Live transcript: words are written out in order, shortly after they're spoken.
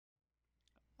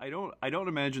I don't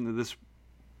imagine that this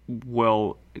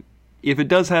will. If it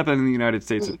does happen in the United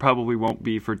States, it probably won't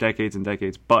be for decades and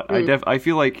decades. But I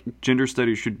feel like gender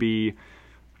studies should be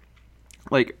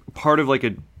like part of like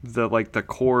the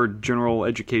core general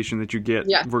education that you get,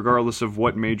 regardless of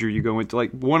what major you go into.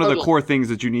 Like one of the core things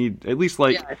that you need, at least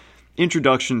like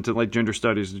introduction to like gender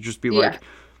studies, to just be like,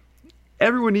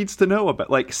 everyone needs to know about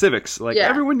like civics. Like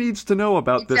everyone needs to know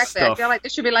about this stuff. I feel like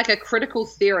there should be like a critical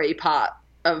theory part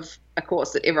of a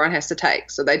course that everyone has to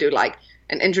take. So they do like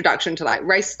an introduction to like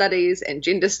race studies and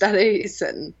gender studies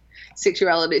and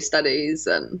sexuality studies,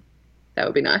 and that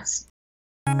would be nice.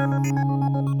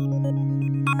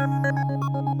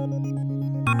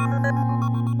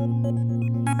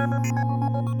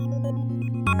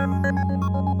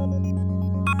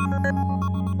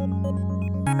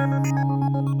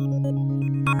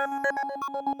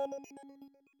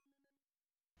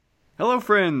 Hello,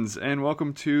 friends, and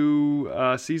welcome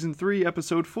to Season 3,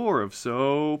 Episode 4 of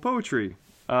So Poetry.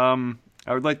 I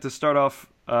would like to start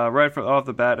off right off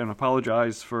the bat and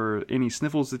apologize for any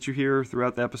sniffles that you hear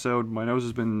throughout the episode. My nose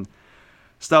has been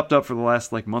stopped up for the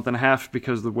last month and a half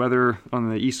because the weather on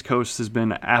the East Coast has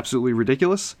been absolutely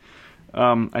ridiculous.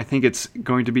 I think it's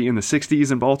going to be in the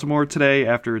 60s in Baltimore today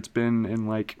after it's been in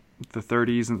the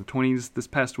 30s and the 20s this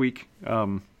past week.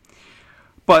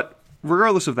 But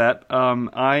regardless of that,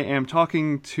 I am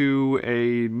talking to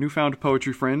a newfound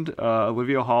poetry friend,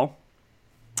 Olivia Hall,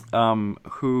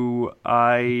 who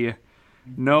I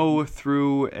know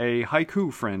through a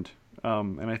haiku friend.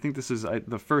 And I think this is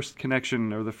the first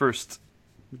connection or the first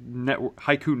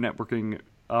haiku networking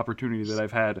opportunity that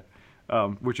I've had,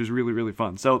 which is really, really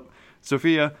fun. So,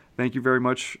 Sophia, thank you very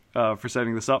much for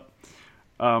setting this up.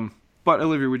 But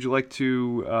Olivia, would you like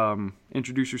to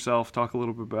introduce yourself, talk a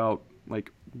little bit about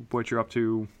what you're up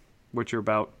to, what you're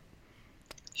about?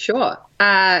 Sure.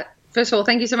 First of all,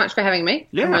 thank you so much for having me.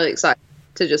 Yeah. I'm really excited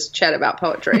to just chat about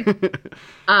poetry.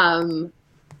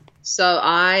 So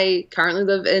I currently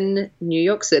live in New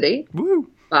York City. Woo.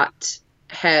 But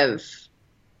have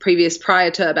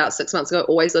prior to about 6 months ago,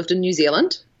 always lived in New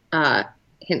Zealand,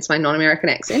 hence my non-American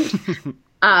accent. Which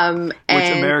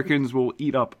Americans will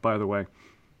eat up, by the way.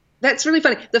 That's really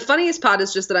funny. The funniest part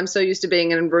is just that I'm so used to being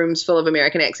in rooms full of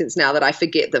American accents now that I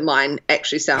forget that mine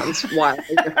actually sounds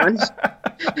wildly different.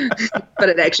 But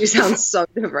it actually sounds so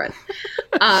different.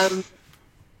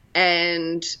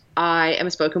 And I am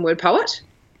a spoken word poet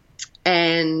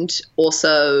and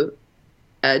also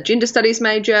a gender studies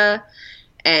major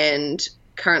and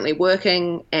currently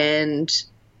working and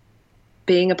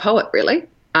being a poet, really.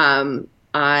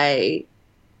 I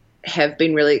have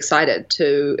been really excited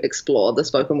to explore the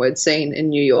spoken word scene in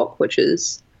New York, which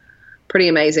is pretty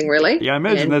amazing, really. Yeah, I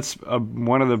imagine that's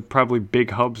one of the probably big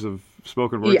hubs of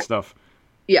spoken word stuff.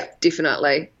 Yeah,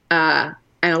 definitely. And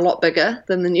a lot bigger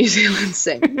than the New Zealand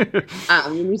scene. The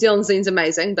New Zealand scene's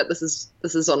amazing, but this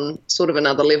is on sort of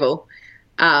another level.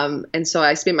 And so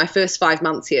I spent my first 5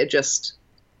 months here just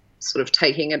sort of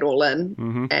taking it all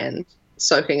in and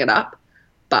soaking it up.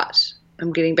 But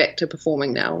I'm getting back to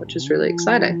performing now, which is really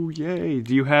exciting. Ooh, yay.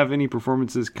 Do you have any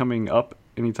performances coming up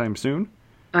anytime soon?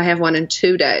 I have one in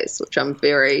 2 days, which I'm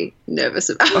very nervous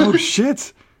about. Oh,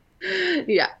 shit.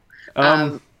 Yeah.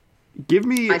 Give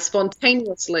me... I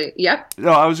spontaneously... Yep.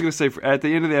 No, I was going to say, at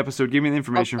the end of the episode, give me the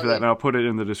information for that, and I'll put it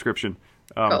in the description.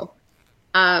 Cool.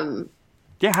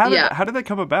 Yeah, how did that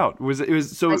come about? Was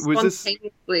this...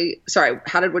 Sorry,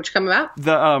 how did which come about?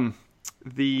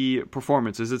 The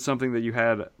performance, is it something that you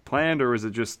had planned, or is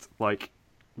it just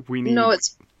we need... No,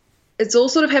 it's all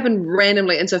sort of happened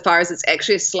randomly insofar as it's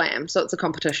actually a slam, so it's a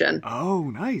competition. Oh,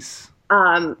 nice.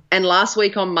 And last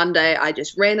week on Monday, I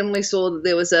just randomly saw that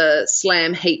there was a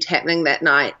slam heat happening that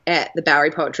night at the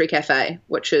Bowery Poetry Cafe,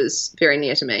 which is very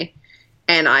near to me.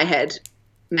 And I had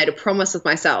made a promise with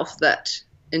myself that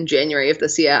in January of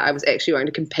this year, I was actually going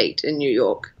to compete in New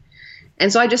York.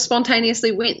 And so I just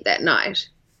spontaneously went that night.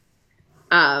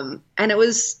 And it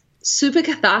was super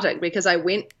cathartic because I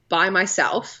went by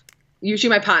myself. Usually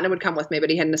my partner would come with me, but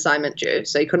he had an assignment due,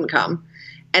 so he couldn't come.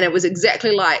 And it was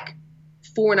exactly like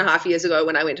 4.5 years ago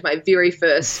when I went to my very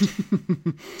first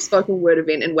spoken word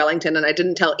event in Wellington, and I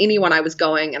didn't tell anyone I was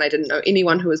going, and I didn't know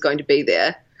anyone who was going to be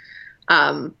there.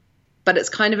 But it's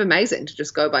kind of amazing to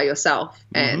just go by yourself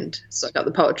and soak up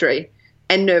the poetry,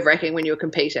 and nerve-wracking when you're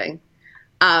competing.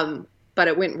 But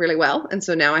it went really well, and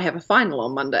so now I have a final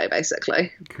on Monday,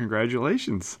 basically.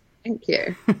 Congratulations. Thank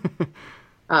you.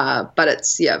 But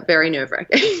it's, very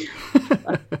nerve-wracking.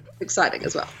 Exciting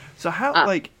as well. So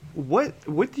how,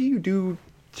 what do you do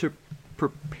to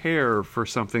prepare for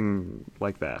something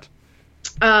like that?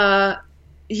 I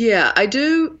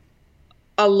do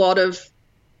a lot of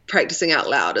practicing out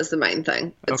loud is the main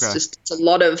thing. It's Okay. just it's a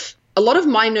lot of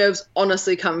my nerves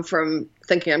honestly come from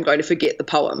thinking I'm going to forget the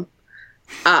poem,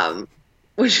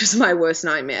 which is my worst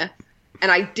nightmare.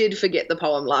 And I did forget the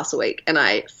poem last week, and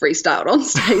I freestyled on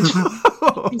stage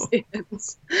for 2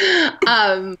 seconds.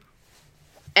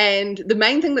 And the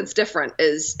main thing that's different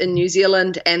is in New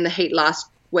Zealand and the heat last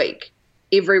week,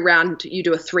 every round you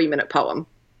do a 3-minute poem.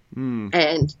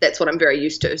 And that's what I'm very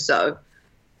used to. So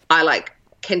I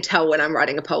can tell when I'm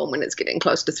writing a poem when it's getting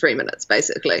close to 3 minutes,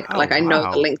 basically. Oh, I know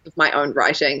wow. the length of my own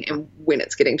writing and when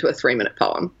it's getting to a 3-minute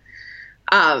poem.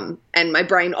 And my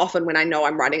brain often, when I know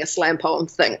I'm writing a slam poem,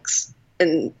 thinks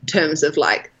in terms of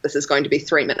this is going to be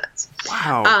 3 minutes.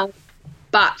 Wow.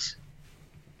 But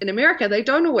in America, they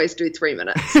don't always do 3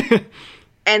 minutes.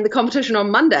 And the competition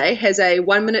on Monday has a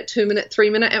 1 minute, 2 minute, 3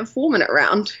 minute, and 4 minute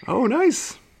round. Oh,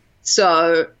 nice.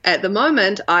 So at the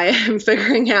moment, I am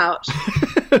figuring out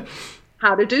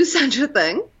how to do such a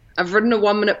thing. I've written a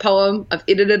 1 minute poem. I've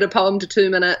edited a poem to 2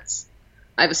 minutes.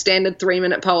 I have a standard 3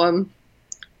 minute poem.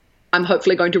 I'm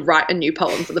hopefully going to write a new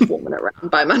poem for the 4 minute round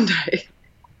by Monday.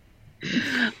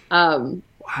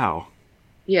 Wow.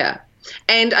 Yeah.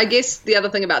 And I guess the other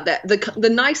thing about that, the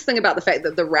nice thing about the fact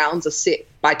that the rounds are set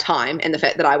by time and the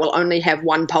fact that I will only have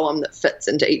one poem that fits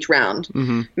into each round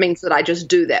means that I just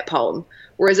do that poem.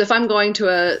 Whereas if I'm going to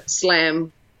a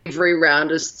slam, every round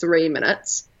is 3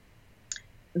 minutes,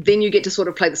 then you get to sort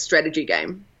of play the strategy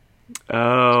game.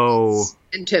 Oh.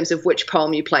 In terms of which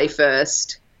poem you play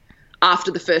first.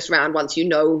 After the first round, once you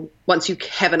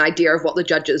have an idea of what the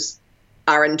judges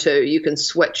are into, you can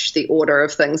switch the order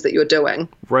of things that you're doing.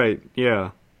 Right,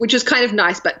 yeah. Which is kind of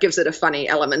nice, but gives it a funny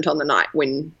element on the night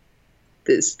when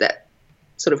there's that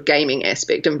sort of gaming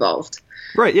aspect involved.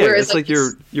 Right, yeah. Whereas,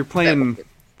 it's you're playing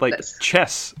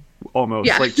chess almost.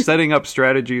 Yeah. Setting up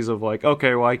strategies of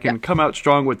okay, well I can come out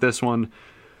strong with this one.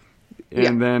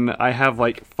 And then I have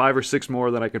 5 or 6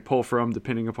 more that I could pull from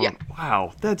depending upon.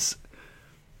 Wow, that's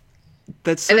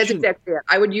exactly it.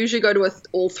 I would usually go to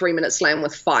all 3 minute slam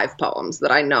with 5 poems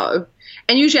that I know.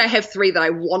 And usually I have 3 that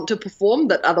I want to perform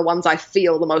that are the ones I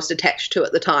feel the most attached to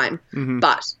at the time.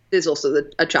 But there's also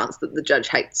a chance that the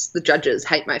judges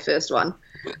hate my first one.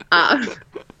 And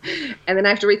then I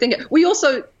have to rethink it.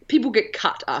 People get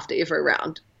cut after every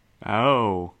round.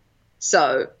 Oh.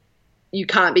 So you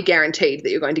can't be guaranteed that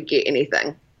you're going to get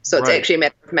anything. So it's actually a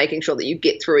matter of making sure that you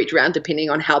get through each round depending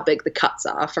on how big the cuts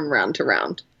are from round to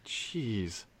round.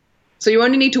 Jeez. So you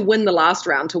only need to win the last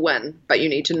round to win, but you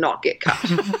need to not get cut.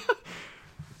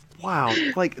 Wow.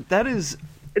 That is...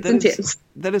 It's intense.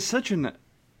 That is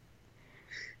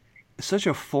such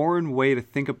a foreign way to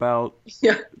think about...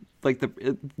 Yeah.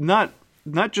 Not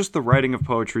just the writing of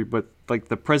poetry, but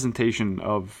the presentation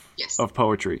of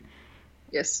poetry.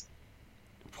 Yes.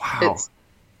 Wow.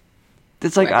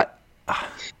 It's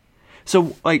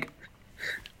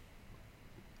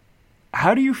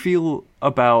how do you feel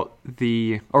about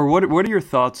what are your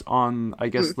thoughts on, I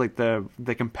guess,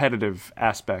 the competitive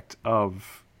aspect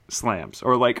of slams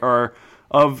or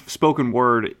of spoken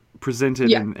word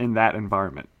presented in that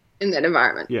environment? In that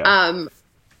environment. Yeah.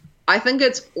 I think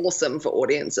it's awesome for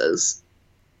audiences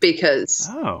because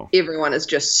everyone is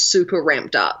just super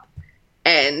ramped up,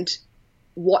 and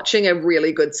watching a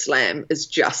really good slam is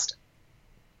just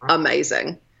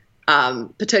amazing.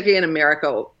 Particularly in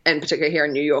America and particularly here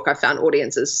in New York, I found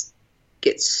audiences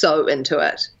get so into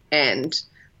it and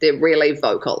they're really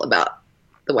vocal about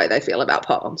the way they feel about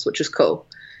poems, which is cool.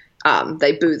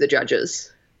 They boo the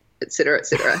judges, et cetera, et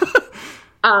cetera.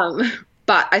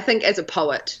 But I think as a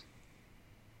poet,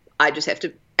 I just have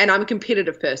to, and I'm a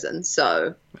competitive person,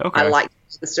 so I like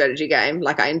the strategy game.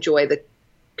 I enjoy the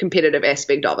competitive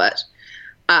aspect of it.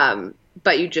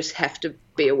 But you just have to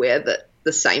be aware that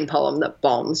the same poem that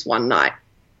bombs one night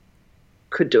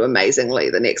could do amazingly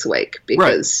the next week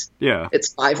because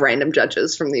it's 5 random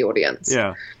judges from the audience.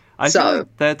 Yeah. I feel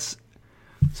that's...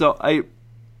 So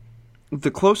the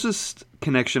closest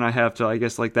connection I have to, I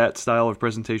guess, that style of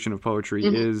presentation of poetry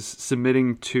is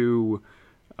submitting to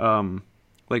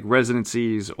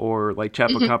residencies or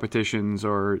chapel competitions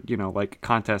or,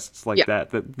 contests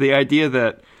that. The idea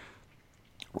that,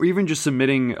 or even just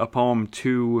submitting a poem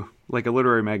to a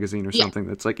literary magazine or something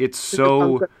that's it's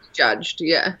so judged.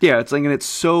 Yeah, it's and it's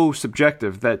so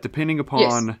subjective that depending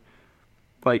upon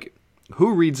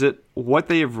who reads it, what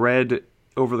they have read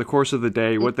over the course of the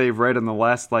day, what they've read in the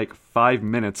last 5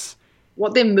 minutes,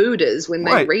 what their mood is when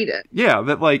they read it. Yeah,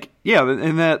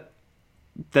 and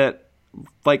that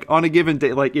on a given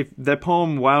day, if that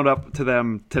poem wound up to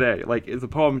them today, if the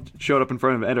poem showed up in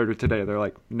front of an editor today, they're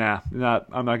like, nah, I'm not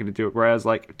going to do it. Whereas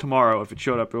tomorrow, if it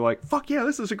showed up, they're like, fuck yeah,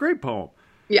 this is a great poem.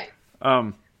 Yeah.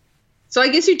 So I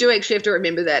guess you do actually have to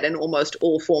remember that in almost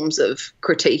all forms of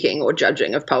critiquing or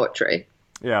judging of poetry.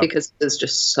 Yeah. Because it's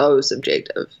just so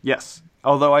subjective. Yes.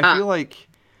 Although I feel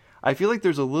like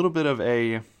there's a little bit of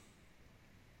I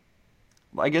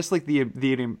guess like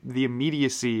the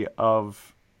immediacy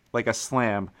of like a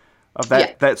slam, of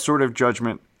that sort of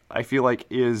judgment, I feel like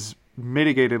is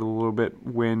mitigated a little bit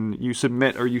when you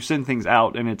submit or you send things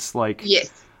out and it's like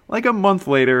like a month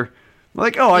later,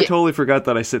 like, oh, I totally forgot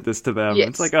that I sent this to them.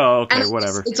 It's like, oh, okay, and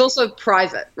whatever. It's also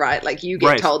private, right? Like you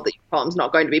get told that your poem's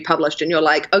not going to be published and you're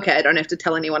like, okay, I don't have to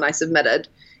tell anyone I submitted.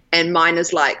 And mine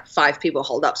is like 5 people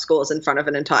hold up scores in front of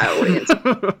an entire audience.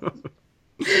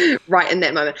 Right in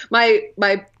that moment.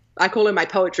 I call her my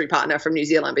poetry partner from New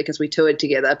Zealand because we toured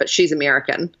together, but she's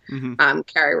American.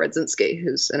 Carrie Radzinski,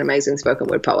 who's an amazing spoken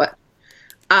word poet.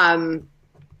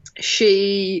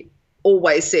 She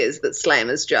always says that slam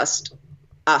is just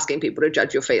asking people to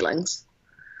judge your feelings.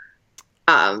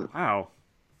 Wow.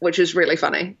 Which is really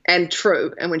funny and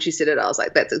true. And when she said it, I was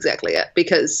like, that's exactly it.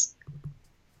 Because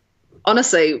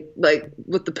honestly, like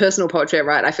with the personal poetry I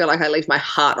write, I feel like I leave my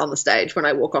heart on the stage when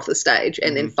I walk off the stage,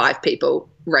 and then 5 people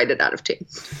rate it out of 10.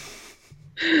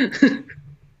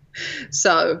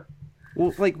 So,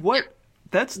 well, like what?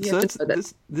 This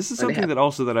is something that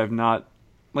also that I've not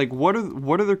like. What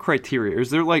are the criteria? Is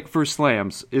there like for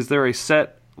slams? Is there a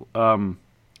set?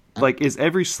 Like is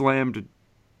every slam do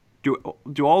they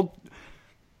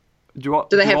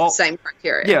have the same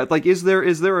criteria? Yeah, like is there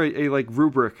a like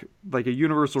rubric, like a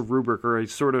universal rubric, or a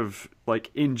sort of like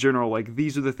in general, like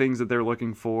these are the things that they're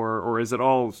looking for, or is it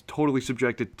all totally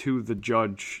subjected to the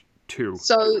judge too?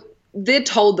 So they're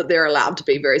told that they're allowed to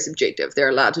be very subjective. They're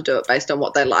allowed to do it based on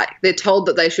what they like. They're told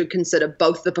that they should consider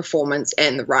both the performance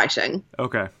and the writing.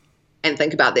 Okay. And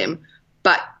think about them.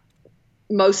 But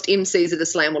most MCs at a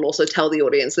slam will also tell the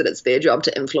audience that it's their job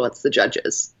to influence the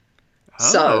judges. Oh.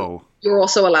 So you're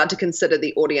also allowed to consider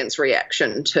the audience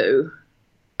reaction to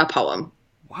a poem.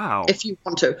 Wow. If you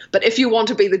want to. But if you want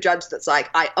to be the judge that's like,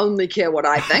 I only care what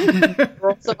I think,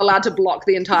 you're also allowed to block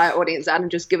the entire audience out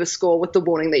and just give a score with the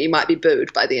warning that you might be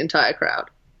booed by the entire crowd.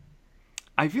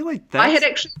 I feel like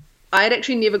that's... I had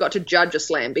actually never got to judge a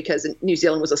slam because New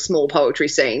Zealand was a small poetry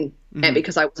scene, and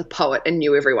because I was a poet and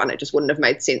knew everyone, it just wouldn't have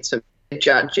made sense for me to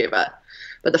judge ever.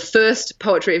 But the first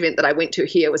poetry event that I went to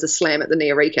here was a slam at the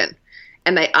Neorican,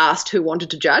 and they asked who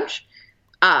wanted to judge.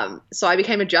 So I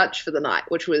became a judge for the night,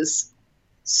 which was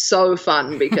so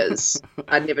fun because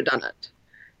I'd never done it.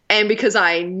 And because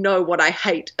I know what I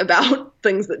hate about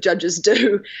things that judges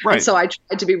do. Right. And so I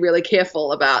tried to be really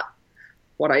careful about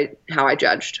how I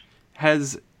judged.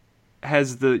 Has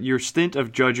your stint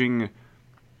of judging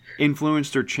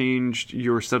influenced or changed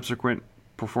your subsequent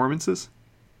performances?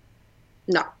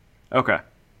 No. Okay.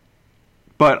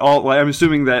 But I'm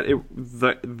assuming that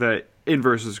the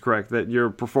inverse is correct, that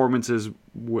your performances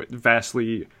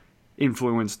vastly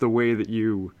influence the way that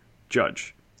you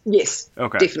judge. Yes.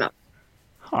 Okay. Definitely.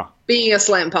 Huh. Being a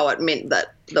slam poet meant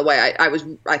that the way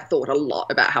I thought a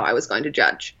lot about how I was going to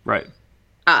judge. Right.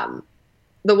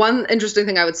 The one interesting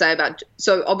thing I would say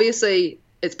so obviously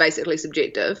it's basically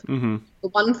subjective. Mm-hmm. The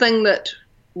one thing that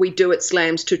we do at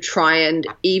slams to try and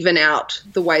even out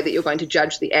the way that you're going to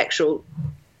judge the actual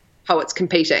poets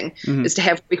competing is to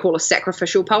have what we call a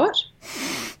sacrificial poet.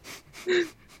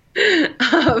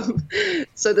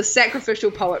 So the sacrificial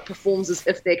poet performs as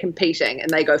if they're competing and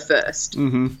they go first.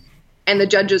 Mm-hmm. And the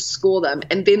judges score them.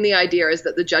 And then the idea is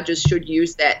that the judges should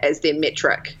use that as their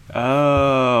metric.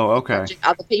 Oh, okay. Judging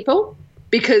other people.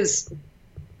 Because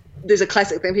there's a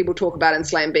classic thing people talk about in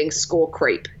slam being score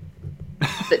creep.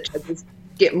 That judges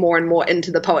get more and more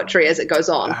into the poetry as it goes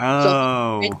on.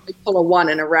 Oh. So if you pull a 1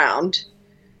 in a round,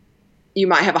 you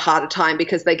might have a harder time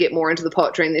because they get more into the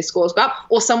poetry and their scores go up.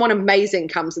 Or someone amazing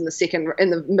comes in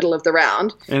the middle of the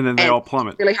round. And then they all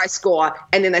plummet. Really high score.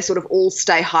 And then they sort of all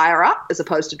stay higher up as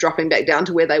opposed to dropping back down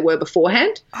to where they were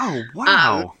beforehand. Oh,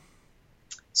 wow.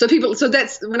 So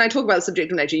that's, when I talk about the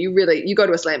subjective nature, you go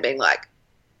to a slam being like,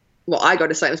 well, I go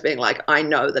to slams being like, I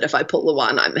know that if I pull the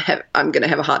 1, I'm going to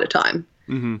have a harder time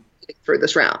getting through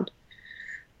this round.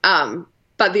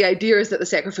 But the idea is that the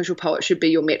sacrificial poet should be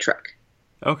your metric.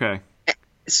 Okay.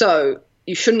 So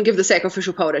you shouldn't give the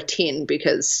sacrificial poet a 10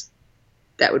 because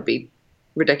that would be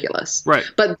ridiculous. Right.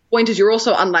 But the point is you're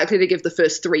also unlikely to give the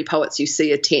first 3 poets you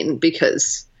see a 10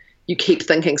 because you keep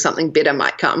thinking something better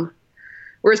might come.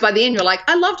 Whereas by the end you're like,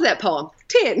 I loved that poem.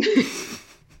 10.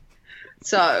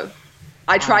 So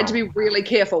I tried to be really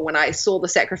careful when I saw the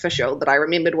sacrificial that I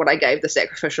remembered what I gave the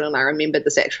sacrificial and I remembered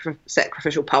the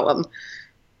sacrificial poem.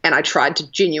 And I tried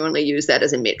to genuinely use that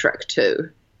as a metric to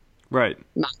mark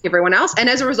everyone else. And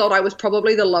as a result, I was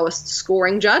probably the lowest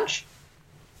scoring judge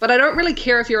But I don't really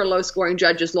care if you're a low-scoring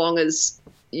judge as long as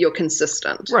you're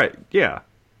consistent. Right, yeah.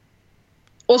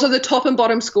 Also, the top and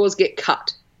bottom scores get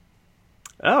cut.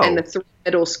 Oh. And the 3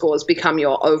 middle scores become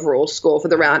your overall score for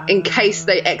the round in case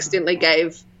they accidentally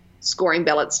gave scoring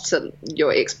ballots to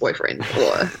your ex-boyfriend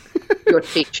or your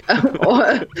teacher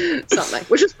or something,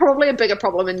 which is probably a bigger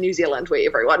problem in New Zealand where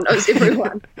everyone knows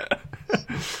everyone.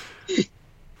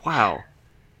 Wow.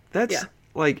 That's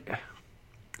like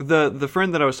the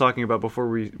friend that I was talking about before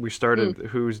we started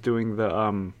who's doing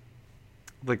the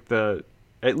like the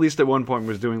at least at one point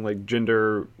was doing like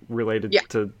gender related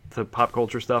to pop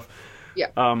culture stuff.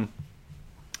 Yeah.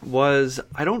 Was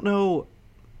I don't know,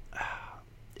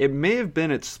 it may have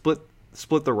been at Split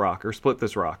the Rock or Split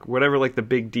This Rock, whatever, like the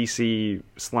big DC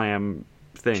slam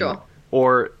thing. Sure.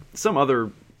 Or some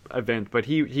other event, but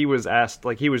he was asked,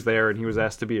 like he was there and he was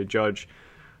asked to be a judge.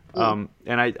 And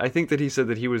I think that he said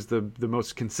that he was the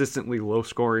most consistently low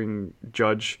scoring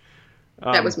judge.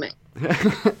 That was me.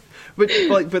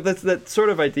 but that's that sort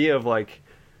of idea of like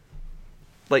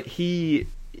he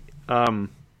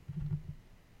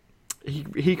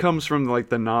comes from like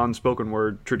the non-spoken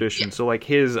word tradition. So like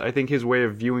I think his way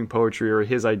of viewing poetry, or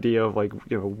his idea of like,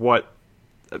 you know, what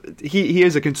he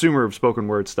is a consumer of spoken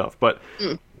word stuff, but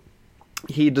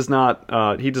he does not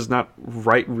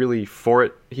write really for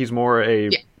it. He's more a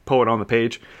poet on the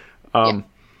page.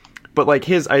 But like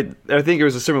I think it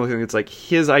was a similar thing. It's like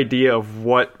his idea of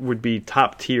what would be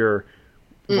top tier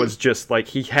was just like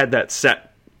he had that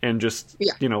set, and just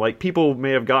you know, like people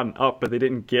may have gotten up, but they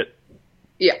didn't get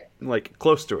like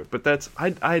close to it. But that's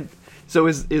so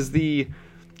is the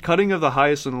cutting of the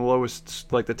highest and the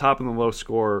lowest, like the top and the low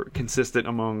score, consistent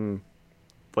among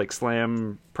like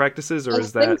slam practices, or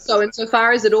is that? I think so,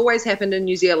 insofar as it always happened in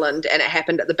New Zealand, and it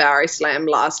happened at the Bowery Slam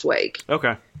last week.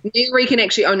 Okay. New Recon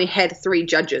actually only had 3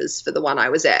 judges for the one I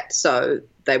was at, so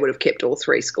they would have kept all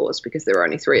 3 scores because there were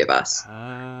only 3 of us.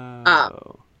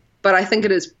 Oh. But I think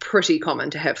it is pretty common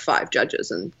to have 5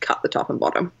 judges and cut the top and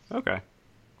bottom. Okay.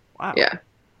 Wow. Yeah.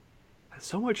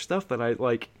 So much stuff that I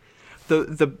like.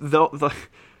 The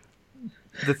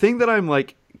thing that I'm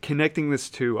like connecting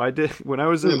this to, I did when I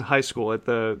was in high school at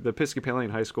the Episcopalian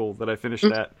high school that I finished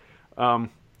at.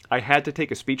 I had to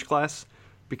take a speech class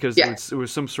because it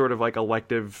was some sort of like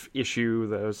elective issue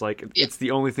that was like it's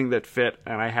the only thing that fit,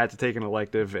 and I had to take an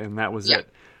elective, and that was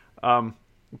it.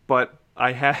 But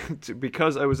I had to,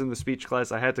 because I was in the speech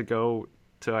class, I had to go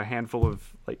to a handful of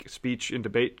like speech and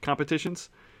debate competitions.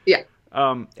 Yeah.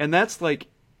 And that's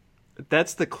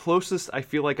the closest I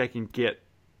feel like I can get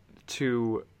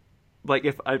to, like,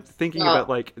 if I'm thinking about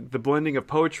like the blending of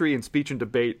poetry and speech and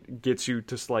debate gets you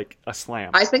to like a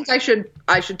slam. I think I should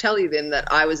tell you then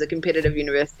that I was a competitive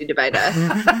university debater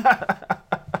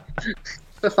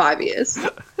for 5 years.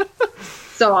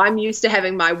 So I'm used to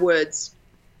having my words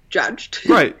judged.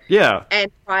 Right, yeah.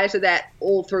 And prior to that,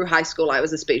 all through high school, I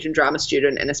was a speech and drama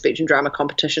student and a speech and drama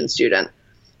competition student.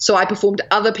 So I performed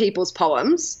other people's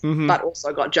poems, but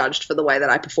also got judged for the way that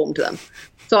I performed them.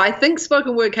 So I think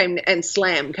spoken word and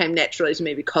slam came naturally to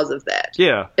me because of that.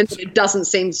 Yeah. And it doesn't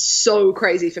seem so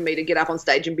crazy for me to get up on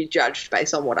stage and be judged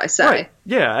based on what I say. Right.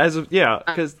 Yeah,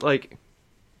 because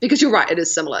because you're right, it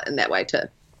is similar in that way to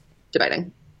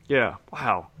debating. Yeah.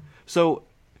 Wow. So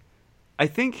I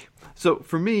think, so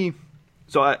for me,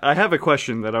 I have a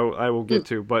question that I will get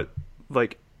to, but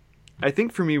like, I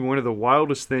think for me, one of the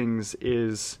wildest things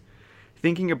is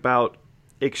thinking about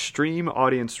extreme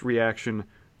audience reaction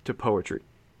to poetry.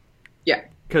 Yeah.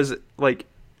 Because, like,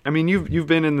 I mean, you've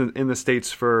been in the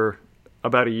States for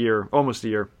about a year, almost a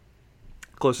year,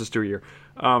 closest to a year.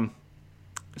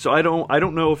 So I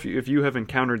don't know if you have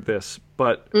encountered this,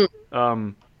 but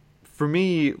for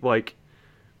me, like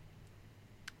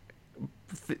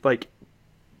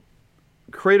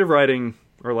creative writing,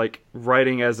 or like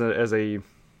writing as a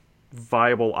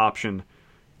viable option,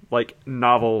 like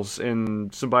novels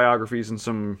and some biographies and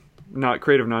some not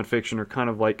creative nonfiction, are kind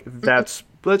of like that's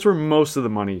where most of the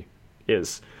money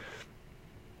is,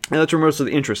 and that's where most of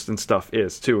the interest and stuff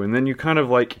is too. And then you kind of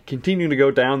like continue to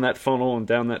go down that funnel,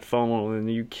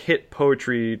 and you hit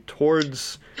poetry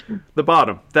towards the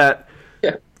bottom. That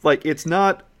like it's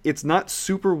not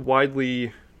super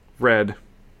widely read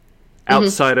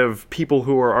outside of people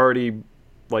who are already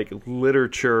like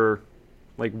literature,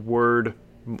 like word,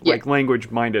 like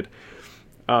language minded.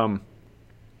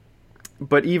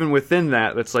 But even within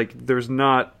that, it's like there's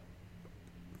not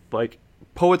like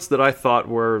poets that I thought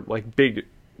were like big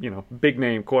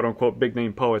name, quote unquote, big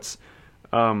name poets.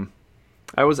 I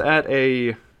was at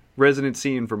a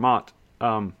residency in Vermont,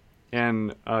 and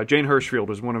Jane Hirschfield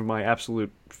was one of my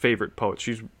absolute favorite poets.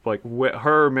 She's like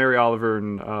her, Mary Oliver,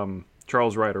 and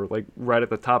Charles Ryder, like right at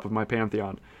the top of my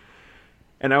pantheon.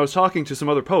 And I was talking to some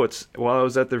other poets while I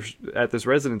was at this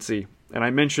residency, and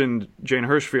I mentioned Jane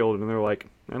Hirschfield, and they're like,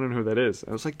 I don't know who that is.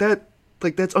 I was like,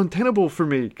 that's untenable for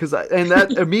me, and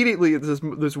that immediately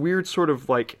this weird sort of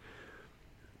like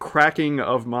cracking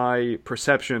of my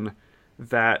perception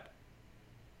that,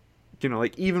 you know,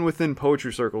 like even within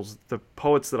poetry circles, the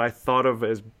poets that I thought of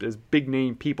as big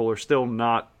name people are still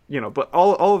not, you know. But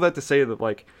all of that to say that,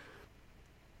 like,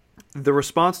 the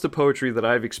response to poetry that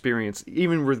I've experienced,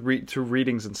 even with to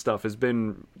readings and stuff, has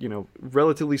been, you know,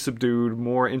 relatively subdued,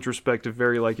 more introspective,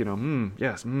 very like, you know,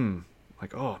 yes,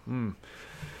 like, oh,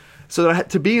 So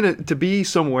that to be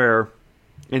somewhere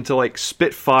and to like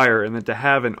spit fire, and then to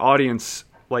have an audience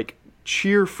like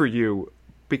cheer for you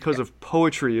because of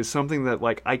poetry is something that,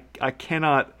 like, I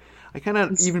cannot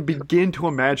even begin to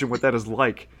imagine what that is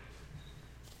like.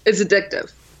 It's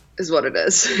addictive, is what it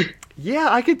is. Yeah,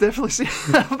 I could definitely see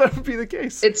how that would be the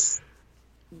case. It's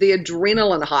the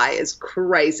adrenaline high is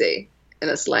crazy in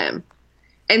a slam.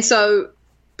 And so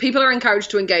people are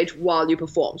encouraged to engage while you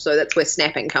perform. So that's where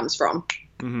snapping comes from.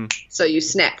 Mm-hmm. So you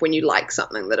snap when you like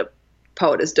something that a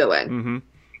poet is doing. Mm-hmm.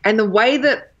 And the way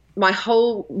that my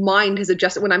whole mind has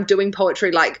adjusted when I'm doing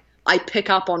poetry, like, I pick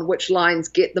up on which lines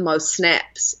get the most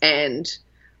snaps, and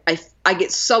I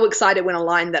get so excited when a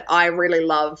line that I really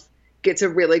love gets a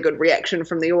really good reaction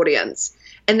from the audience.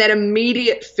 And that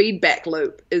immediate feedback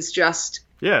loop is just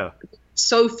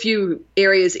so few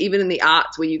areas, even in the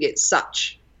arts, where you get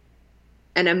such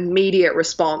an immediate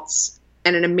response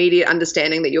and an immediate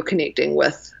understanding that you're connecting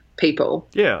with people.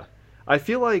 Yeah. I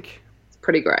feel like it's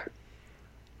pretty great.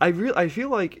 I feel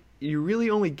like you really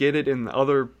only get it in the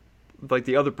other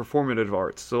performative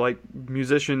arts. So like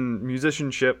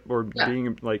musicianship, or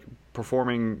being like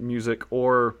performing music,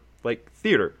 or like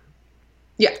theater.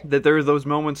 Yeah. That there are those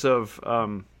moments of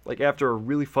like after a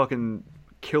really fucking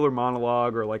killer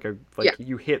monologue, or like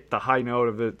you hit the high note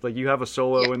of it, like you have a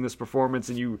solo in this performance,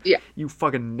 and you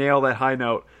fucking nail that high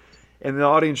note, and the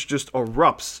audience just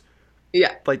erupts.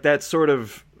 Yeah. Like that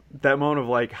moment of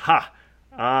like, ha,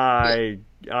 I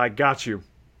got you.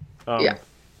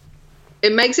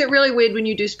 It makes it really weird when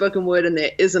you do spoken word and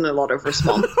there isn't a lot of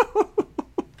response.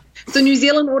 So New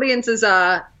Zealand audiences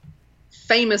are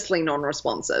famously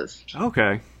non-responsive.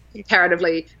 Okay.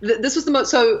 Comparatively. This was the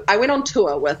most... So I went on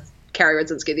tour with Carrie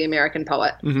Radzinski, the American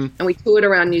poet, and we toured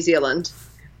around New Zealand,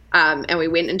 and we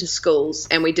went into schools,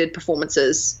 and we did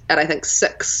performances at, I think,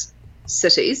 6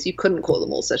 cities. You couldn't call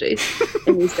them all cities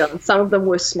in New Zealand. Some of them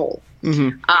were small.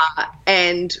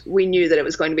 And we knew that it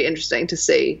was going to be interesting to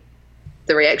see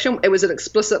the reaction. It was an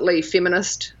explicitly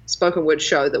feminist spoken word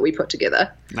show that we put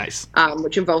together. Nice.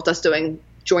 Which involved us doing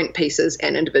joint pieces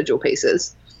and individual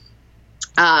pieces.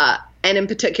 And in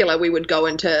particular, we would go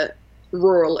into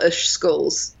rural-ish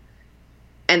schools,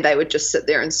 and they would just sit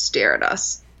there and stare at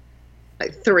us.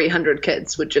 Like 300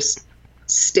 kids would just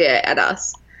stare at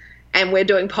us. And we're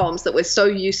doing poems that we're so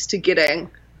used to getting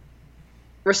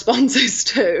responses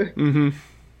to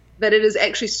that it is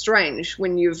actually strange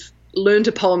when you've learned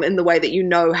a poem in the way that you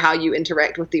know how you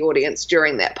interact with the audience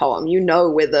during that poem. You know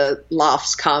where the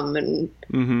laughs come, and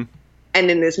then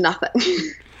there's nothing.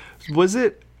 Was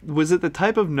it the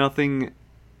type of nothing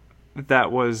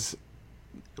that was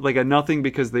like a nothing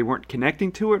because they weren't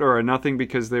connecting to it, or a nothing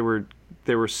because they were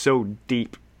so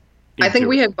deep into I think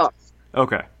we had both.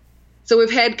 Okay. So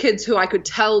we've had kids who I could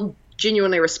tell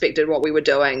genuinely respected what we were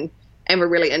doing and were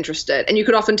really interested. And you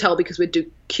could often tell because we'd do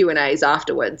Q&As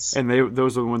afterwards. And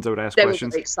those are the ones that would ask questions. They were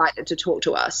really excited to talk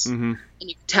to us. And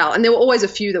you could tell. And there were always a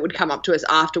few that would come up to us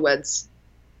afterwards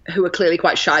who were clearly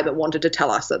quite shy but wanted to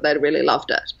tell us that they'd really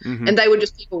loved it. And they were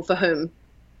just people for whom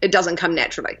it doesn't come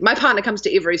naturally. My partner comes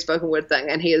to every spoken word thing,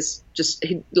 and he is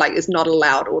not a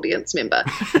loud audience member.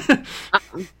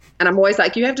 And I'm always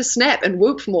like, you have to snap and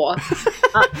whoop more.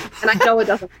 And I know it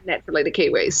doesn't come naturally to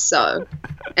Kiwis. So,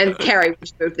 and Carrie, when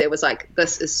she moved there, was like,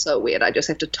 this is so weird. I just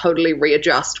have to totally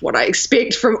readjust what I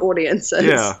expect from audiences.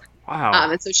 Yeah. Wow.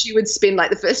 And so she would spend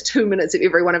like the first 2 minutes of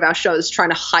every one of our shows trying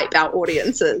to hype our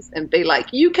audiences and be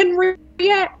like, you can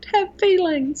react, have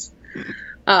feelings.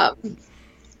 But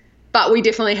we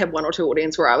definitely had one or two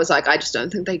audience where I was like, I just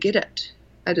don't think they get it.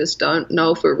 I just don't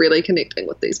know if we're really connecting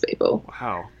with these people.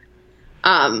 Wow.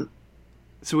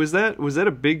 So was that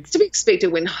a big... It's to be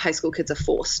expected when high school kids are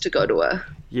forced to go to a...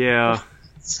 Yeah.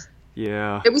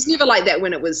 Yeah. It was never like that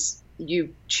when it was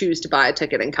you choose to buy a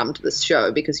ticket and come to this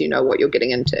show because you know what you're getting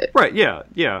into. Right, yeah.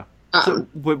 So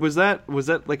was that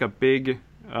like a big...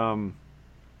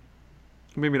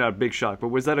 maybe not a big shock, but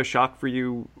was that a shock for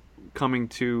you coming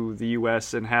to the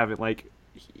U.S. and having like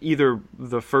either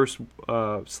the first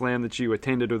slam that you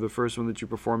attended or the first one that you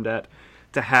performed at,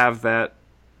 to have that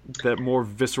more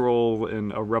visceral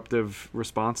and eruptive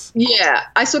response? Yeah,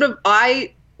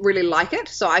 I really like it,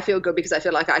 so I feel good because I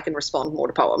feel like I can respond more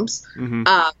to poems. Mm-hmm.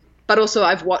 But also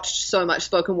I've watched so much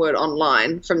spoken word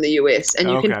online from the US, and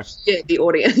you can hear the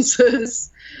audiences.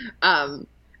 And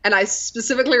I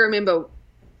specifically remember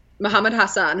Muhammad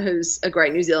Hassan, who's a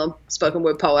great New Zealand spoken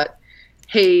word poet.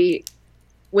 He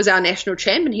was our national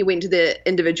champ, and he went to the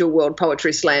individual World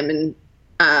Poetry Slam in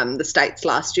the States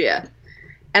last year.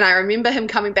 And I remember him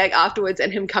coming back afterwards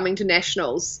and him coming to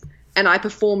nationals, and I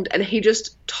performed, and he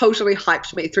just totally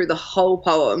hyped me through the whole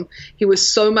poem. He was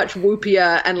so much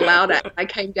whoopier and louder. I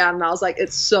came down and I was like,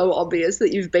 it's so obvious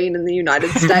that you've been in the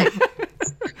United States.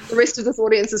 The rest of this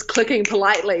audience is clicking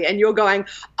politely, and you're going,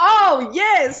 oh,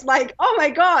 yes, like, oh, my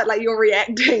God. Like, you're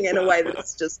reacting in a way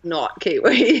that's just not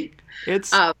Kiwi.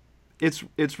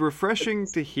 It's refreshing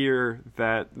to hear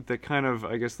that the kind of,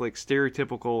 I guess, like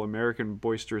stereotypical American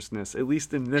boisterousness, at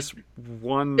least in this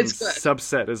one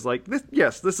subset, is like this.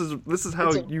 Yes, this is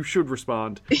how you should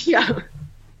respond. Yeah.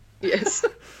 Yes,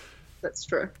 that's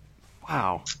true.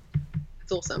 Wow,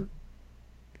 it's awesome.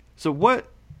 So what?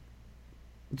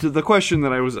 To the question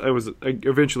that I was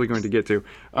eventually going to get to,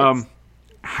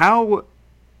 how,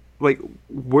 like,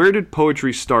 where did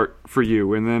poetry start for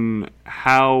you, and then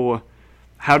how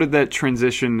did that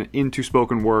transition into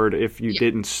spoken word if you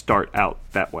didn't start out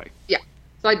that way? Yeah,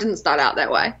 so I didn't start out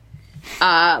that way.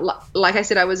 Like I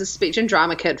said, I was a speech and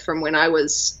drama kid from when I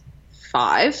was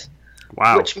 5.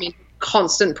 Wow. Which meant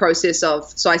constant process of,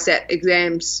 so I sat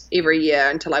exams every year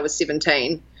until I was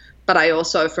 17, but I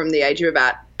also, from the age of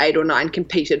about 8 or 9,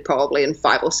 competed probably in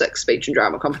 5 or 6 speech and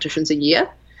drama competitions a year.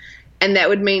 And that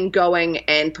would mean going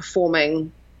and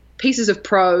performing pieces of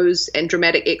prose and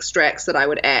dramatic extracts that I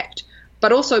would act,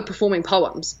 but also performing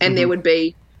poems. And there'd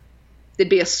be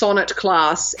a sonnet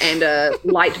class and a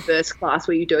light verse class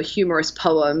where you do a humorous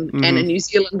poem, and a New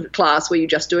Zealand class where you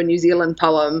just do a New Zealand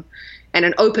poem, and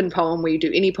an open poem where you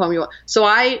do any poem you want. So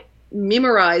I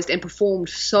memorized and performed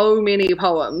so many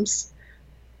poems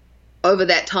over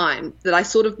that time that I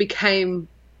sort of became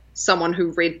someone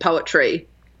who read poetry.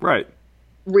 Right.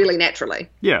 Really naturally.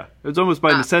 Yeah, it's almost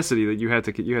by necessity that you had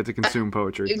to consume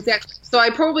poetry. Exactly. So I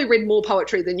probably read more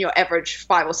poetry than your average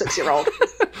 5 or 6 year old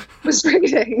was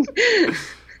reading,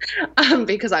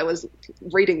 because I was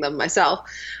reading them myself.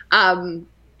 And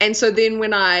so then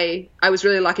when I was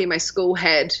really lucky, my school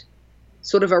had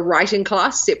sort of a writing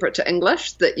class separate to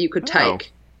English that you could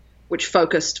take, which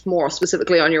focused more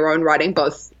specifically on your own writing,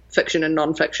 both fiction and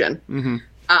nonfiction.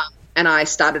 And I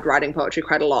started writing poetry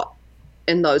quite a lot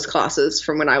in those classes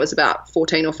from when I was about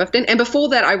 14 or 15. And before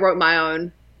that, I wrote my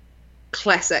own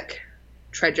classic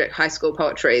tragic high school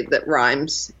poetry that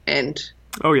rhymes and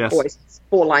always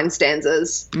 4-line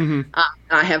stanzas. And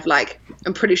I have, like,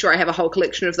 I'm pretty sure I have a whole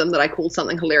collection of them that I called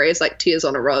something hilarious, like Tears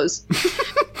on a Rose.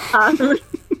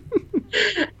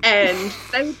 And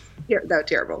they were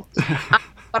terrible.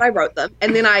 But I wrote them.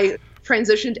 And then I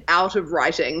transitioned out of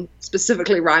writing,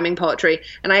 specifically rhyming poetry.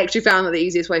 And I actually found that the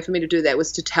easiest way for me to do that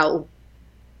was to tell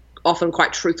often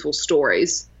quite truthful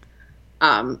stories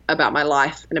about my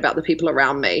life and about the people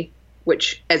around me,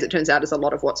 which, as it turns out, is a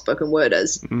lot of what spoken word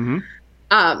is.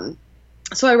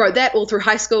 So I wrote that all through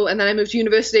high school, and then I moved to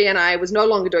university, and I was no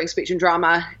longer doing speech and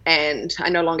drama, and I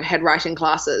no longer had writing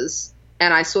classes,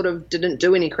 and I sort of didn't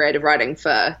do any creative writing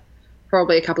for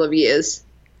probably a couple of years.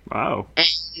 Wow.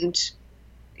 And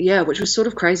yeah, which was sort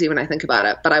of crazy when I think about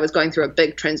it, but I was going through a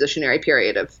big transitionary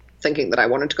period of thinking that I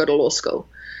wanted to go to law school.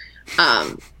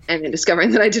 And then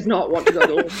discovering that I did not want to go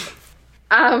to law school,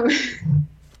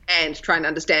 and trying to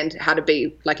understand how to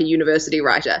be like a university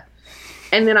writer.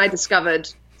 And then I discovered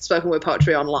spoken word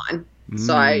poetry online.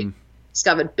 So I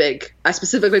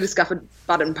specifically discovered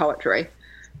Button Poetry,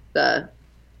 who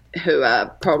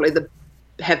probably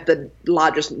have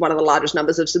one of the largest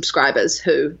numbers of subscribers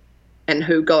who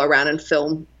go around and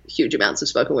film huge amounts of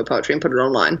spoken word poetry and put it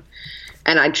online.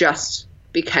 And I just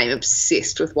became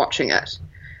obsessed with watching it.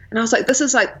 And I was like, this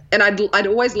is like, and I'd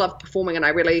always loved performing, and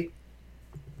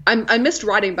I missed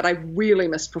writing, but I really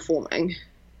missed performing,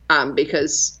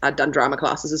 because I'd done drama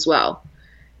classes as well.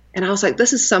 And I was like,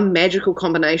 this is some magical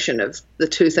combination of the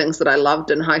two things that I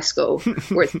loved in high school,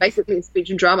 where it's basically a speech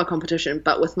and drama competition,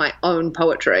 but with my own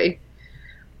poetry.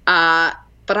 But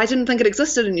I didn't think it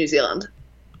existed in New Zealand.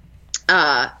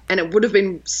 And it would have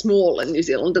been small in New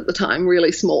Zealand at the time,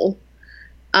 really small.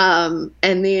 And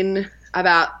then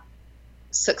about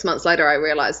 6 months later, I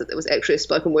realized that there was actually a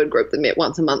spoken word group that met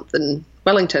once a month in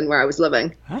Wellington, where I was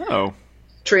living.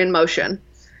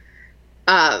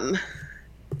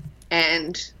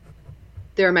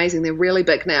 They're amazing. They're really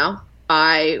big now.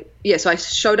 So I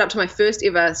showed up to my first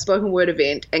ever spoken word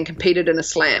event and competed in a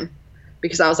slam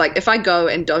because I was like, if I go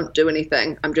and don't do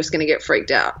anything, I'm just going to get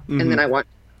freaked out and then I won't.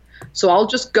 So I'll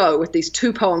just go with these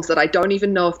 2 poems that I don't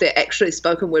even know if they're actually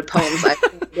spoken word poems. I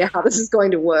have no idea how this is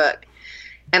going to work.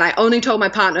 And I only told my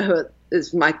partner, who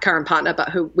is my current partner, but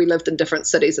who we lived in different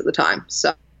cities at the time.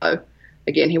 So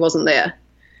again, he wasn't there.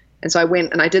 And so I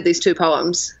went and I did these 2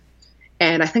 poems,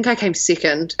 and I think I came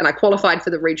second, and I qualified for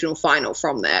the regional final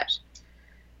from that.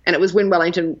 And it was when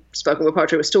Wellington spoken word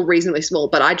poetry was still reasonably small,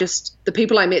 but the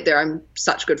people I met there, I'm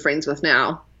such good friends with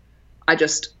now. I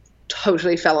just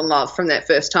totally fell in love from that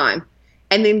first time.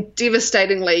 And then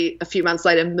devastatingly, a few months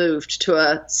later, moved to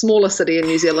a smaller city in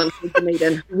New Zealand called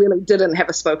Dunedin, who really didn't have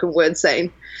a spoken word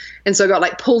scene. And so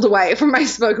got pulled away from my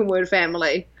spoken word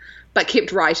family, but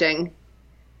kept writing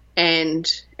and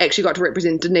actually got to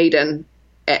represent Dunedin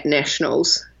at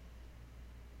nationals.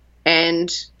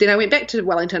 And then I went back to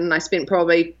Wellington and I spent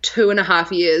probably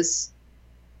 2.5 years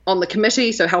on the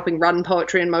committee, so helping run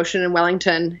Poetry in Motion in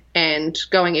Wellington and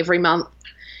going every month.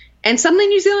 And suddenly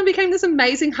New Zealand became this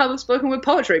amazing hub of spoken word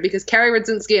poetry because Carrie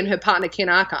Radzinski and her partner Ken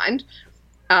Arkind,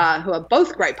 who are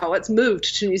both great poets,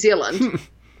 moved to New Zealand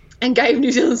and gave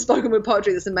New Zealand spoken word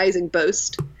poetry this amazing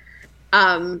boost.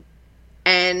 And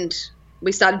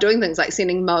we started doing things like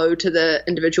sending Mo to the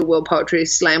individual World Poetry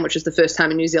Slam, which is the first time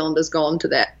a New Zealander's gone to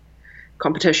that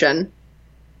competition.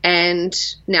 And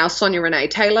now Sonia Renee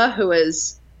Taylor, who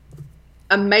is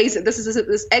amazing.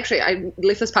 This actually, I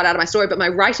left this part out of my story, but my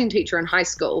writing teacher in high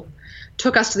school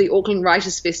took us to the Auckland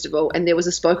Writers Festival, and there was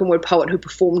a spoken word poet who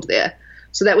performed there.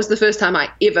 So that was the first time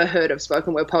I ever heard of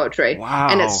spoken word poetry. Wow.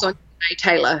 And it's Sonia Renee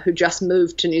Taylor, who just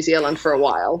moved to New Zealand for a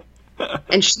while.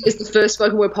 And she is the first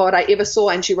spoken word poet I ever saw,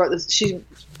 and she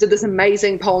did this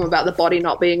amazing poem about the body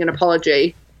not being an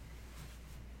apology.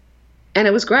 And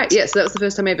it was great. Yeah, so that was the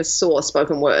first time I ever saw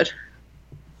spoken word.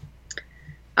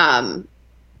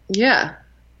 Yeah.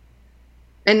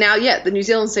 And now, the New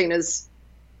Zealand scene is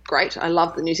great. I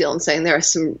love the New Zealand scene. There are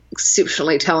some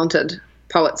exceptionally talented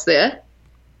poets there.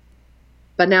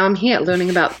 But now I'm here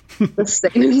learning about the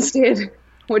scene instead,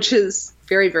 which is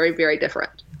very, very, very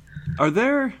different. Are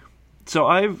there... So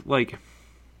I've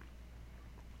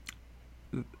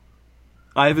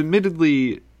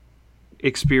admittedly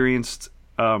experienced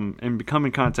and become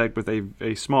in contact with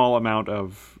a small amount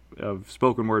of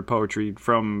spoken word poetry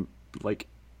from like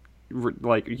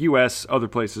U.S. other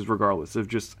places, regardless of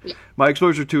just my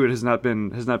exposure to it has not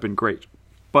been great,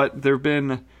 but there've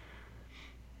been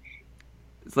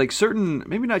certain,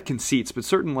 maybe not conceits, but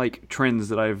certain trends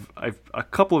that I've a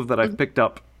couple of that I've picked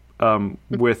up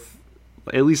with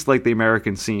at least the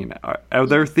American scene. Are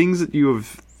there things that you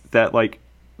have that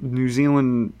New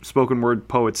Zealand spoken word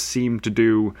poets seem to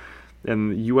do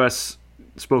and U.S.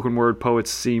 spoken word poets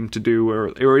seem to do,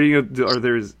 or any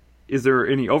is there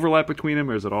any overlap between them,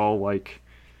 or is it all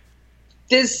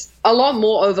There's a lot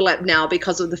more overlap now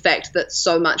because of the fact that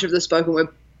so much of the spoken word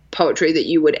poetry that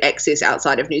you would access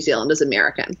outside of New Zealand is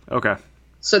American. Okay.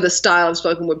 So the style of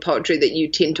spoken word poetry that you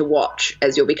tend to watch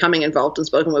as you're becoming involved in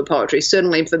spoken word poetry,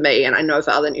 certainly for me, and I know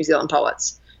for other New Zealand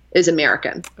poets, is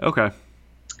American. Okay.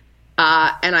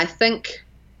 And I think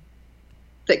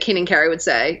that Ken and Carrie would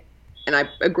say, and I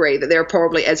agree, that there are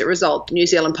probably, as a result, New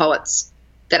Zealand poets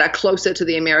that are closer to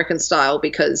the American style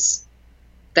because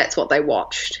that's what they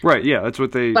watched. Right, yeah, that's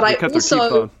what they cut their teeth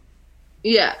on.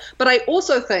 Yeah, but I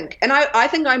also think, and I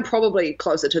think I'm probably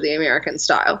closer to the American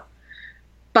style,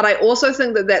 but I also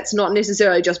think that that's not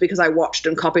necessarily just because I watched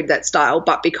and copied that style,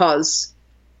 but because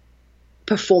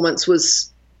performance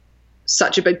was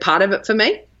such a big part of it for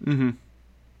me. Mm-hmm.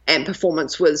 And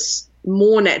performance was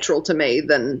more natural to me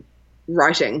than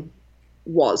writing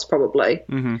was probably.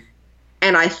 Mm-hmm.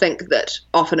 And I think that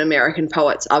often American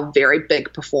poets are very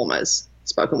big performers,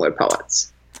 spoken word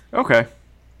poets. Okay.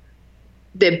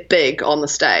 They're big on the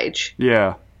stage.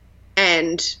 Yeah.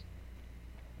 And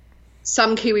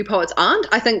some Kiwi poets aren't.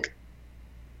 I think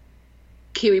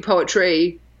Kiwi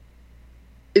poetry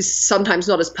is sometimes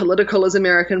not as political as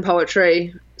American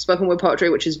poetry, spoken word poetry,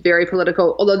 which is very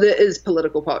political, although there is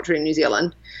political poetry in New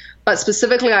Zealand. But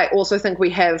specifically, I also think we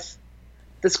have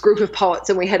this group of poets,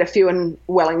 and we had a few in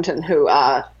Wellington who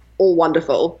are all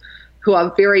wonderful, who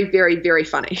are very, very, very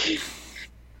funny.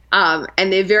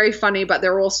 And they're very funny, but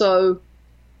they're also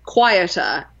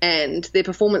quieter, and their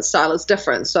performance style is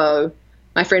different. So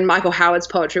my friend Michael Howard's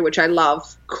poetry, which I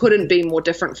love, couldn't be more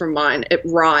different from mine. It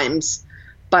rhymes,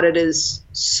 but it is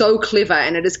so clever,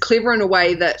 and it is clever in a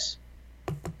way that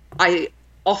I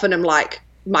often am like,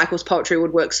 Michael's poetry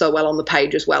would work so well on the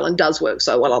page as well, and does work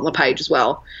so well on the page as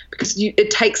well, because it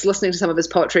takes listening to some of his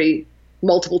poetry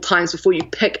multiple times before you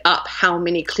pick up how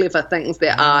many clever things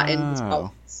there are in his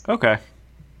poems. Okay.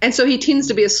 And so he tends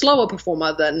to be a slower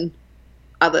performer than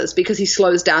others because he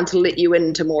slows down to let you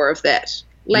into more of that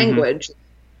language,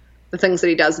 the things that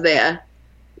he does there,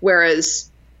 whereas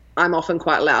I'm often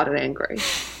quite loud and angry.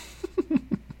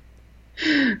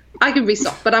 I can be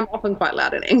soft, but I'm often quite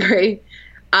loud and angry.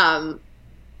 And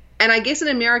I guess in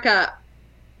America,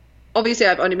 obviously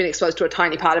I've only been exposed to a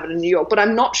tiny part of it in New York, but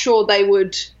I'm not sure they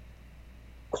would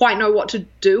quite know what to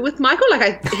do with Michael.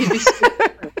 Like he'd be so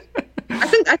different. I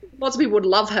think lots of people would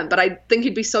love him, but I think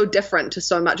he'd be so different to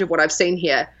so much of what I've seen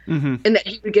here, in that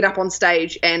he would get up on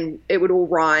stage and it would all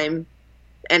rhyme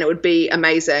and it would be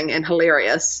amazing and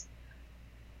hilarious.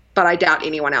 But I doubt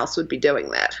anyone else would be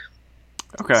doing that.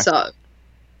 Okay. So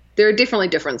there are definitely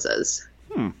differences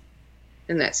in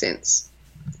that sense.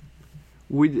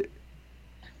 Would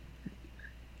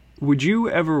you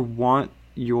ever want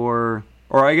or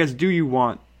I guess, do you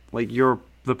want like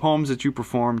the poems that you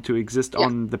perform to exist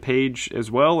on the page as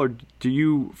well, or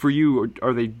for you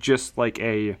are they just like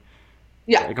a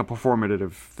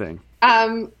performative thing?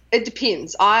 It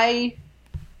depends. I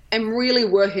am really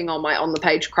working on my on the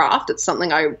page craft. It's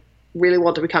something I really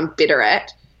want to become better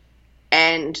at,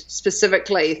 and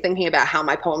specifically thinking about how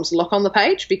my poems look on the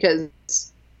page, because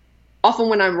often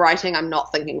when I'm writing, I'm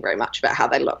not thinking very much about how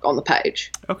they look on the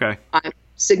page. Okay. I'm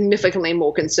significantly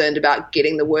more concerned about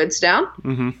getting the words down.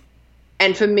 Mm-hmm.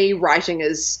 And for me, writing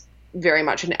is very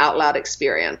much an out loud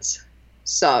experience.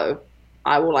 So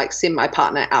I will like send my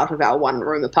partner out of our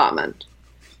 1-room apartment,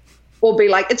 or be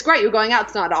like, "It's great, you're going out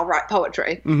tonight, I'll write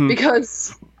poetry,"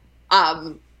 because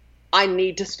I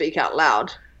need to speak out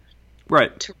loud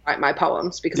to write my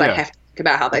poems, because I have to think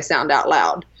about how they sound out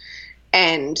loud.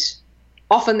 And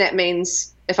often that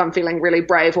means, if I'm feeling really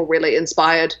brave or really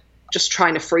inspired, just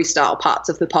trying to freestyle parts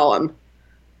of the poem,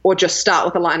 or just start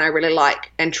with a line I really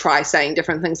like and try saying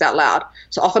different things out loud.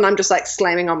 So often I'm just like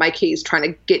slamming on my keys, trying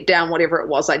to get down whatever it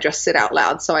was I just said out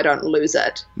loud so I don't lose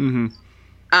it. Mm-hmm.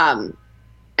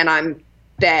 And I'm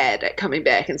bad at coming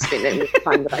back and spending the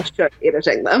time that I should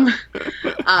editing them.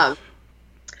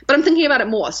 But I'm thinking about it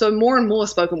more. So more and more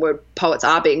spoken word poets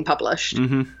are being published.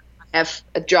 Mm-hmm. I have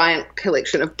a giant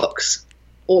collection of books,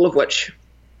 all of which,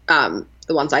 the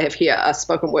ones I have here, are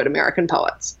spoken word American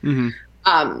poets.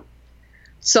 Mm-hmm.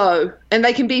 And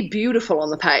they can be beautiful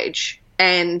on the page.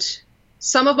 And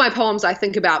some of my poems I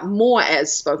think about more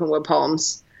as spoken word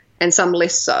poems, and some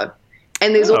less so.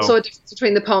 And there's also a difference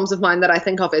between the poems of mine that I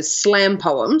think of as slam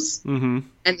poems and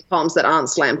the poems that aren't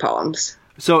slam poems.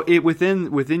 So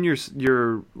within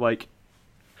your like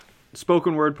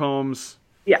spoken word poems.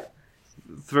 Yeah.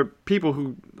 For people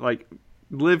who like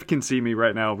Liv can see me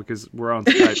right now because we're on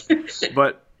Skype,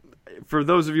 but for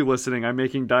those of you listening, I'm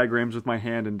making diagrams with my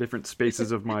hand in different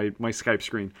spaces of my Skype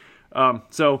screen.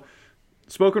 So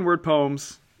spoken word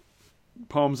poems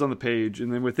on the page,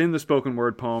 and then within the spoken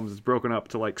word poems, it's broken up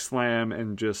to like slam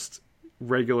and just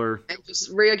regular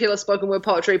spoken word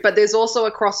poetry. But there's also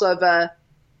a crossover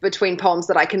between poems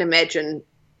that I can imagine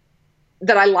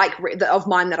that I like, of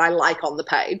mine that I like on the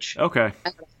page. Okay.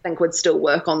 And I think would still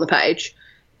work on the page.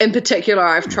 In particular,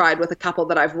 I've tried with a couple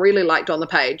that I've really liked on the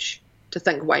page to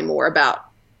think way more about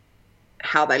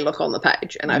how they look on the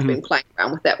page. And I've been playing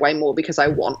around with that way more because I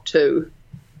want to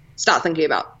start thinking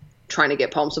about trying to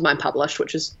get poems of mine published,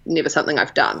 which is never something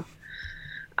I've done.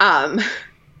 And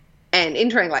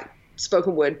entering like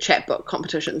spoken word chat book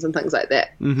competitions and things like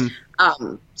that.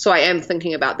 Mm-hmm. So I am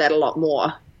thinking about that a lot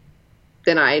more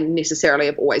than I necessarily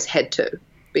have always had to,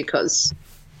 because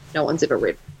no one's ever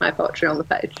read my poetry on the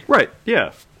page. Right.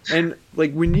 Yeah. And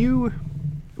like when you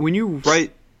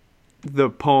write the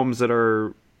poems that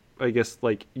are, I guess,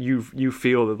 like you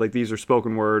feel that like these are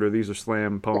spoken word or these are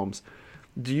slam poems,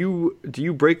 do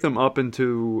you break them up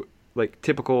into like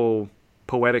typical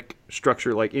poetic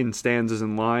structure, like in stanzas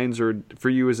and lines, or for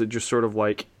you is it just sort of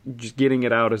like just getting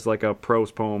it out as like a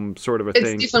prose poem sort of a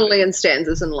thing? It's definitely in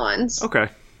stanzas and lines. Okay.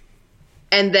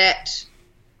 And that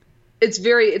it's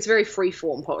very free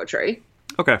form poetry.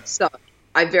 Okay. So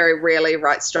I very rarely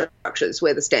write structures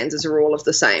where the stanzas are all of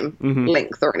the same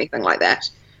length or anything like that.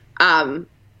 And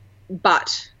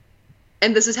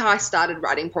this is how I started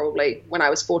writing probably when I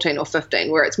was 14 or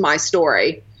 15, where it's my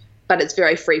story, but it's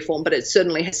very free form, but it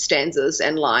certainly has stanzas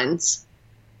and lines.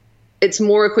 It's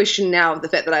more a question now of the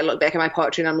fact that I look back at my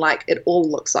poetry and I'm like, it all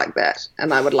looks like that.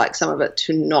 And I would like some of it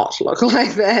to not look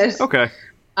like that. Okay.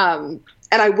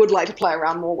 And I would like to play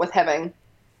around more with having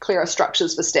clearer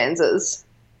structures for stanzas.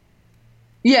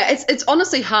 Yeah, it's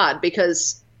honestly hard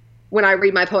because when I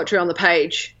read my poetry on the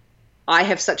page, I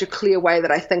have such a clear way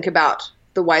that I think about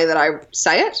the way that I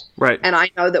say it. Right. And I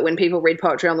know that when people read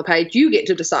poetry on the page, you get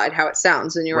to decide how it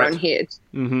sounds in your own head.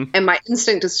 Mm-hmm. And my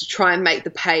instinct is to try and make the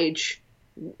page,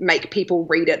 make people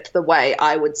read it the way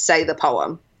I would say the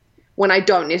poem, when I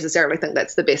don't necessarily think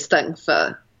that's the best thing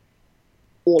for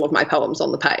all of my poems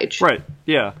on the page. Right,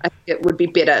 yeah. I think it would be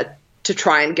better to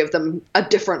try and give them a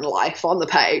different life on the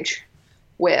page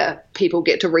where people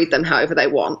get to read them however they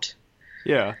want.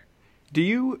 Yeah. Do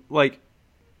you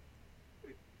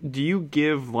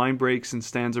give line breaks and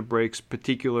stanza breaks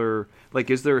particular, like,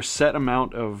 is there a set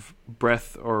amount of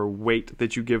breath or weight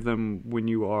that you give them when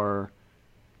you are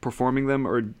performing them,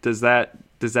 or does that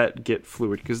get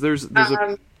fluid? Because there's a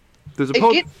poem.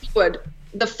 It gets fluid.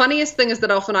 The funniest thing is that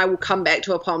often I will come back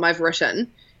to a poem I've written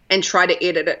and try to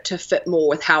edit it to fit more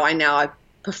with how I now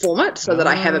perform it, so that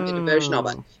I have a better version of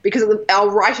it. Because I'll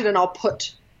write it and I'll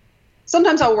put.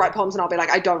 Sometimes I'll write poems and I'll be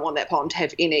like, I don't want that poem to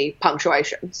have any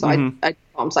punctuation. So I do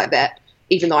poems like that,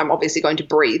 even though I'm obviously going to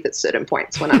breathe at certain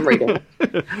points when I'm reading.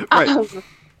 Right.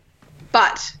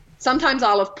 But sometimes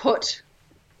I'll have put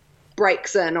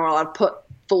breaks in, or I'll have put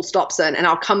full stops in, and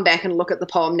I'll come back and look at the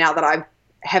poem now that I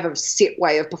have a set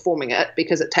way of performing it,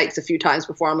 because it takes a few times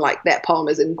before I'm like, that poem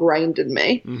is ingrained in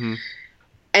me. Mm-hmm.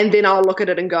 And then I'll look at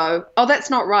it and go, oh, that's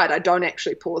not right. I don't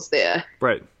actually pause there.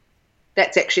 Right.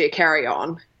 That's actually a carry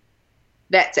on.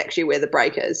 That's actually where the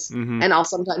break is. Mm-hmm. And I'll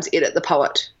sometimes edit the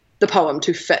poem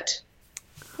to fit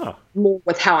more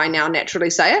with how I now naturally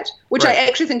say it, which I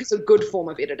actually think is a good form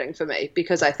of editing for me,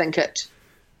 because I think it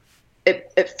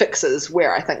fixes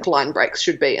where I think line breaks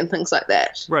should be and things like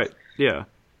that. Right. Yeah.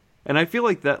 And I feel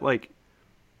like that,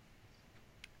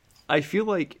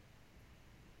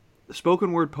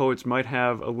 spoken word poets might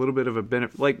have a little bit of a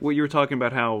benefit, like what you were talking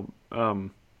about, how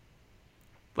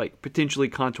potentially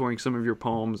contouring some of your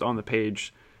poems on the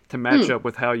page to match up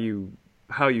with how you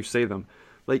say them.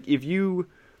 Like if you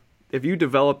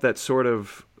develop that sort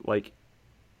of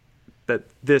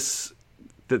this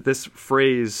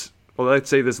phrase, or let's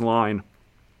say this line,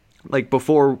 like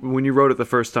before, when you wrote it the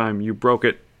first time, you broke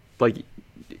it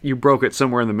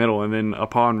somewhere in the middle, and then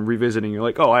upon revisiting, you're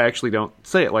like, oh, I actually don't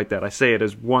say it like that. I say it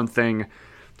as one thing,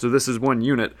 so this is one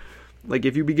unit. Like,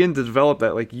 if you begin to develop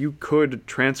that, like, you could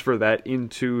transfer that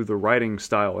into the writing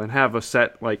style and have a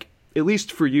set, like, at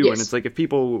least for you. Yes. And it's like, if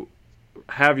people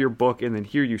have your book and then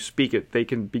hear you speak it, they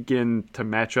can begin to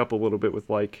match up a little bit with,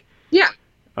 like... Yeah.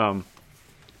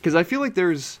 Because I feel like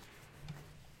there's...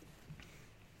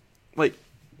 like,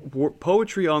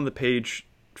 poetry on the page,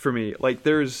 for me, like,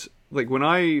 there's... like, when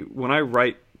I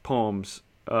write poems,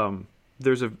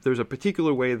 there's a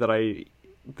particular way that I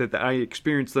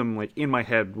experience them, like, in my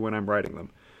head when I'm writing them.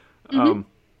 Mm-hmm.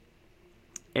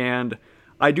 And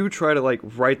I do try to, like,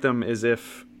 write them as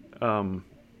if,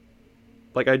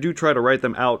 I do try to write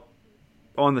them out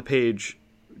on the page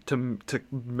to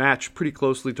match pretty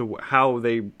closely to how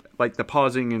they, like, the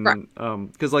pausing and,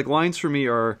 because, like, lines for me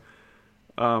are,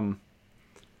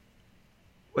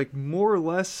 like, more or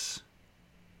less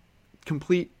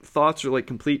complete thoughts, or, like,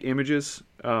 complete images.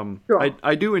 Sure.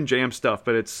 I do in jam stuff,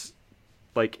 but it's,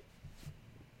 like,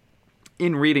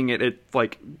 in reading it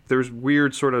like, there's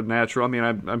weird sort of natural, I mean,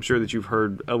 I'm sure that you've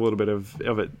heard a little bit of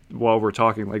it while we're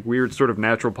talking, like, weird sort of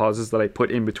natural pauses that I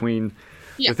put in between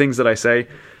the things that I say.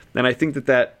 And I think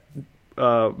that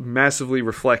massively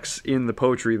reflects in the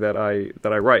poetry that I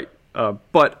write.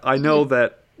 But I know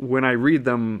that when I read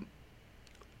them,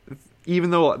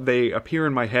 even though they appear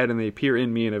in my head and they appear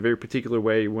in me in a very particular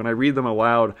way, when I read them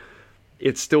aloud,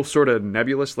 it's still sort of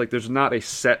nebulous. Like, there's not a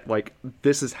set, like,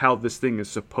 this is how this thing is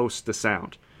supposed to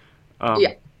sound.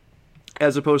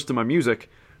 As opposed to my music,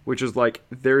 which is like,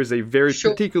 there is a very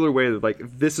particular way that, like,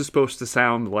 this is supposed to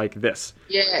sound like this.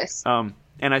 Yes. And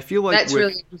I feel like that's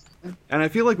really interesting. And I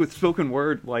feel like with spoken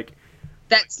word, like,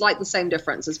 that's like the same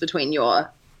differences between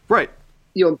your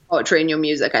poetry and your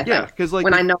music, I think. Yeah, because, like,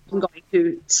 when I know I'm going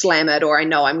to slam it, or I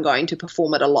know I'm going to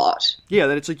perform it a lot. Yeah,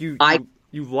 that it's like you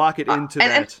lock it into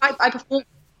that. And I perform,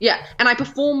 and I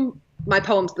perform my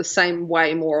poems the same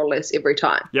way, more or less, every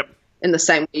time. Yep. In the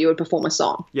same way you would perform a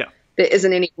song. Yeah. There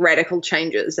isn't any radical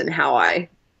changes in how I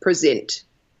present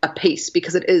a piece,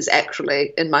 because it is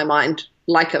actually, in my mind,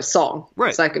 like a song. Right.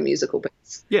 It's like a musical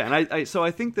piece. Yeah, and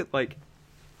I think that, like,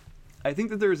 I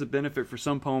think that there is a benefit for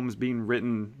some poems being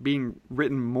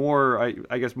written more,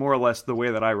 I guess, more or less the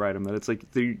way that I write them. That it's like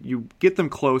you get them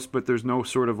close, but there's no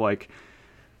sort of, like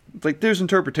there's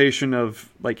interpretation of,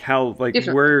 like, how, like,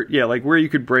 where you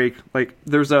could break. Like,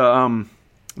 there's a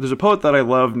poet that I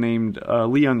love named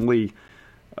Leon Lee,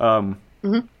 and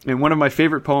one of my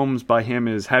favorite poems by him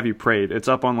is "Have You Prayed?" It's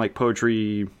up on, like,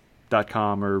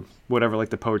 poetry.com or whatever, like,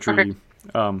 the poetry.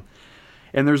 Okay.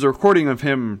 And there's a recording of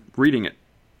him reading it.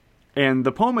 And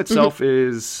the poem itself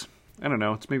is, I don't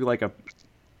know, it's maybe like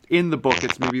in the book,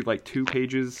 it's maybe like 2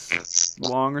 pages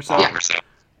long or so.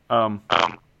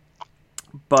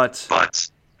 But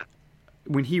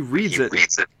when he reads it,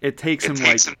 it takes him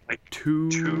like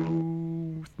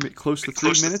close to 3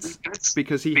 minutes,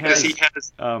 because he has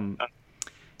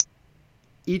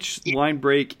each line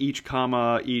break, each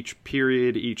comma, each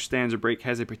period, each stanza break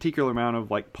has a particular amount of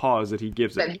like pause that he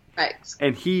gives it.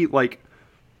 And he like,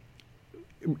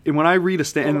 when I read a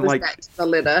stanza, like the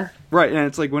letter, right, and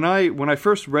it's like when I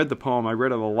first read the poem, I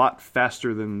read it a lot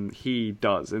faster than he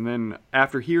does, and then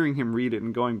after hearing him read it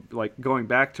and going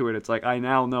back to it, it's like I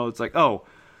now know it's like, oh,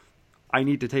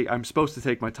 I'm supposed to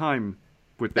take my time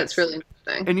with this. That's really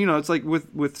interesting. And it's like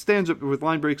with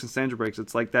line breaks and stanza breaks,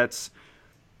 it's like that's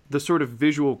the sort of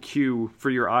visual cue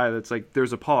for your eye that's like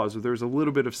there's a pause, or there's a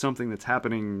little bit of something that's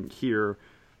happening here,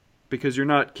 because you're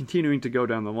not continuing to go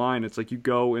down the line. It's like you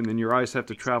go and then your eyes have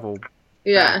to travel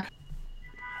back.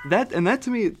 That to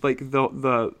me, like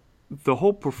the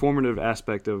whole performative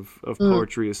aspect of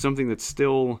poetry is something that's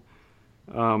still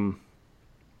I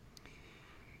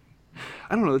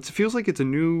don't know, it feels like it's a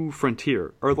new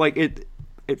frontier, or like it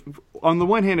on the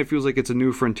one hand, it feels like it's a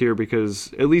new frontier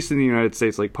because, at least in the United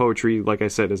States, like poetry, like I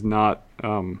said, is not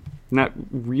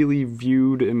really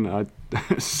viewed in a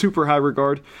super high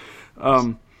regard.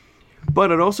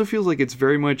 But it also feels like it's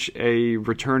very much a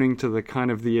returning to the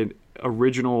kind of the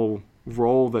original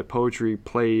role that poetry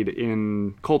played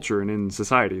in culture and in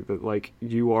society. That like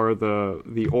you are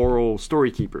the oral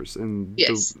story keepers, and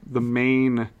the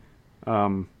main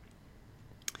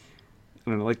I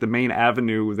don't know, like the main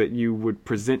avenue that you would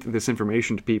present this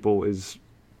information to people is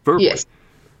verbally,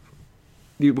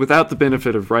 without the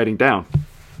benefit of writing down,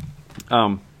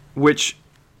 which,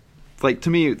 like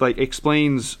to me, like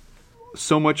explains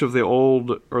so much of the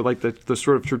old, or like the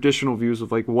sort of traditional views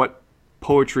of like what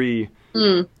poetry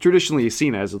traditionally is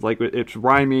seen as. Like it's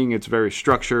rhyming, it's very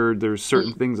structured. There's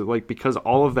certain things that like, because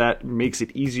all of that makes it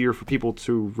easier for people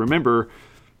to remember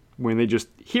when they just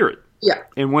hear it. Yeah.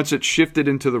 And once it shifted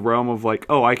into the realm of like,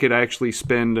 oh, I could actually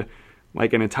spend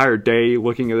like an entire day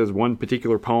looking at this one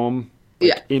particular poem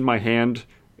in my hand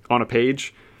on a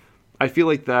page, I feel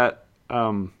like that,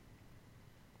 I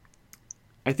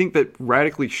think that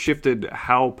radically shifted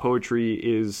how poetry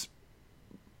is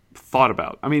thought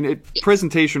about. I mean,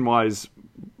 presentation-wise,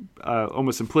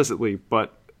 almost implicitly,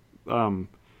 but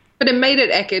it made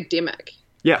it academic.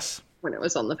 Yes. When it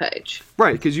was on the page,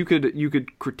 right? Because you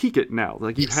could critique it now.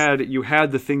 Like you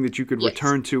had the thing that you could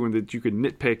return to, and that you could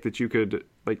nitpick, that you could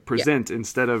like present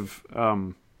instead of,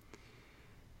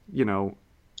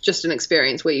 just an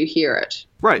experience where you hear it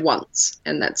once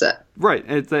and that's it. Right.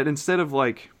 It's that instead of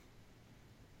like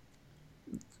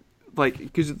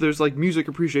because there's like music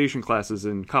appreciation classes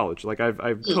in college. Like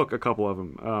I've took a couple of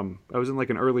them. I was in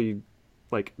like an early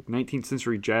like 19th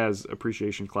century jazz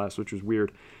appreciation class, which was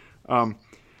weird.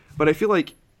 But I feel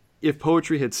like if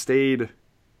poetry had stayed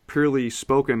purely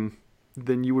spoken,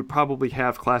 then you would probably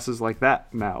have classes like that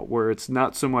now, where it's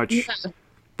not so much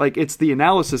like it's the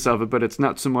analysis of it, but it's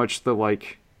not so much the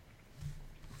like,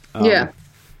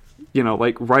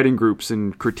 like writing groups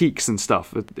and critiques and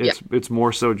stuff. It's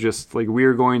more so just like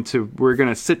we're going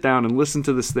to sit down and listen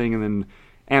to this thing and then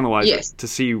analyze it to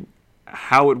see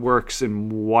how it works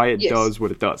and why it does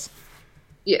what it does.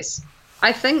 Yes,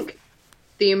 I think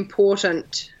the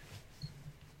important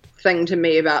thing to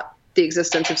me about the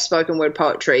existence of spoken word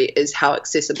poetry is how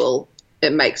accessible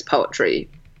it makes poetry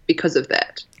because of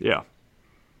that. Yeah.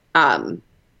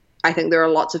 I think there are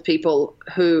lots of people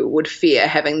who would fear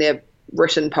having their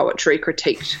written poetry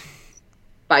critiqued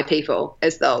by people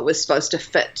as though it was supposed to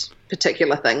fit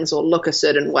particular things or look a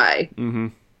certain way. Mm-hmm.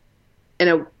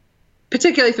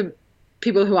 Particularly for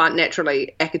people who aren't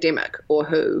naturally academic or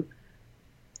who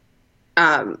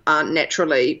aren't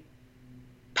naturally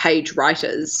page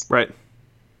writers. Right.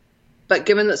 But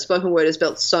given that spoken word is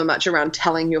built so much around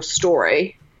telling your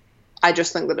story, I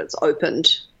just think that it's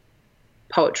opened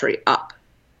poetry up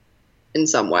in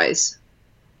some ways.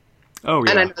 Oh,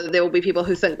 yeah. And I know that there will be people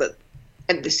who think that,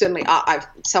 and there certainly are,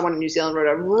 someone in New Zealand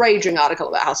wrote a raging article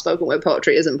about how spoken word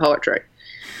poetry isn't poetry.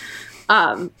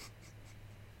 But,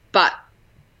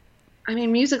 I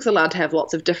mean, music's allowed to have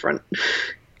lots of different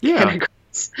categories.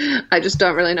 I just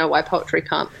don't really know why poetry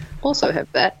can't also have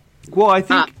that. Well, I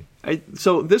think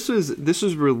so. This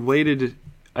is related,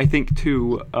 I think,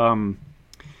 to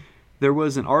there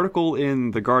was an article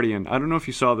in The Guardian. I don't know if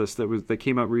you saw this that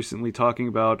came out recently talking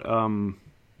about Rupi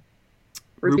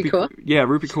Kaur. Yeah,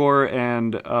 Rupi Kaur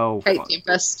and Kate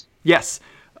Tempest. Yes,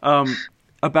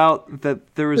 about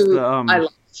that there was I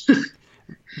love.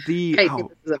 the Kate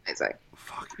Tempest is amazing.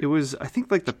 it was, I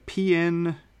think, like the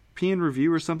PN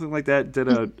Review or something like that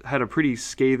had a pretty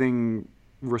scathing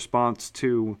response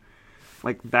to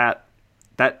like that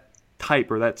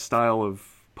type or that style of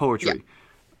poetry.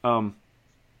 Yeah.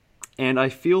 And I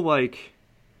feel like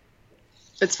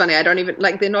it's funny. I don't even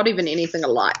like. They're not even anything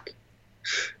alike.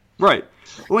 Right.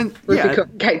 When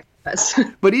Kate.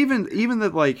 But even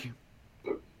that, like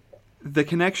the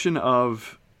connection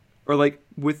of, or like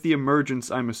with the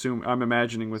emergence, I'm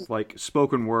imagining with like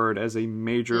spoken word as a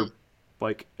major,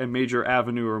 like a major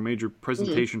avenue or a major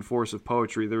presentation force of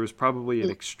poetry, there was probably an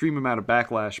extreme amount of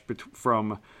backlash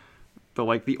from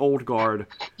the old guard,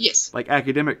 yes, like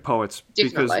academic poets,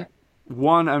 definitely. Because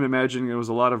one, I'm imagining there was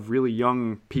a lot of really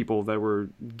young people that were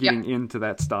getting into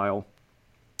that style.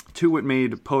 Two, it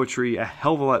made poetry a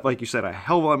hell of a lot, like you said, a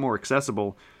hell of a lot more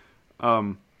accessible,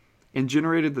 and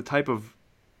generated the type of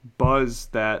buzz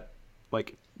that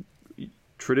like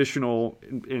traditional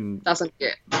in doesn't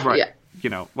get right. Yeah. You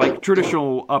know, like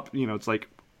traditional it's like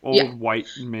old white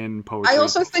men poetry. I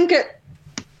also think it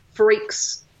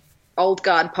freaks old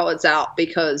guard poets out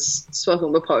because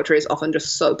spoken word poetry is often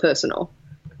just so personal,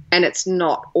 and it's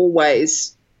not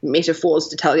always metaphors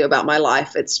to tell you about my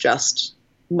life. It's just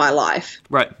my life,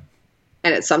 right?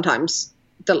 And it's sometimes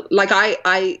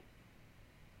I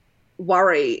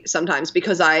worry sometimes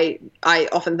because I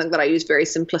often think that I use very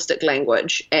simplistic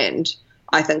language, and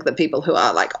I think that people who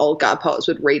are like old guard poets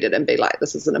would read it and be like,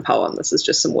 this isn't a poem, this is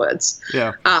just some words.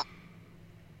 Yeah.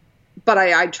 But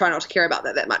I try not to care about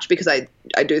that much because I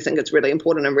do think it's really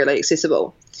important and really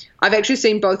accessible. I've actually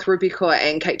seen both Rupi Kaur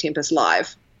and Kate Tempest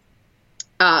live.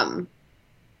 And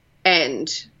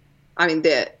I mean,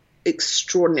 they're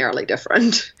extraordinarily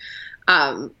different.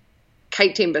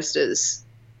 Kate Tempest is,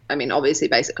 I mean, obviously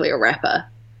basically a rapper.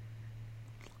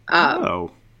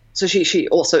 So she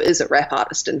also is a rap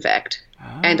artist, in fact.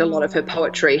 And a lot of her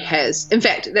poetry has, in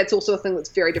fact, that's also a thing that's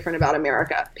very different about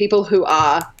America. People who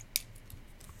are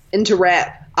into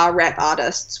rap, are rap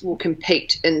artists, will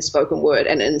compete in spoken word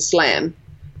and in slam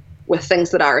with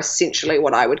things that are essentially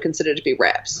what I would consider to be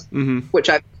raps, which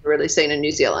I've really seen in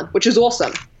New Zealand, which is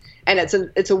awesome. And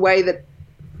it's a way that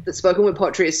spoken word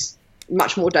poetry is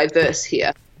much more diverse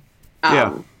here,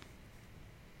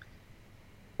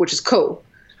 which is cool.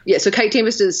 Yeah, so Kate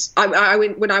Tempest is.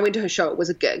 When I went to her show, it was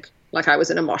a gig. Like I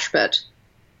was in a mosh pit.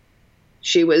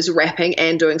 She was rapping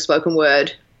and doing spoken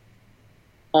word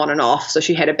on and off, so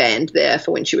she had a band there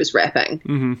for when she was rapping.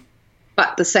 Mm-hmm.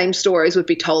 But the same stories would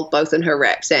be told both in her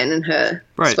raps and in her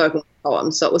spoken word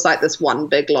poems. So it was like this one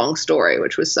big long story,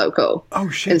 which was so cool. Oh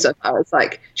shit! And so far as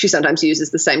like she sometimes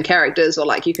uses the same characters, or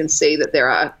like you can see that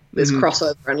there's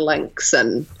crossover and links,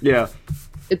 and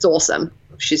it's awesome.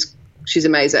 She's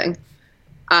amazing.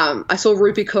 I saw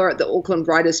Rupi Kaur at the Auckland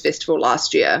Writers Festival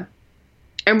last year,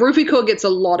 and Rupi Kaur gets a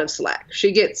lot of slack.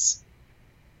 She gets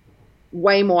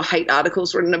way more hate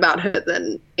articles written about her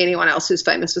than anyone else who's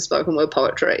famous for spoken word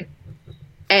poetry.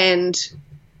 And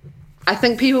I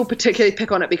think people particularly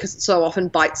pick on it because it's so often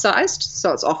bite-sized.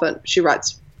 So it's often, she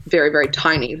writes very, very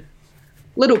tiny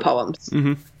little poems.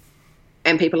 Mm-hmm.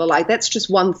 And people are like, that's just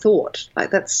one thought.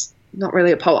 Like, that's not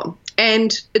really a poem.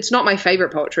 And it's not my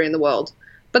favorite poetry in the world.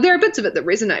 But there are bits of it that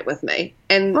resonate with me.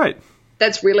 And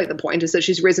that's really the point, is that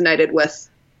she's resonated with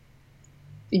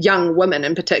young women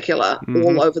in particular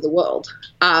all over the world.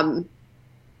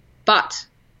 But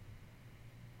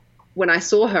when I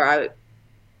saw her,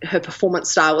 her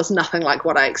performance style was nothing like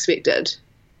what I expected.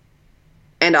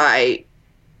 And I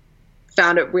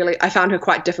found her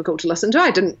quite difficult to listen to.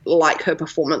 I didn't like her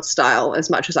performance style as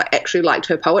much as I actually liked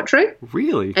her poetry.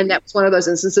 Really? And that was one of those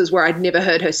instances where I'd never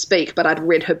heard her speak, but I'd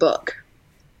read her book.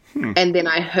 And then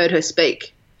I heard her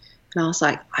speak, and I was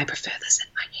like, I prefer this in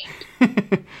my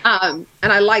head.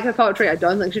 And I like her poetry. I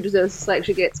don't think she deserves the slack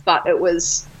she gets, but it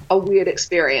was a weird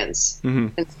experience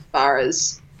as far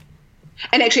as...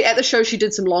 And actually at the show she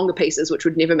did some longer pieces which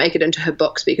would never make it into her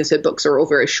books because her books are all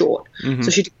very short.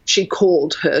 So she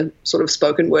called her sort of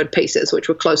spoken word pieces, which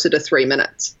were closer to 3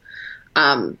 minutes.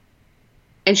 And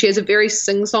she has a very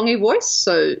sing-songy voice,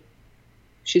 so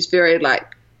she's very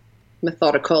like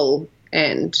methodical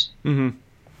and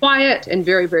quiet and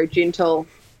very, very gentle,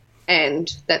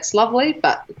 and that's lovely,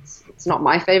 but it's not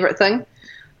my favorite thing.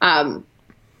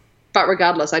 But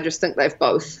regardless, I just think they've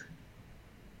both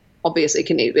obviously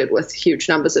connected with huge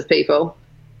numbers of people,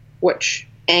 which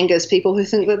angers people who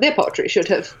think that their poetry should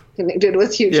have connected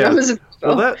with huge numbers of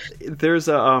people. Well, there's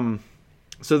a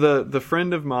so the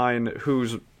friend of mine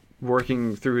who's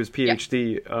working through his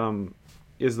PhD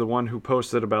is the one who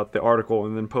posted about the article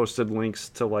and then posted links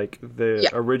to like the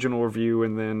original review,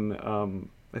 and then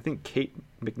I think Kate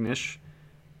McNish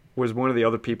was one of the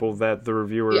other people that the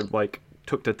reviewer like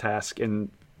took to task in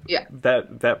Yeah.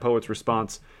 that poet's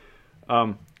response.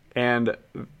 And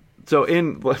so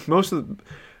in most of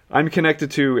I'm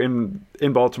connected to in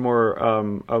Baltimore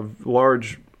a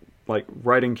large like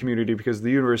writing community because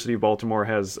the University of Baltimore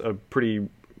has a pretty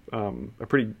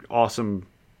awesome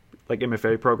like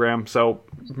MFA program. So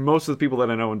most of the people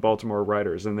that I know in Baltimore are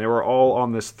writers, and they were all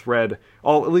on this thread.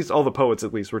 At least all the poets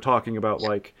were talking about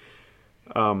like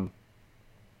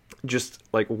just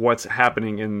like what's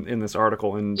happening in this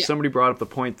article. And somebody brought up the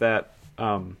point that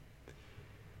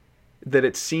that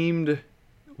it seemed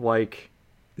like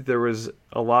there was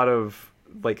a lot of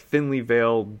like thinly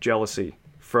veiled jealousy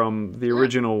from the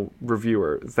original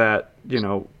reviewer that,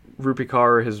 Rupi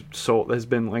Kaur has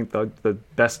been like the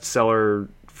bestseller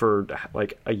for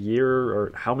like a year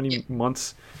or how many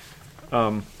months,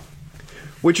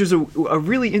 which is a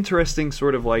really interesting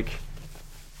sort of like.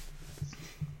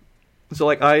 So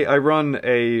like I run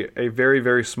a very,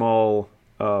 very small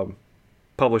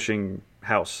publishing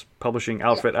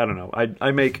outfit. I don't know.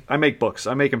 I make books.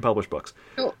 I make and publish books.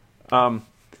 Cool.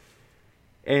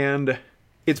 And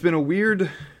it's been a weird.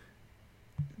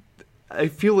 I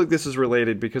feel like this is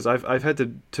related because I've had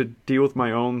to deal with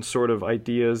my own sort of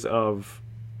ideas of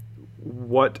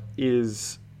what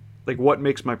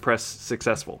makes my press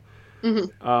successful.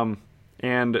 Mm-hmm.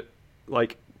 And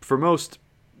like for most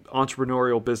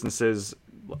entrepreneurial businesses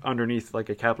underneath like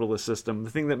a capitalist system, the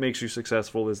thing that makes you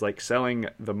successful is like selling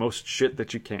the most shit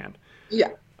that you can. Yeah.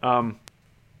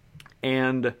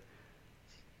 And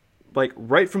like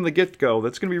right from the get-go,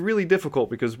 that's going to be really difficult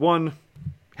because one,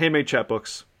 handmade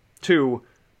chapbooks, two,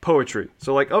 poetry.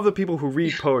 So like of the people who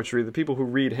read poetry, the people who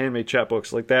read handmade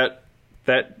chapbooks, like that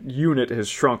unit has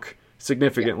shrunk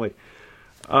significantly.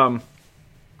 Yeah.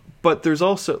 But there's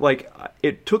also like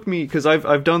it took me because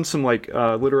I've done some like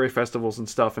literary festivals and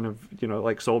stuff and have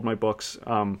like sold my books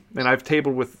and I've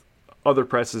tabled with other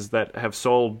presses that have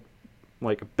sold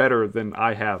like better than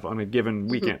I have on a given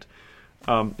weekend.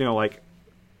 Like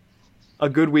a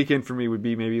good weekend for me would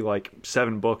be maybe like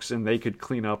 7 books and they could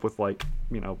clean up with like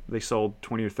they sold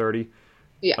 20 or 30.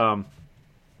 Yeah.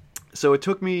 So it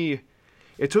took me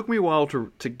a while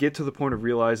to get to the point of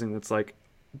realizing that's like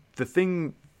the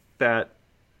thing that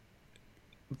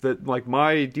like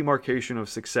my demarcation of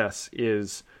success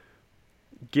is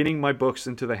getting my books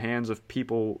into the hands of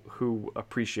people who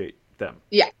appreciate them.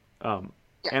 Yeah.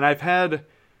 And I've had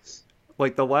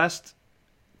like the last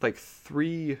like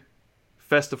 3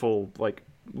 festival, like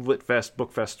Lit Fest,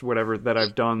 Book Fest, whatever that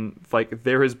I've done, like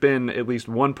there has been at least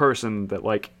one person that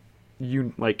like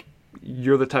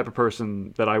you're the type of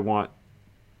person that I want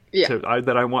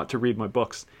that I want to read my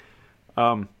books.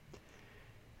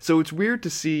 So it's weird to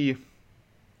see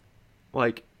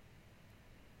people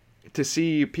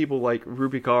like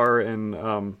Rupi Kaur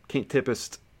and Kate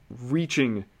Tippist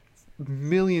reaching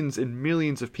millions and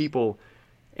millions of people,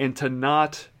 and to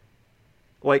not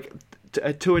like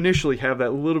to initially have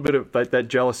that little bit of that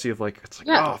jealousy of like it's like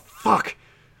oh fuck,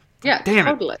 damn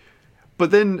totally. it.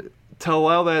 But then to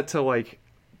allow that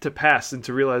to pass and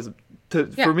to realize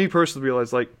for me personally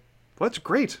realize like well, that's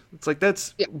great. It's like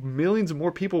that's millions of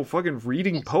more people fucking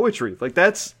reading poetry. Like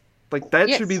that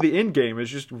should be the end game. Is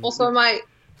just also my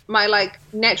like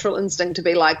natural instinct to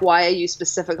be like, why are you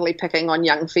specifically picking on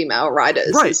young female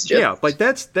writers? Right. Yeah. Like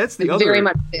that's the other very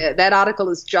much there. That article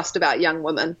is just about young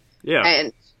women. Yeah.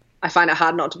 And I find it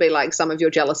hard not to be like some of your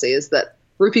jealousy is that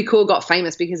Rupi Kaur got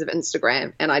famous because of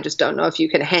Instagram, and I just don't know if you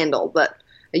can handle that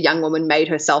a young woman made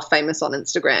herself famous on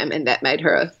Instagram and that made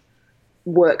her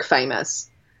work famous.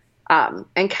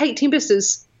 And Kate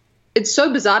Tempest it's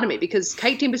so bizarre to me because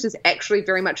Kate Tempest is actually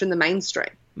very much in the mainstream.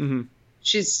 Mm-hmm.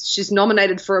 She's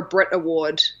nominated for a Brit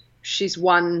Award. She's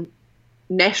won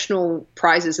national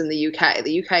prizes in the UK.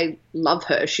 The UK love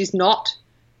her. She's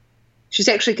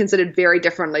actually considered very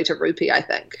differently to Rupi, I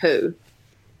think, who,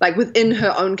 like within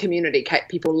her own community,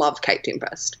 people love Kate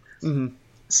Tempest. Mm-hmm.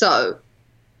 So,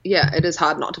 yeah, it is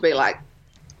hard not to be like,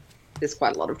 there's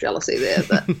quite a lot of jealousy there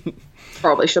that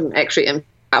probably shouldn't actually impact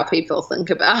how people think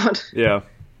about their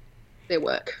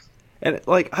work. And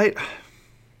like I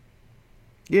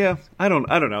don't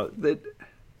know.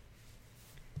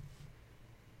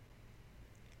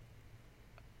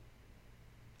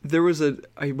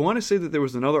 I want to say that there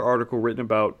was another article written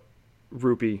about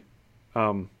Rupi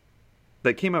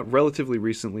that came out relatively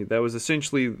recently that was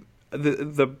essentially I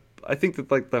think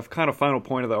that like the kind of final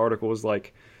point of the article was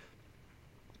like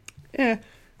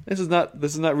this is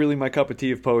not really my cup of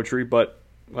tea of poetry, but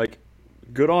like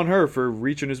good on her for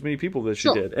reaching as many people as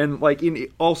she did. And like in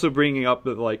also bringing up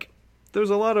that like there's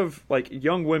a lot of like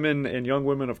young women and young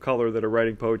women of color that are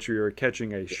writing poetry are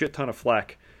catching a shit ton of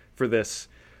flack for this.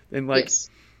 And like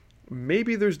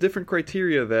maybe there's different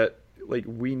criteria that like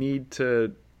we need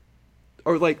to,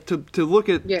 or like to look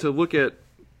at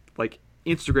like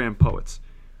Instagram poets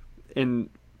and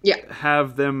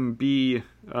have them be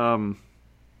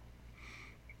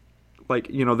like,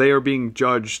 you know, they are being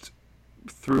judged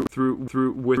through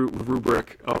with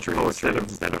rubric of poetry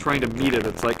instead of trying to meet it.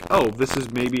 It's like, oh, this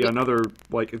is maybe another,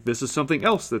 like, this is something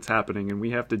else that's happening, and we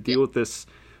have to deal with this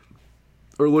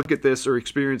or look at this or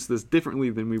experience this differently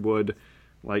than we would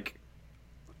like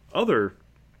other,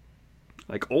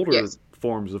 like, older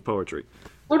forms of poetry.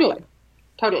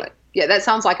 Totally. Yeah, that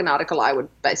sounds like an article I would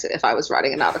basically, if I was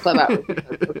writing an article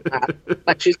about.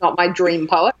 Like, she's not my dream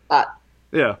poet, but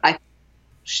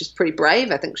she's pretty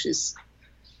brave. I think she's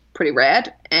pretty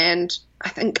rad, and I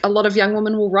think a lot of young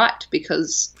women will write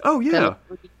because they love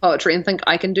poetry and think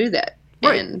I can do that,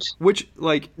 and which,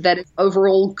 like, that is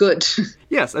overall good.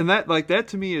 Yes, and that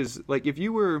to me is like, if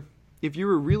you were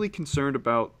really concerned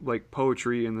about like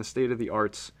poetry and the state of the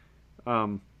arts,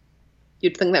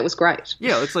 you'd think that was great.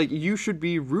 Yeah, it's like you should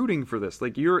be rooting for this.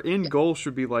 Like, your end goal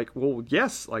should be like, well,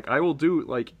 yes, like I will do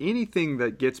like anything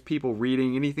that gets people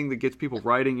reading, anything that gets people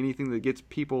writing, anything that gets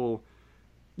people,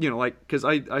 you know, like, because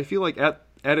I feel like at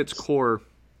its core,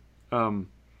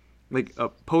 like,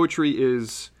 poetry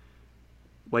is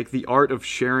like the art of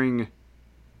sharing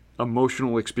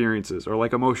emotional experiences or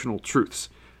like emotional truths,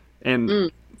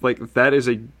 and like that is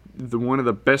one of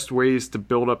the best ways to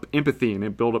build up empathy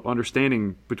and build up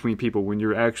understanding between people when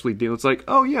you're actually dealing. It's like,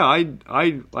 oh yeah,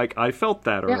 I felt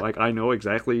that, or like I know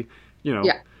exactly, you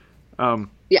know,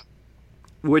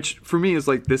 which for me is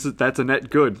like, that's a net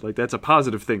good, like that's a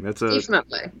positive thing. That's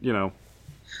definitely, you know.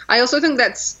 I also think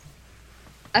that's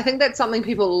something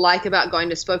people like about going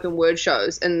to spoken word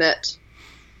shows, in that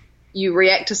you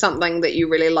react to something that you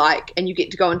really like and you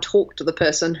get to go and talk to the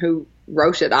person who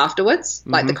wrote it afterwards.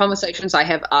 Like, the conversations I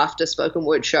have after spoken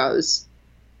word shows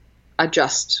are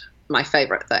just my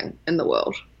favorite thing in the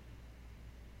world.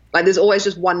 Like, there's always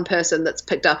just one person that's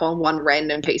picked up on one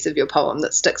random piece of your poem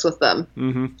that sticks with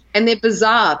them. And they're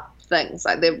bizarre things.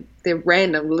 Like, they're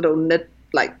random little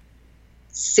like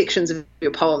sections of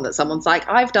your poem that someone's like,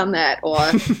 I've done that. Or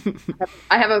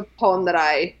I have a poem that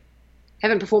I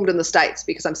haven't performed in the States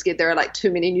because I'm scared there are like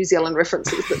too many New Zealand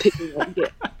references that people won't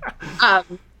get.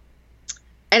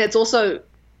 And it's also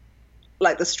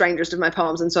like the strangest of my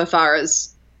poems, insofar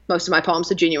as most of my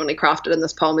poems are genuinely crafted, and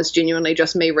this poem is genuinely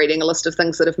just me reading a list of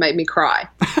things that have made me cry.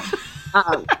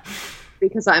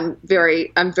 Because I'm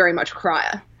very much a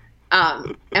crier.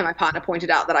 And my partner pointed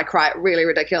out that I cry at really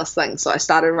ridiculous things, so I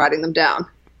started writing them down.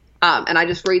 And I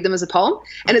just read them as a poem.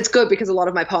 And it's good because a lot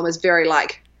of my poem is very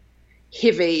like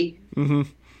heavy,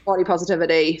 body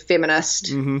positivity,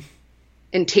 feminist,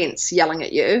 intense, yelling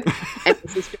at you. And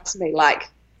this is just me like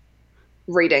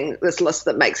reading this list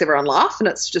that makes everyone laugh, and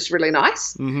it's just really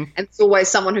nice. And it's always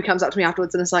someone who comes up to me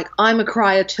afterwards and is like, I'm a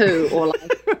crier too, or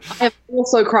like, I have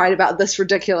also cried about this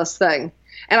ridiculous thing.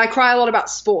 And I cry a lot about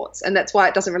sports, and that's why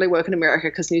it doesn't really work in America,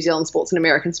 because New Zealand sports and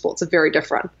American sports are very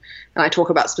different. And I talk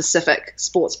about specific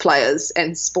sports players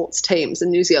and sports teams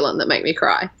in New Zealand that make me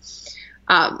cry.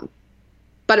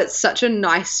 But it's such a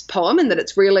nice poem, in that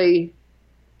it's really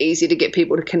easy to get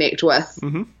people to connect with.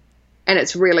 And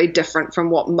it's really different from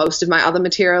what most of my other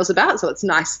material is about. So it's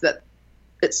nice that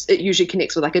it usually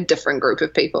connects with like a different group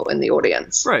of people in the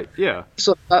audience. Right, yeah.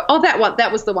 So, oh,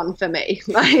 that was the one for me.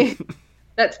 Like,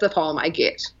 that's the poem I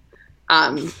get.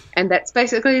 And that's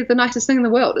basically the nicest thing in the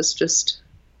world. It's just,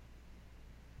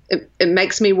 it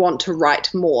makes me want to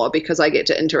write more, because I get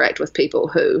to interact with people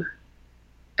who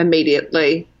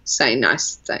immediately say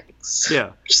nice things. Yeah.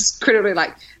 Which is incredibly,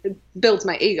 like, it builds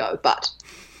my ego, but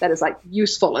that is like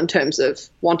useful in terms of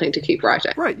wanting to keep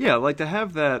writing. Right, yeah, like to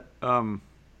have that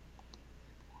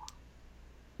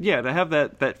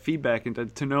that feedback,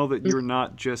 and to know that you're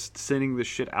not just sending this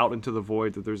shit out into the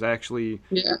void, that there's actually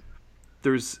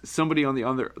there's somebody on the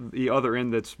other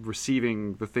end that's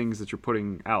receiving the things that you're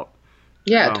putting out.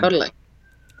 Yeah, totally.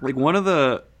 Like, one of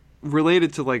the,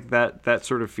 related to like that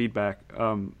sort of feedback,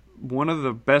 one of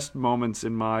the best moments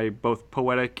in my both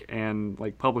poetic and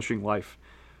like publishing life,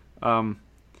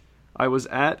 I was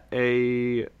at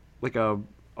a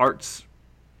arts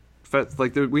fest.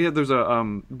 Like, there's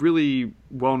a really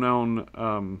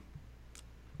well-known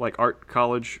like art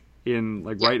college in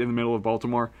like right in the middle of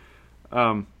Baltimore,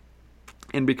 and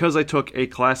because I took a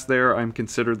class there, I'm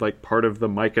considered like part of the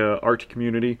MICA art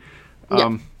community.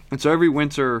 And so every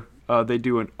winter they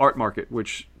do an art market,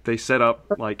 which they set up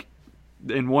like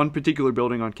in one particular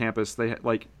building on campus. They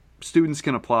like, students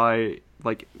can apply,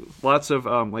 like lots of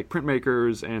like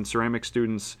printmakers and ceramic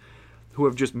students who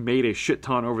have just made a shit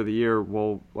ton over the year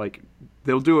will like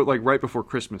they'll do it like right before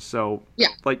Christmas. So Yeah.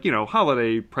 like,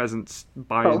 holiday presents,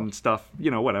 buying stuff,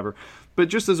 whatever. But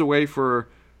just as a way for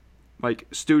like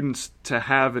students to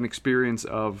have an experience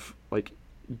of like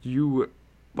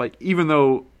even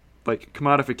though like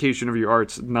commodification of your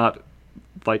art's not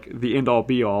like the end all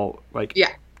be all, like Yeah.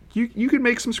 you could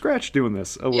make some scratch doing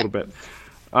this a little bit.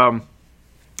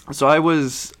 So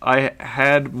I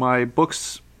had my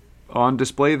books on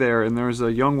display there, and there was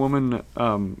a young woman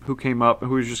who came up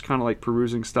who was just kind of like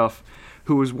perusing stuff,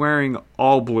 who was wearing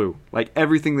all blue. Like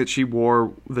everything that she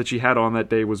wore, that she had on that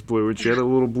day, was blue, and she had a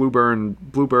little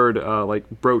bluebird like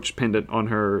brooch pendant on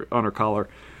her collar.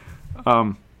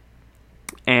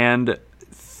 And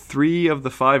 3 of the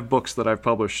 5 books that I've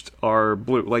published are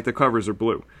blue. Like the covers are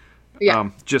blue. Yeah.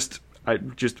 Just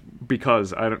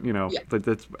because I don't,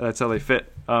 that's how they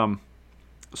fit.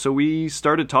 So we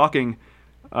started talking,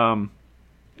 and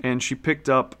she picked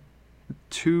up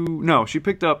 2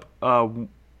 of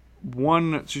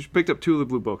the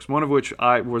blue books, one of which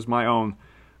was my own,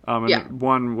 and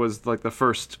one was like the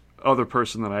first other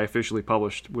person that I officially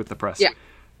published with the press. Yeah.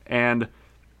 And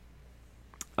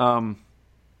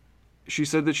she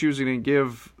said that she was going to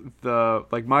give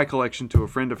my collection to a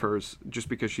friend of hers, just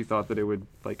because she thought that it would,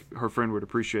 like, her friend would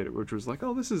appreciate it, which was like,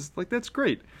 oh, this is like, that's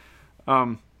great.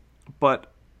 But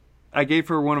I gave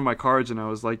her one of my cards, and I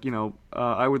was like,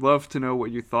 I would love to know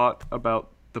what you thought about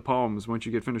the poems once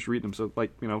you get finished reading them. So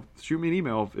like, shoot me an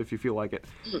email if you feel like it.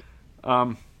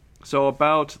 So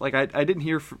about like, I didn't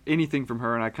hear anything from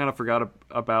her, and I kind of forgot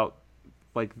about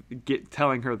like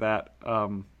telling her that,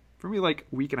 for me, like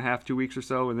a week and a half, 2 weeks or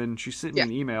so. And then she sent me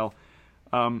an email,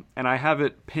 and I have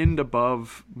it pinned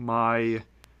above my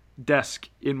desk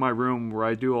in my room where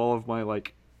I do all of my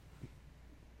like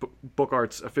book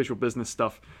arts official business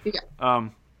stuff. Yeah.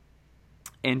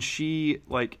 And she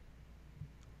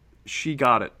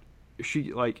got it.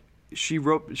 She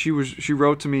wrote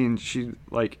to me, and she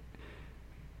like,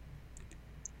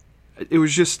 it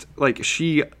was just like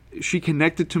she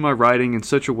connected to my writing in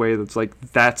such a way that's like,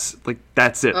 that's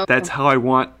it. Oh. That's how I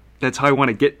want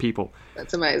to get people.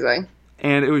 That's amazing.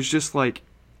 And it was just like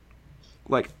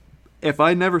if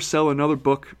I never sell another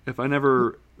book, if I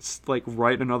never like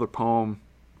write another poem,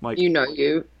 like,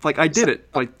 like I did it.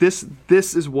 Like this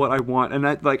is what I want. And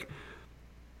that, like,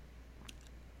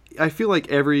 I feel like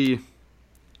everybody,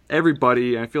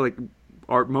 I feel like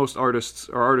most artists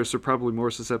are probably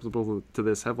more susceptible to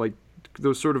this, have like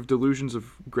those sort of delusions of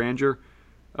grandeur,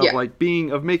 of like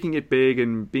making it big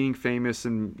and being famous,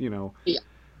 and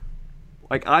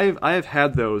like I have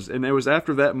had those, and it was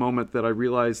after that moment that I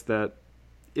realized that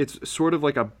it's sort of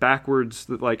like a backwards,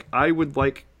 that like I would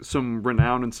like some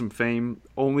renown and some fame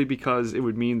only because it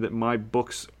would mean that my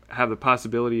books have the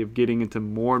possibility of getting into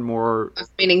more and more,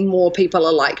 meaning more people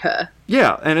are like her.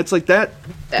 Yeah. And it's like that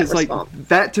like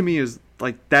that to me is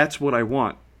like, that's what I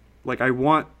want. Like, I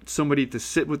want somebody to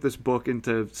sit with this book and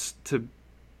to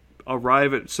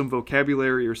arrive at some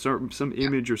vocabulary or some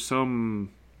image or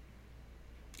some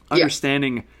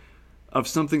understanding of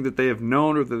something that they have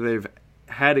known or that they've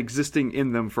had existing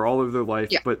in them for all of their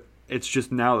life. But it's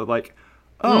just now that like,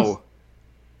 oh,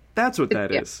 that's what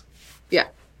that is. Yeah.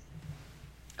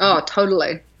 Oh,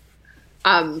 totally.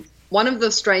 One of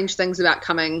the strange things about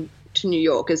coming to New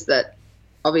York is that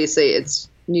obviously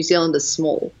New Zealand is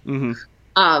small. Mm-hmm.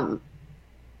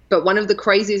 But one of the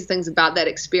craziest things about that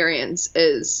experience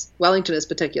is Wellington is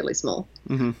particularly small.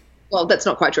 Mm-hmm. Well, that's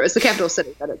not quite true. It's the capital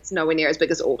city, but it's nowhere near as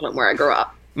big as Auckland, where I grew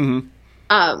up.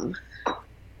 Mm-hmm.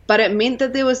 But it meant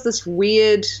that there was this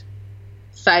weird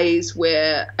phase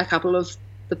where a couple of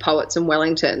the poets in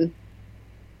Wellington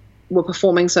were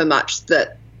performing so much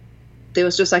that there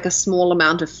was just like a small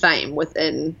amount of fame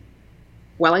within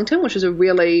Wellington, which is a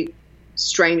really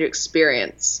strange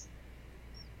experience.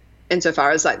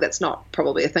 Insofar as like, that's not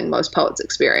probably a thing most poets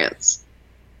experience.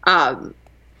 And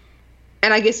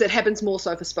I guess it happens more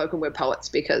so for spoken word poets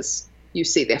because you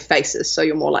see their faces, so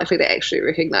you're more likely to actually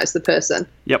recognize the person.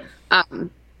 Yep.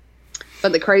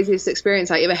 But the craziest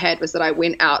experience I ever had was that I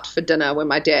went out for dinner when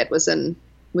my dad was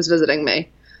visiting me.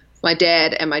 My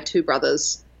dad and my 2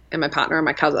 brothers and my partner and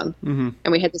my cousin. Mm-hmm.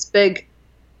 And we had this big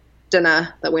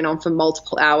dinner that went on for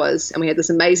multiple hours, and we had this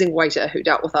amazing waiter who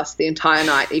dealt with us the entire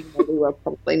night, even though we were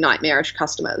probably nightmarish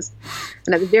customers.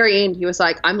 And at the very end, he was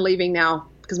like, I'm leaving now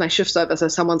because my shift's over, so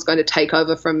someone's going to take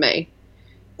over from me.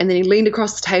 And then he leaned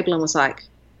across the table and was like,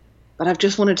 but I've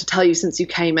just wanted to tell you since you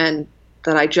came in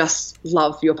that I just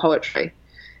love your poetry,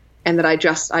 and that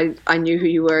I knew who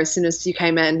you were as soon as you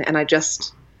came in, and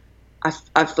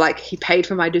I've like, he paid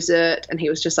for my dessert, and he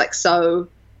was just like so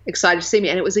excited to see me.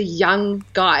 And it was a young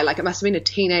guy, like it must have been a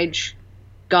teenage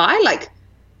guy, like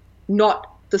not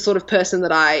the sort of person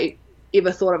that I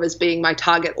ever thought of as being my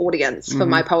target audience for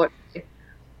my poetry.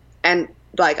 And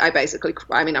like, I'm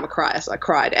a crier, so I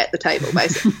cried at the table,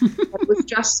 basically. It was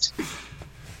just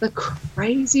the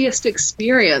craziest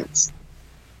experience.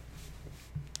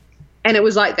 And it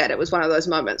was like that. It was one of those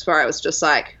moments where I was just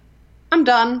like, I'm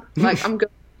done. Like, I'm good.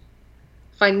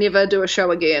 If I never do a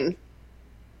show again,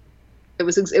 it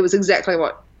was exactly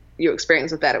what you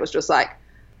experienced with that. It was just like,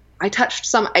 I touched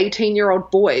some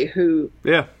 18-year-old boy who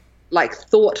like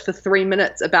thought for 3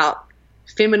 minutes about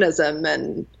feminism,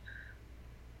 and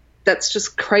that's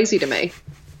just crazy to me.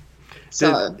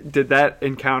 So did that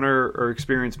encounter or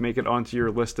experience make it onto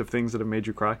your list of things that have made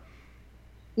you cry?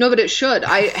 No, but it should.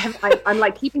 I'm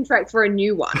like keeping track for a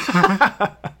new one.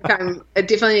 It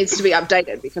definitely needs to be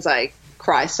updated because I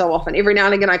cry so often. Every now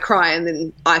and again I cry, and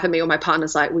then either me or my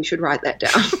partner's like, we should write that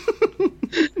down.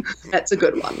 That's a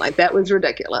good one. Like, that was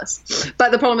ridiculous.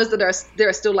 But the problem is that there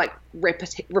are still like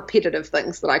repetitive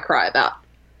things that I cry about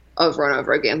over and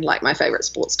over again, like my favorite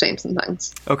sports teams and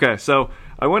things. Okay, so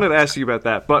I wanted to ask you about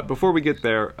that, but before we get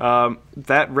there,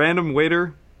 that random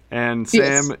waiter and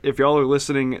Sam, if y'all are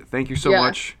listening, thank you so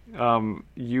much.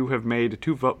 You have made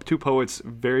two poets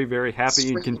very, very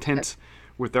happy and content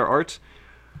with their art.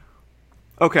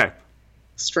 Okay.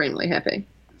 Extremely happy.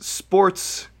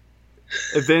 Sports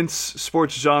events,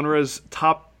 sports genres,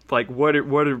 top, like, what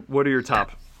are your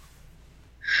top?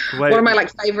 What are my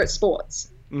like favorite sports?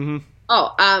 Mm-hmm.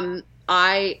 Oh,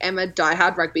 I am a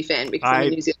diehard rugby fan because I'm a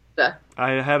New Zealander.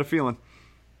 I had a feeling.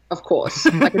 Of course,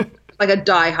 like a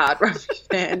diehard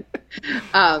rugby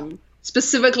fan.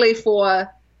 Specifically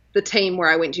for the team where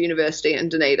I went to university in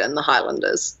Dunedin, the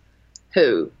Highlanders,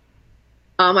 who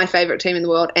are my favorite team in the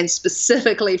world, and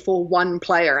specifically for one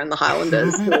player in the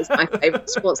Highlanders, who is my favorite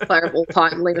sports player of all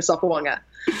time, Lena Sopawanga,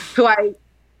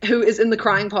 who is in the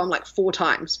crying poem like 4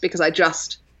 times because I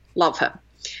just love him.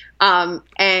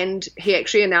 And he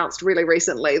actually announced really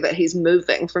recently that he's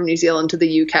moving from New Zealand to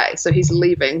the UK. So he's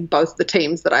leaving both the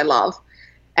teams that I love.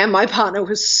 And my partner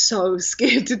was so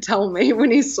scared to tell me when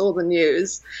he saw the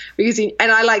news because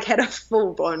I like had a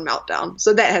full blown meltdown.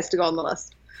 So that has to go on the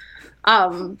list.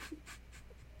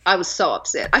 I was so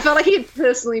upset. I felt like he had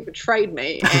personally betrayed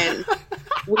me, and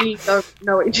we don't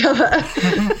know each other.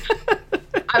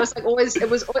 I was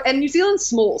like and New Zealand's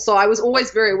small, so I was always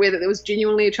very aware that there was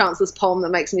genuinely a chance this poem that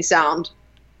makes me sound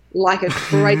like a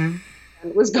great man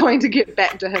was going to get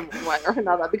back to him one way or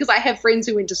another, because I have friends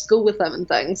who went to school with him and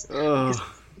things.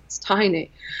 It's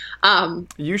tiny.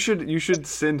 You should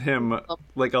send him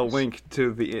like a link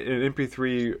to an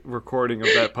MP3 recording of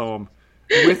that poem.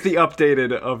 With the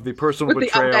updated of the personal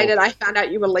betrayal. With the updated, I found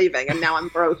out you were leaving and now I'm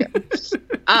broken.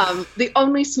 The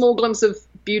only small glimpse of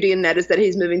beauty in that is that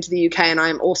he's moving to the UK and I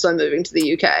am also moving to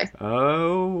the UK.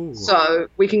 Oh. So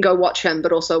we can go watch him,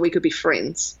 but also we could be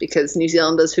friends, because New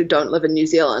Zealanders who don't live in New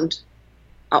Zealand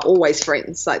are always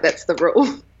friends. Like, that's the rule.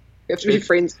 You have to be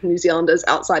friends with New Zealanders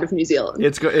outside of New Zealand.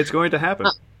 It's going to happen.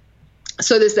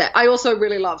 So there's that. I also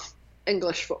really love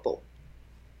English football.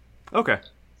 Okay.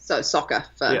 So soccer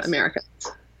for Americans.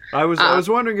 I was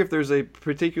wondering if there's a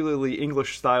particularly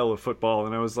English style of football,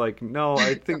 and I was like, no,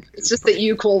 I think it's just that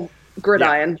you call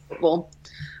gridiron football.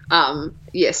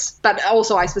 Yes, but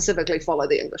also I specifically follow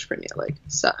the English Premier League.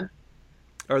 So,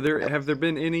 have there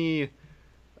been any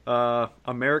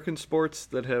American sports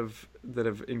that have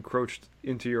encroached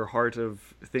into your heart of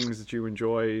things that you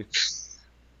enjoy?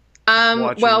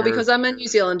 Because I'm a New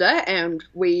Zealander and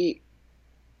we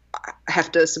have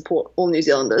to support all New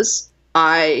Zealanders,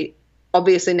 I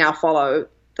obviously now support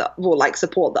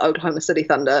the Oklahoma City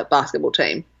Thunder basketball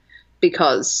team,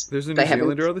 because there's a New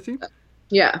Zealander on the team?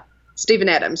 Yeah. Stephen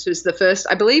Adams, who's the first,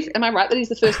 I believe, am I right that he's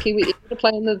the first Kiwi ever to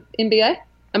play in the NBA?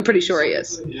 I'm pretty sure he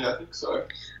is. Yeah, I think so. I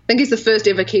think he's the first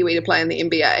ever Kiwi to play in the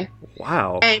NBA.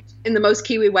 Wow. And in the most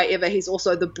Kiwi way ever, he's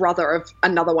also the brother of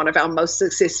another one of our most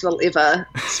successful ever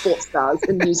sports stars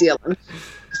in New Zealand.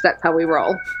 Because that's how we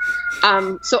roll.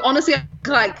 So honestly,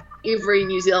 like, every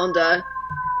New Zealander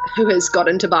who has got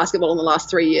into basketball in the last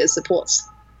 3 years supports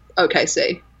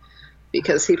OKC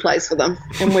because he plays for them,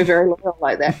 and we're very loyal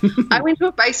like that. I went to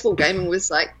a baseball game and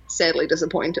was like sadly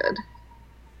disappointed.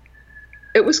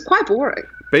 It was quite boring.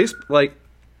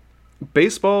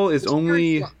 Baseball is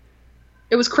only.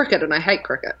 It was cricket, and I hate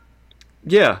cricket.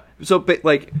 Yeah, so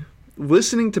like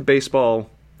listening to baseball,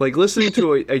 like listening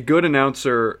to a good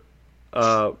announcer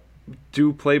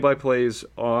do play-by-plays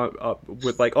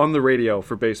on the radio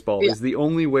for baseball is the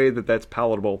only way that's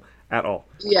palatable at all.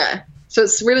 Yeah. So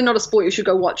it's really not a sport you should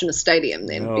go watch in a stadium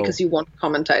then, because you want a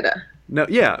commentator. No,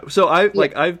 yeah. So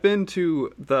I've been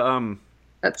to the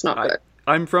That's not good.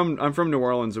 I'm from New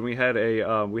Orleans, and we had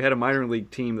a minor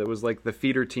league team that was like the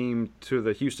feeder team to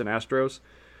the Houston Astros.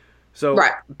 So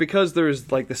Right. because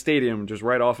there's like the stadium just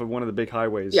right off of one of the big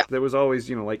highways, Yeah. there was always,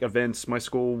 like events. My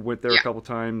school went there a Yeah. couple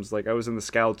times. Like I was in the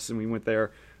Scouts and we went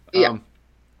there. Yeah.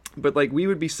 But like we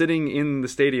would be sitting in the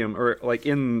stadium or like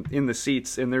in the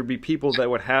seats, and there'd be people that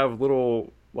would have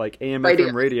little like AM Radio.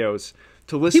 FM radios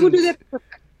to listen. People do that.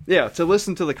 Yeah, to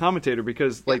listen to the commentator,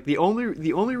 because like the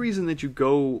only reason that you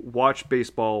go watch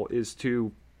baseball is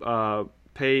to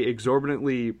pay exorbitant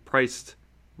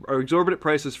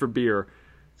prices for beer.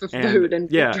 For food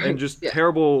and yeah, drinks. and just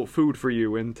terrible food for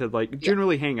you, and to like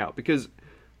generally hang out, because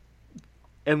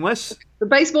unless the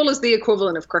baseball is the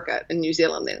equivalent of cricket in New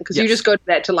Zealand, then, because you Yes. just go to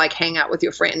that to like hang out with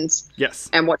your friends yes,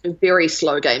 and watch a very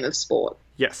slow game of sport.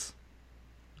 yes,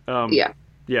 Yeah.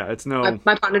 it's no.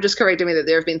 My partner just corrected me that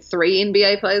there have been 3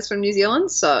 NBA players from New Zealand,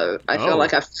 so I Oh. feel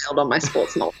like I've failed on my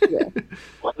sports knowledge.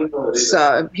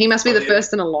 So he must be the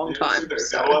first in a long time. The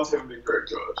So. other ones haven't been very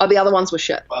good. Oh, the other ones were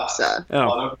shit. But So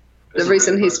Oh, the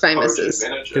reason he's famous is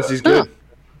because he's good.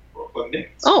 Brooklyn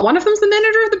Nets. oh, one of them's the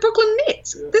manager of the Brooklyn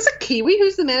Nets. There's a Kiwi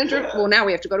who's the manager. Well, now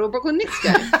we have to go to a Brooklyn Nets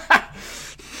game.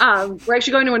 We're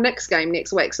actually going to a Knicks game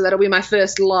next week, so that'll be my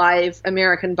first live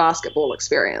American basketball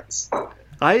experience.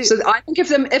 So I think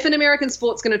if an American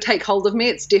sport's going to take hold of me,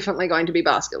 it's definitely going to be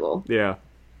basketball. Yeah,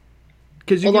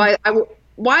 because Although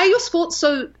why are your sports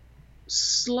so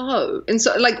slow? And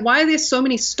so, like, why are there so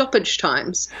many stoppage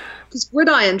times? Because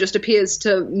gridiron just appears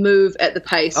to move at the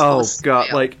pace. of oh a god,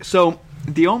 snail. like so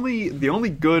the only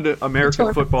good American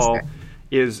That's football what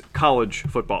is college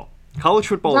football. College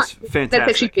football is Right. fantastic.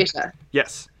 That's actually better.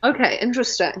 Yes. Okay,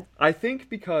 interesting. I think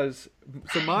because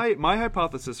my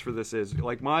hypothesis for this is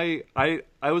like I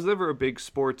was never a big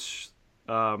sports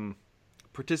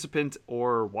participant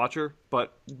or watcher,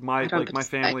 but my don't like my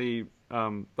participate.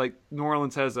 family like New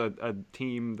Orleans has a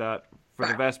team that for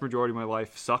the vast majority of my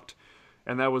life sucked,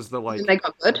 and that was the like And they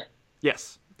got good.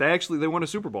 yes, they won a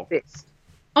Super Bowl, Yes.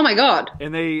 Oh my god.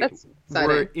 and they That's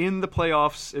were exciting. in the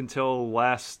playoffs until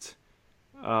last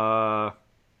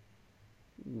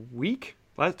week,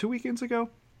 2 weekends ago.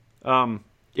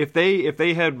 If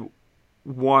they had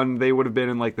won, they would have been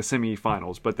in like the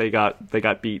semifinals, but they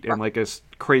got beat in like a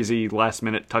crazy last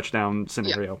minute touchdown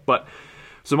scenario. But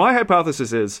so my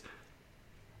hypothesis is,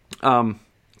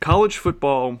 college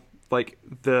football, like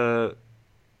the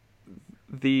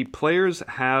players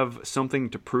have something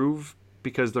to prove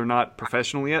because they're not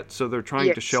professional yet, so they're trying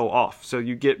to Yes. show off. So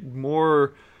you get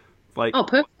more like Oh,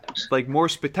 perfect. like more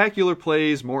spectacular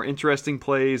plays, more interesting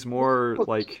plays, more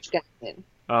like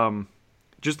Then.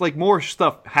 just like more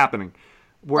stuff happening.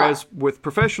 Whereas with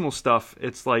professional stuff,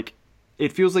 it's like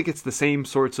it feels like it's the same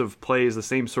sorts of plays, the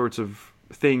same sorts of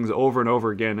things over and over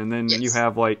again, and then you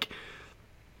have like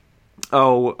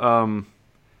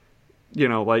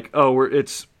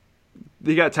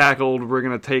they got tackled, we're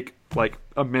gonna take like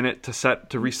a minute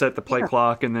to reset the play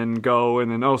clock and then go,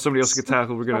 and then somebody else gets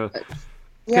tackled, we're gonna.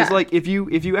 Because like if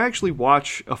you actually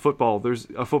watch a football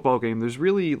game, there's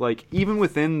really like even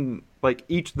within like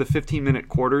each the 15-minute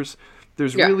quarters,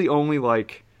 there's really only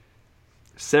like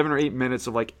 7 or 8 minutes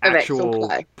of like actual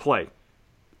play.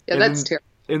 Yeah, And that's then- terrible.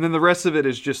 And then the rest of it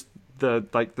is just the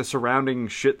surrounding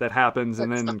shit that happens,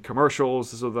 and then commercials.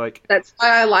 So like That's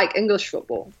why I like English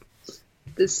football.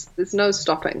 There's no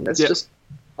stopping. There's just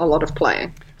a lot of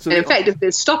playing. So and in fact, if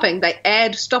there's stopping, they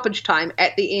add stoppage time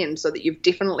at the end so that you've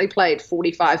definitely played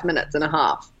 45 minutes and a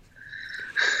half.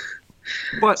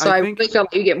 but So I think really feel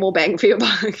like you get more bang for your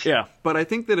buck. yeah, but I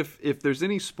think that if there's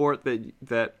any sport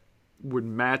that would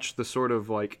match the sort of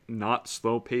like not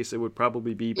slow pace, it would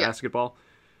probably be basketball.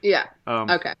 Yeah.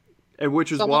 Okay. And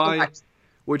which is So I'm why not the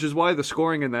which is why the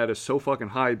scoring in that is so fucking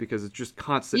high, because it's just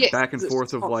constant Yes, back and it's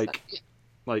forth of constant.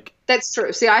 like That's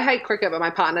true. See, I hate cricket, but my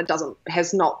partner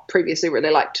has not previously really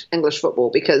liked English football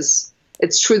because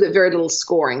it's true that very little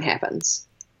scoring happens.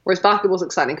 Whereas basketball's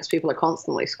exciting because people are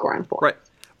constantly scoring for it. right,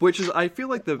 which is I feel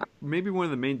like maybe one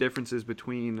of the main differences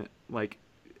between like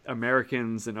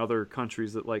Americans and other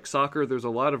countries, that like soccer, there's a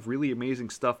lot of really amazing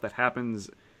stuff that happens,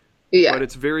 Yeah. but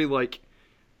it's very like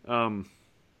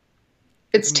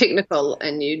It's technical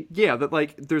and that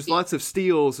like there's lots of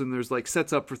steals and there's like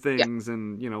sets up for things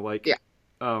and like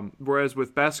whereas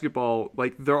with basketball,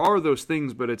 like there are those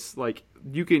things, but it's like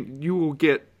you will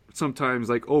get sometimes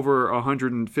like over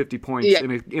 150 points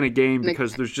in a game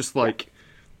because there's just like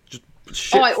just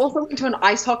shit. Oh, I also went to an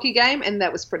ice hockey game and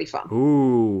that was pretty fun.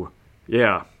 Ooh,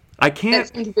 yeah. I can't.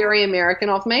 That seems very American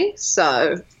of me,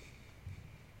 so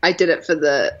I did it for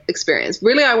the experience.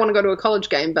 Really, I want to go to a college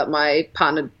game, but my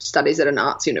partner studies at an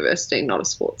arts university, not a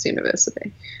sports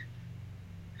university.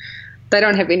 They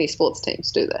don't have any sports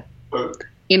teams, do they? But,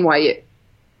 NYU.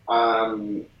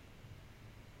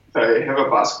 they have a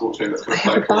basketball team that's going to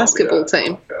play have a basketball Columbia,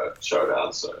 team. like a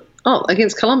showdown soon. Oh,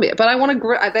 against Columbia. But I want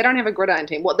to. They don't have a gridiron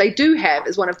team. What they do have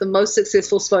is one of the most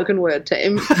successful spoken word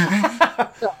teams.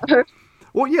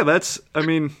 Well, yeah, that's. I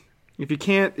mean, if you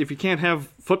can't have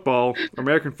football,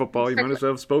 American football, you might as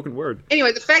well have spoken word.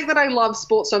 Anyway, the fact that I love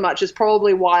sport so much is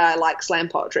probably why I like slam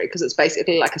poetry, because it's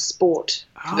basically like a sport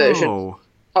version of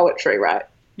poetry, right?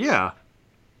 Yeah.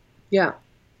 Yeah.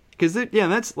 Because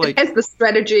that's like it has the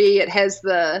strategy. It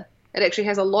actually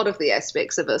has a lot of the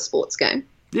aspects of a sports game.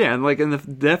 Yeah,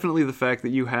 and definitely the fact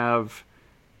that you have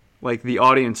like the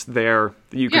audience there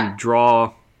that you can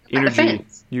draw energy.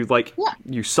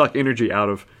 You suck energy out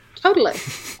of. Totally.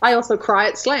 I also cry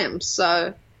at slams,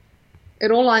 so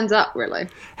it all lines up really.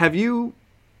 Have you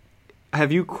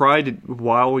cried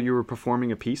while you were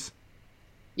performing a piece?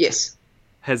 Yes.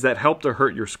 Has that helped or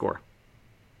hurt your score?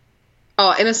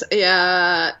 Oh, in a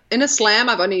slam,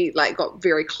 I've only like got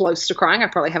very close to crying. I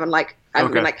probably haven't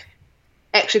been like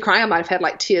actually crying. I might have had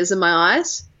like tears in my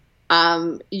eyes.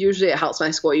 Usually it helps my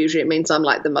score. Usually it means I'm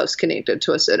like the most connected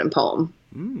to a certain poem.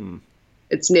 I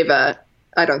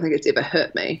don't think it's ever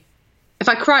hurt me. If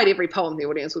I cried every poem, the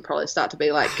audience would probably start to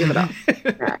be like, give it up.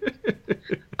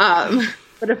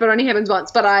 But if it only happens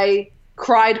once, but I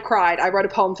cried. I wrote a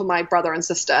poem for my brother and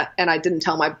sister, and I didn't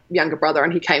tell my younger brother,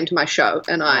 and he came to my show,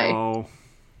 and I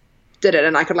did it,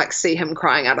 and I could like see him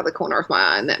crying out of the corner of my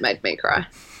eye, and that made me cry.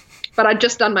 But I'd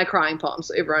just done my crying poem,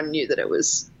 so everyone knew that it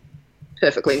was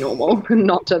perfectly normal and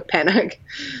not to panic.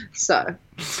 So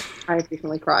I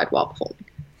definitely cried while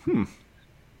performing.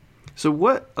 So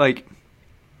what, like,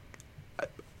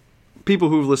 people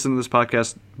who've listened to this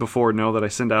podcast before know that I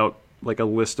send out like a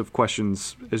list of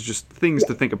questions as just things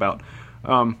to think about.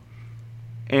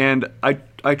 And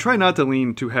I try not to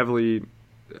lean too heavily.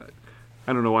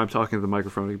 I don't know why I'm talking to the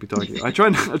microphone. I could be talking. I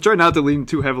try not to lean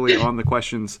too heavily on the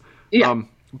questions. Yeah.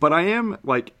 But I am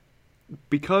like,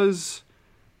 because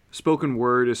spoken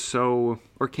word is so,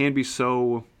 or can be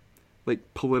so,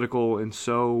 like political and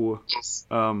so,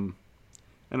 I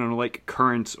don't know, like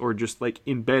current or just like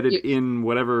embedded in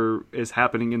whatever is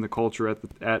happening in the culture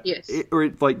or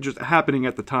like just happening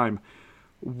at the time.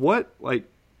 What, like,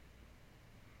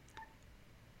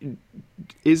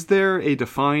 is there a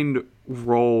defined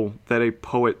role that a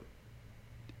poet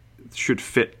should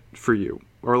fit for you?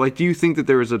 Or like, do you think that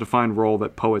there is a defined role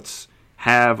that poets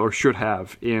have or should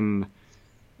have in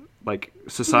like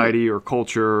society or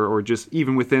culture, or just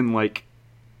even within like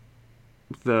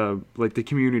the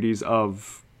communities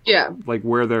of like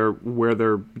where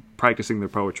they're practicing their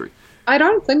poetry? I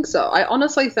don't think so. I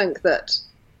honestly think that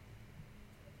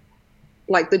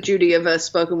like the duty of a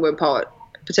spoken word poet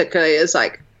particularly is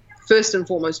like first and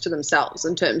foremost to themselves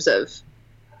in terms of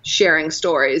sharing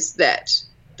stories that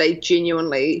they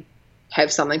genuinely have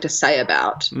something to say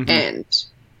about,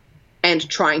 and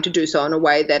trying to do so in a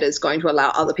way that is going to allow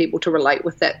other people to relate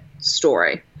with that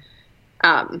story.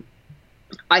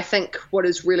 I think what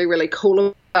is really, really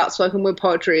cool about spoken word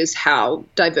poetry is how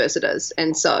diverse it is.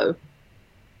 And so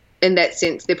in that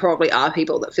sense, there probably are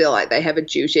people that feel like they have a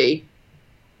duty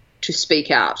to speak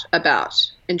out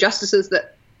about injustices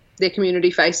that their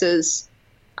community faces,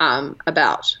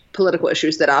 about political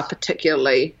issues that are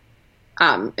particularly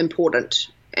important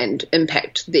and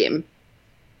impact them.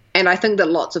 And I think that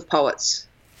lots of poets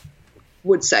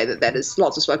would say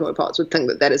lots of spoken word poets would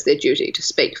think that is their duty, to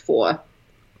speak for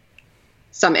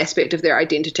some aspect of their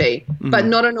identity, but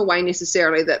not in a way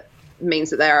necessarily that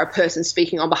means that they are a person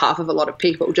speaking on behalf of a lot of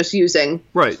people, just using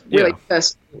really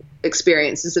personal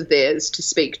experiences of theirs to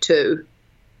speak to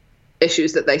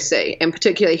issues that they see. And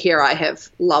particularly here, I have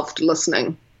loved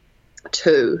listening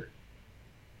to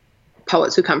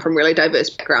poets who come from really diverse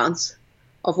backgrounds,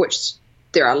 of which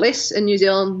there are less in New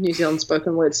Zealand. New Zealand's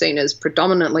spoken word scene is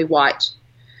predominantly white,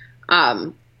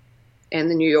 and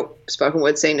the New York spoken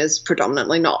word scene is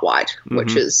predominantly not white,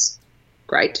 which is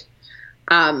great.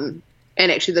 And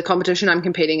actually the competition I'm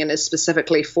competing in is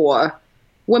specifically for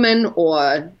women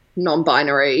or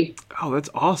non-binary. Oh, that's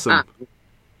awesome.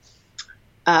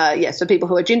 So people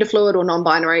who are gender fluid or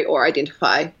non-binary or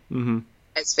identify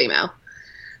as female.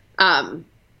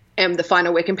 And the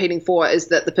final we're competing for is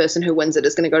that the person who wins it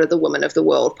is going to go to the Women of the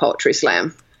World Poetry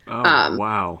Slam. Oh,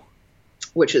 wow.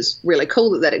 Which is really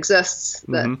cool that exists,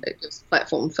 that it gives a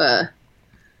platform for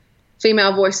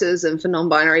female voices and for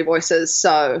non-binary voices.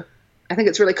 So I think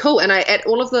it's really cool. And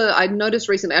I noticed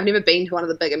recently, I've never been to one of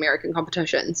the big American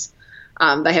competitions.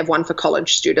 They have one for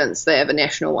college students. They have a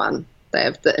national one. They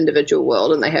have the individual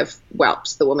world, and they have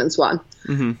WELPS, the women's one.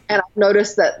 And I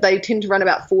noticed that they tend to run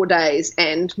about 4 days,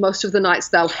 and most of the nights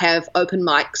they'll have open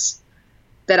mics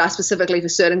that are specifically for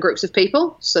certain groups of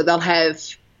people. So they'll have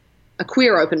a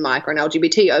queer open mic or an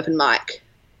LGBT open mic.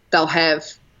 They'll have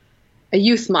a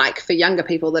youth mic for younger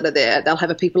people that are there. They'll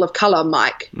have a people of color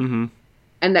mic. Mm-hmm.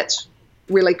 And that's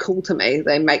really cool to me.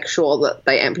 They make sure that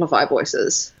they amplify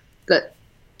voices that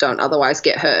don't otherwise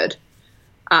get heard.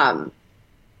 And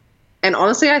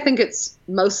honestly, I think it's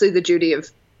mostly the duty of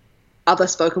other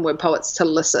spoken word poets to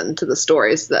listen to the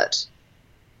stories that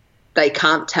they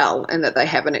can't tell and that they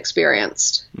haven't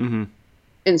experienced. Mm-hmm.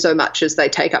 In so much as they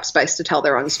take up space to tell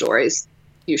their own stories,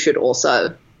 you should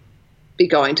also be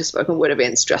going to spoken word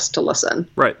events just to listen.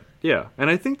 Right. Yeah. And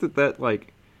I think that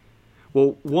like,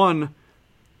 well, one,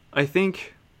 I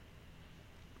think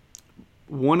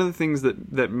one of the things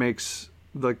that makes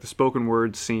like the spoken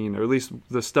word scene, or at least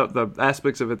the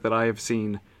aspects of it that I have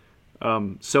seen,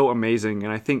 so amazing,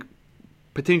 and I think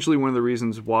potentially one of the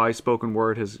reasons why spoken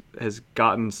word has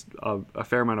gotten a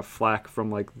fair amount of flack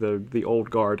from like the old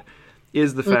guard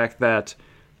is the fact that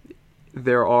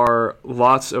there are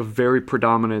lots of very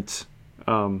predominant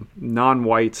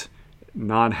non-white,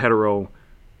 non-hetero,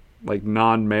 like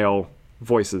non-male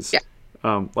voices. Yeah.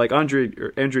 Like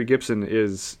Andrea Gibson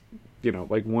is,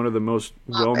 like one of the most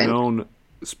well-known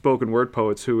spoken word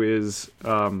poets who is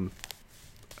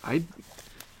like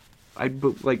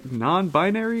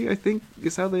non-binary, I think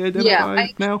is how they identify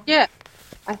now. Yeah,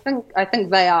 I think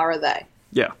they are they.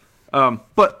 Yeah,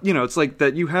 but it's like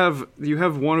that. You have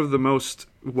one of the most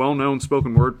well-known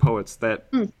spoken word poets that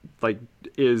like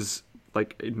is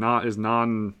like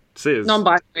non-cis,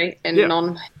 non-binary, and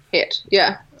non-het.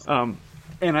 Yeah. And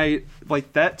I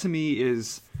like that. To me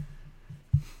is,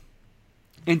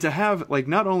 and to have like,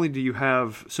 not only do you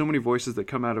have so many voices that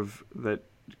come out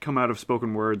of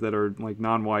spoken word that are like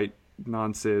non-white,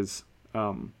 non-cis,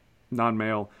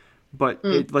 non-male, but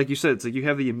it, like you said, it's like you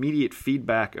have the immediate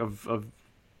feedback of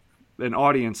an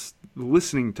audience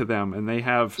listening to them, and they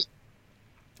have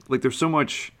like, there's so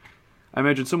much, I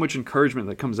imagine so much encouragement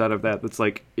that comes out of that. That's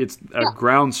like, it's a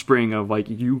ground spring of like,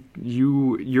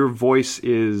 your voice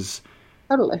is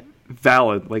totally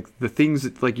valid. Like the things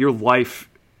that, like your life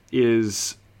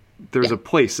is, there's a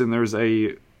place and there's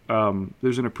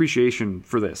an appreciation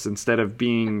for this instead of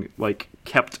being like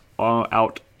kept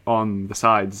out on the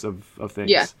sides of things.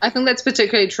 Yeah, I think that's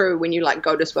particularly true when you like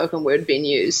go to spoken word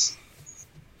venues.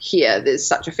 Here, there's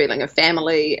such a feeling of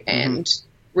family and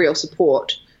real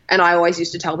support. And I always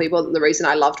used to tell people that the reason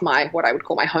I loved what I would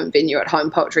call my home venue at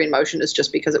home, Poetry in Motion, is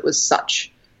just because it was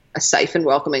such a safe and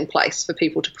welcoming place for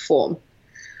people to perform.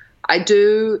 I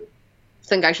do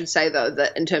think I should say, though,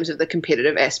 that in terms of the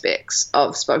competitive aspects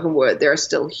of spoken word, there are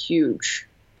still huge,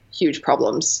 huge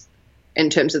problems in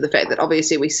terms of the fact that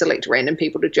obviously we select random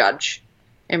people to judge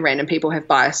and random people have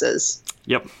biases.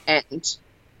 Yep. And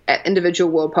at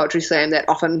individual World Poetry Slam, that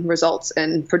often results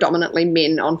in predominantly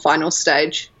men on final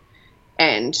stage.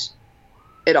 And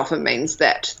it often means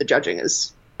that the judging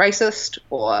is racist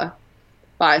or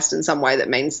biased in some way that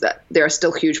means that there are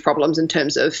still huge problems in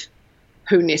terms of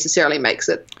who necessarily makes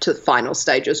it to the final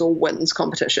stages or wins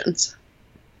competitions.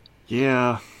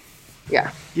 Yeah.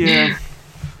 Yeah. Yeah.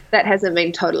 That hasn't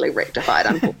been totally rectified,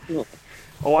 unfortunately.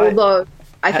 Although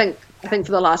I think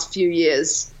for the last few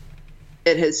years,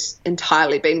 it has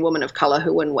entirely been women of color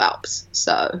who win whelps.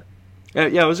 So.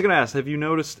 Yeah, I was going to ask, have you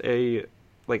noticed a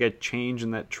change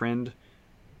in that trend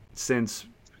since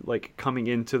like coming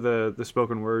into the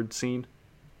spoken word scene?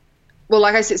 Well,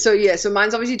 like I said, so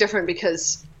mine's obviously different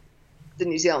because the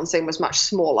New Zealand scene was much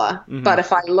smaller. Mm-hmm. But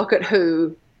if I look at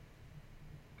who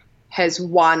has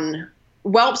won,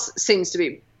 whelps seems to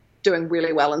be doing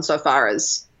really well insofar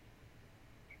as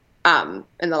in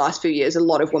the last few years, a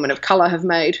lot of women of color have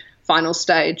made final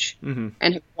stage and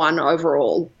have won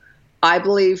overall. I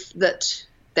believe that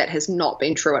has not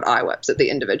been true at IWIPS, at the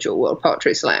individual World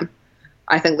Poetry Slam.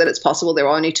 I think that it's possible there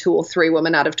were only 2 or 3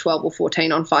 women out of 12 or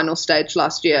 14 on final stage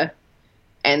last year,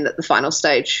 and that the final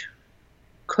stage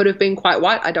could have been quite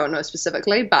white. I don't know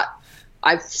specifically, but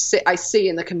I see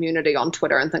in the community on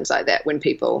Twitter and things like that when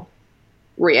people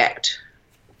react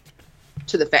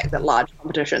to the fact that large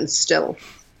competitions still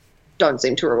don't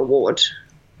seem to reward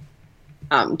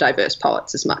diverse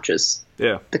poets as much as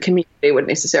the community would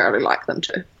necessarily like them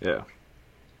to. Yeah.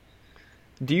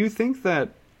 Do you think that?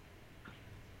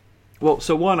 Well,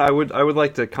 so one, I would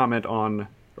like to comment on,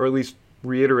 or at least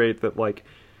reiterate that, like,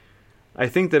 I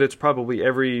think that it's probably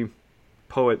every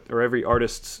poet or every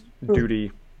artist's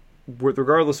duty,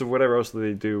 regardless of whatever else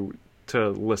they do, to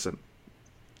listen,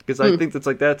 because I think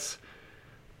that's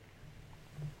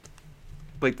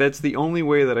that's the only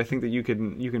way that I think that you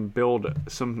can build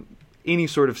some any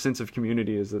sort of sense of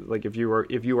community is that, like, if you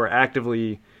are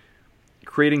actively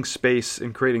creating space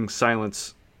and creating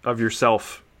silence of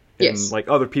yourself and like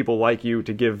other people like you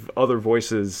to give other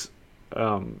voices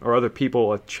or other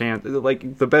people a chance,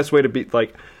 like the best way to be,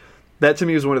 like, that to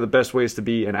me is one of the best ways to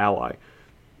be an ally.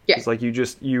 Yeah. It's like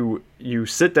you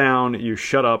sit down, you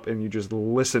shut up, and you just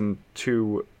listen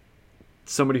to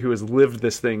somebody who has lived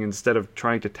this thing instead of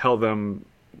trying to tell them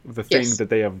the thing that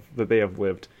they have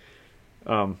lived,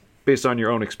 based on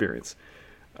your own experience.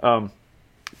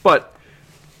 But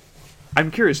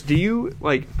I'm curious, do you,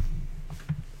 like,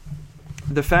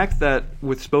 the fact that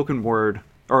with spoken word,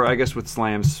 or I guess with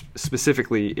slams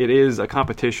specifically, it is a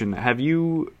competition, have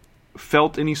you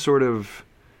felt any sort of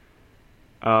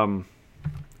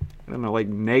I don't know, like,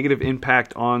 negative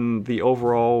impact on the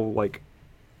overall, like,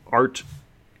 art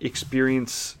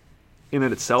experience in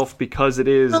it itself, because it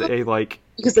is a, like,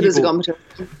 because it is a competition.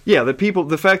 Yeah,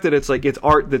 the fact that it's like it's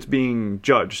art that's being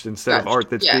judged instead of art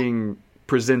that's being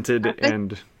presented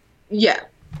and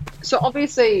so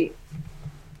obviously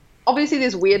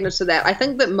there's weirdness to that. I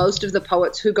think that most of the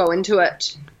poets who go into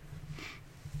it,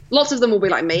 lots of them will be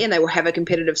like me and they will have a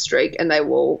competitive streak and they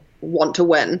will want to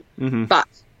win, but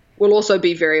will also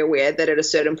be very aware that at a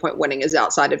certain point winning is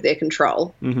outside of their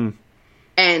control.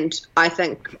 And I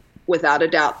think without a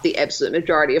doubt the absolute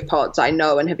majority of poets I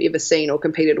know and have ever seen or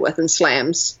competed with in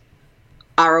slams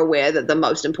are aware that the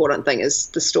most important thing is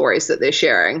the stories that they're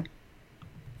sharing,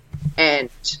 and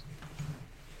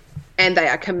they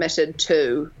are committed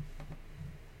to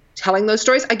telling those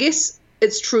stories. I guess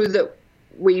it's true that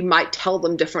we might tell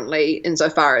them differently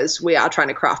insofar as we are trying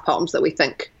to craft poems that we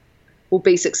think will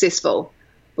be successful.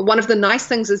 But one of the nice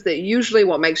things is that usually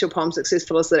what makes your poem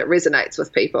successful is that it resonates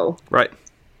with people. Right.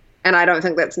 And I don't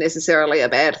think that's necessarily a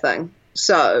bad thing.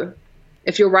 So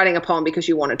if you're writing a poem because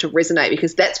you want it to resonate,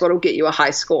 because that's what will get you a high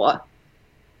score.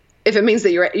 If it means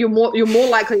that you're more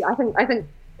likely, I think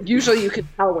usually you can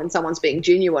tell when someone's being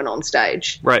genuine on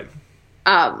stage. Right.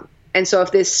 And so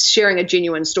if they're sharing a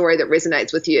genuine story that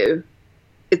resonates with you,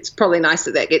 it's probably nice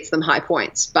that gets them high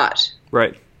points. But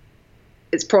right.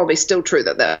 It's probably still true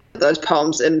that those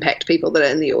poems impact people that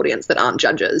are in the audience that aren't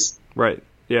judges. Right.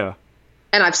 Yeah.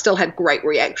 And I've still had great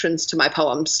reactions to my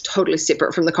poems, totally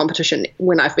separate from the competition,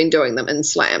 when I've been doing them in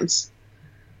slams.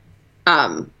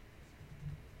 Such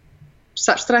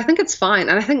that I think it's fine.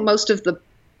 And I think most of the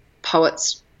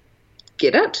poets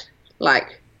get it.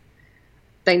 Like,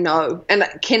 they know. And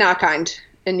Ken Arkind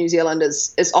in New Zealand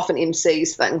is often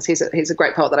MCs things. He's a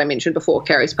great poet that I mentioned before,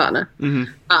 Carrie's partner.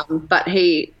 But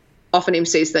he often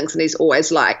MCs things, and he's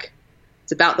always like,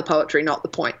 it's about the poetry, not the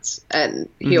points. And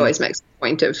he always makes a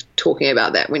point of talking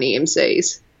about that when he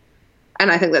MCs.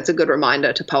 And I think that's a good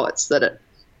reminder to poets that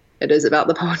it is about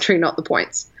the poetry, not the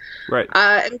points. Right.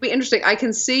 It'll be interesting. I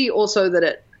can see also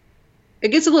that it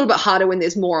gets a little bit harder when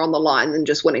there's more on the line than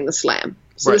just winning the slam.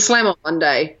 So the slam on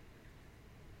Monday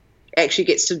actually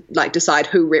gets to, like, decide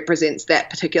who represents that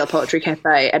particular poetry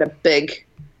cafe at a big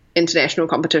international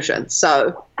competition.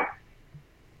 So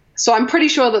I'm pretty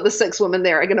sure that the 6 women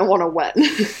there are going to want to win.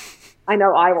 I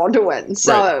know I want to win.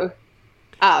 So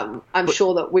I'm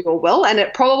sure that we all will. And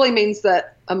it probably means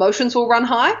that emotions will run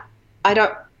high.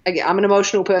 I'm an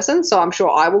emotional person, so I'm sure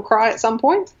I will cry at some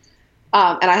point.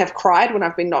 And I have cried when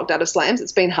I've been knocked out of slams.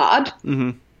 It's been hard.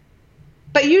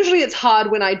 But usually it's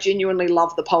hard when I genuinely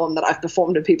love the poem that I've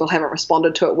performed and people haven't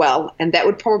responded to it well. And that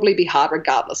would probably be hard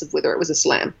regardless of whether it was a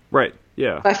slam. Right,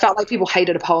 yeah. If I felt like people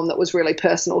hated a poem that was really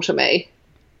personal to me,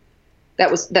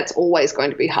 that's always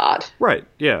going to be hard. Right,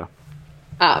 yeah.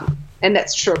 And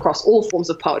that's true across all forms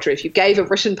of poetry. If you gave a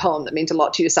written poem that meant a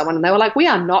lot to you to someone and they were like, we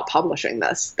are not publishing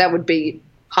this, that would be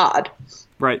hard.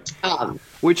 Right.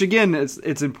 Which, again,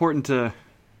 it's important to,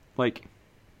 like,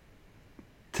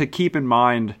 to keep in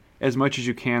mind as much as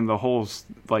you can the whole,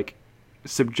 like,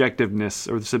 subjectiveness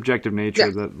or the subjective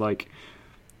nature that, like,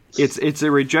 it's a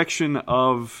rejection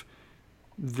of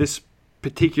this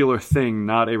particular thing,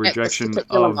 not a rejection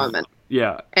of moment.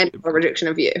 Yeah. And a rejection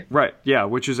of you. Right. Yeah.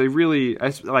 Which is a really,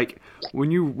 like, when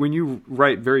you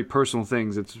write very personal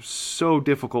things, it's so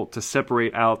difficult to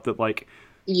separate out that, like,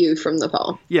 you from the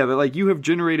poem. Yeah. That, like, you have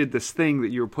generated this thing that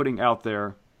you're putting out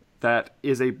there that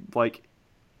is a, like,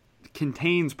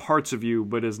 contains parts of you,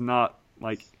 but is not,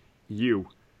 like, you.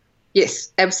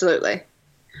 Yes, absolutely.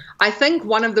 I think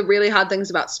one of the really hard things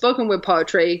about spoken word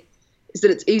poetry is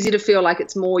that it's easy to feel like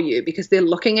it's more you because they're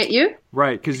looking at you.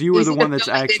 Right, because you are the one that's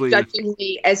actually judging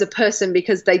me as a person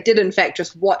because they did in fact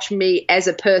just watch me as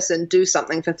a person do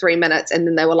something for 3 minutes and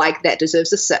then they were like, that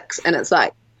deserves a 6. And it's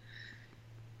like,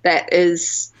 that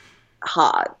is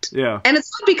hard. Yeah. And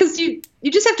it's hard because you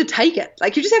just have to take it.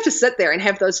 Like, you just have to sit there and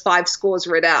have those 5 scores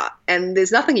read out, and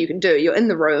there's nothing you can do. You're in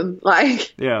the room.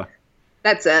 Like, Yeah.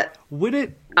 that's it. Would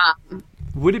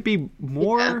it be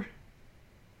more? Yeah.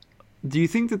 Do you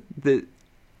think that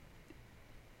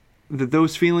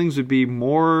those feelings would be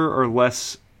more or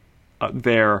less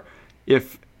there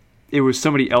if it was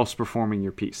somebody else performing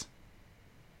your piece?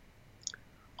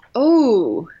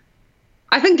 Oh,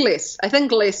 I think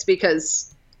less.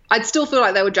 Because I'd still feel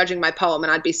like they were judging my poem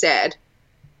and I'd be sad,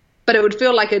 but it would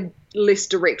feel like a less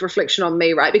direct reflection on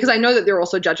me, right? Because I know that they're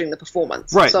also judging the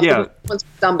performance. Right, so if yeah. the performance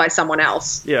was done by someone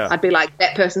else, yeah. I'd be like,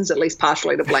 that person's at least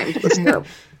partially to blame for this film.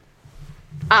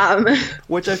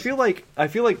 Which I feel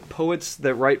like poets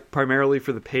that write primarily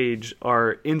for the page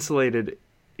are insulated,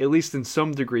 at least in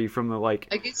some degree, from the like.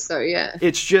 I guess so, yeah.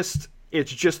 It's just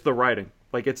the writing.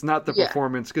 Like, it's not the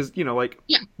performance, because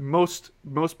most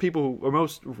people or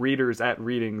most readers at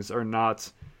readings are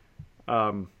not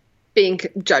being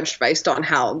judged based on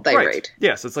how they read.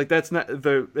 Yes, it's like that's not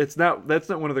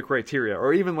one of the criteria,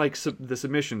 or even like the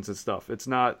submissions and stuff. It's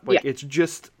not like it's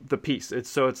just the piece.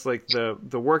 It's like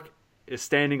the work is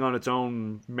standing on its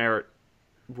own merit,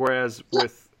 whereas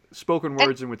with spoken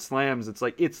words and with slams, it's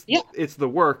like it's the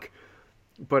work,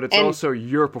 but it's also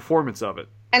your performance of it.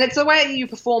 And it's the way you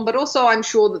perform, but also I'm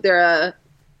sure that there are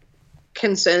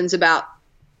concerns about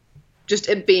just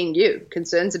it being you,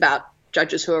 concerns about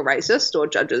judges who are racist or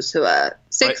judges who are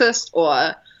sexist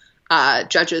or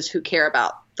judges who care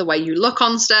about the way you look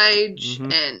on stage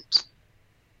and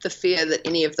the fear that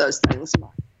any of those things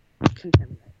might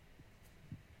contaminate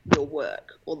your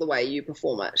work or the way you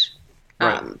perform it.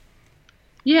 Right.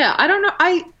 Yeah, I don't know.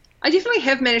 I definitely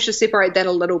have managed to separate that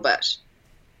a little bit.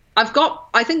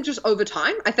 I think just over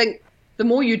time, I think the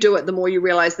more you do it, the more you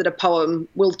realize that a poem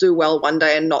will do well one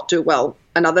day and not do well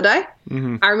another day.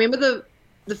 Mm-hmm. I remember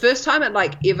the first time it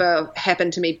like ever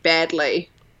happened to me badly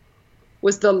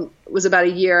was about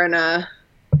a year and it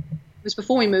was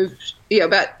before we moved. Yeah,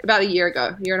 about a year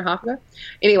and a half ago.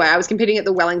 Anyway, I was competing at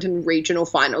the Wellington regional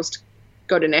finals to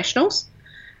go to nationals.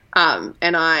 And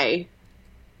I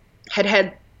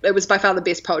had it was by far the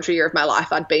best poetry year of my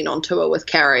life. I'd been on tour with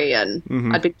Carrie and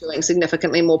I'd been doing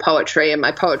significantly more poetry, and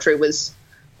my poetry was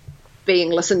being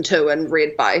listened to and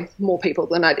read by more people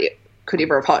than I could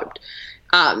ever have hoped.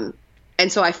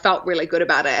 And so I felt really good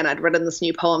about it, and I'd written this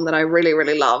new poem that I really,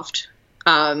 really loved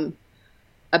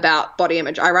about body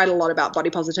image. I write a lot about body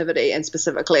positivity and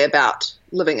specifically about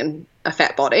living in a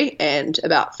fat body and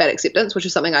about fat acceptance, which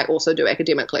is something I also do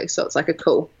academically. So it's like a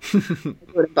cool do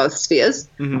it in both spheres.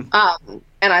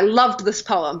 And I loved this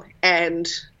poem, and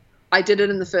I did it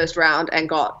in the first round and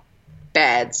got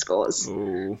bad scores.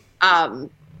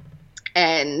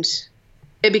 And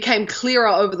it became clearer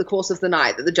over the course of the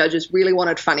night that the judges really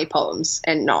wanted funny poems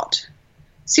and not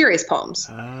serious poems.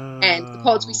 And the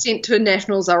poets we sent to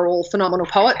nationals are all phenomenal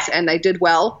poets, and they did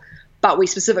well, but we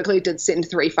specifically did send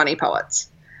 3 funny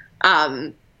poets.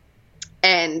 And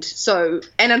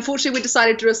unfortunately we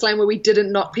decided to do a slam where we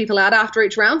didn't knock people out after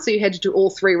each round, so you had to do all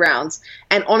 3 rounds.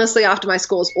 And honestly, after my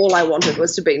scores, all I wanted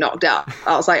was to be knocked out.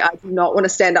 I was like, I do not want to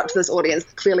stand up to this audience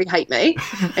that clearly hate me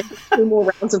and do 2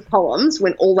 more rounds of poems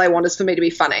when all they want is for me to be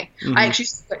funny. I actually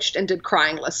switched and did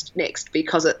Crying List next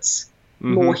because it's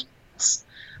more humorous.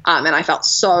 And I felt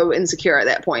so insecure at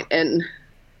that point in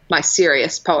my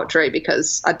serious poetry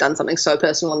because I'd done something so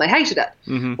personal and they hated it,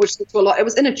 which led to a lot. It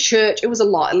was in a church. It was a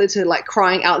lot. It led to like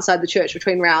crying outside the church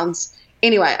between rounds.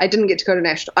 Anyway, I didn't get to go to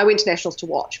national. I went to nationals to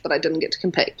watch, but I didn't get to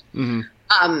compete. And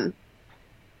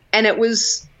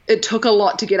it took a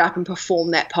lot to get up and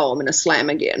perform that poem in a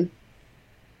slam again,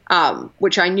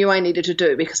 which I knew I needed to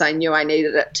do because I knew I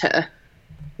needed it to,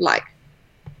 like,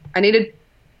 I needed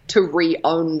to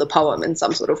re-own the poem in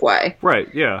some sort of way. Right,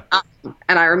 yeah.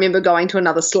 And I remember going to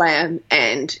another slam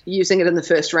and using it in the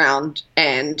first round,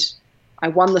 and I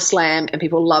won the slam and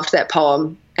people loved that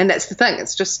poem. And that's the thing.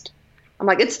 It's just, I'm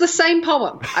like, it's the same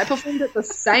poem. I performed it the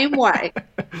same way.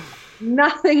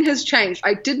 Nothing has changed.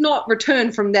 I did not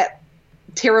return from that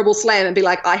terrible slam and be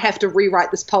like, I have to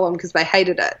rewrite this poem because they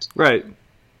hated it. Right.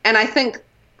 And I think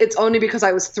it's only because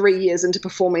I was 3 years into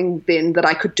performing then that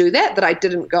I could do that I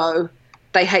didn't go,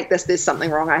 they hate this, there's something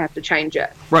wrong, I have to change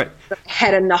it. Right. But I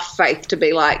had enough faith to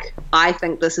be like, I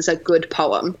think this is a good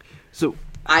poem. So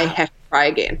I have to try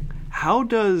again. How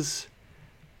do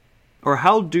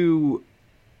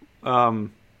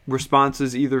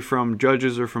responses either from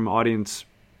judges or from audience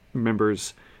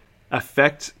members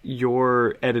affect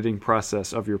your editing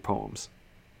process of your poems?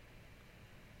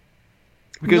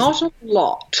 Not a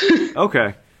lot.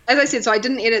 Okay. as I said, so I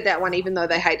didn't edit that one even though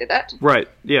they hated it. Right,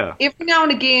 yeah. Every now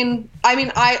and again, I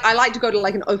mean, I like to go to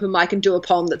like an open mic and do a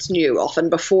poem that's new often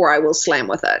before I will slam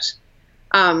with it.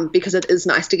 Because it is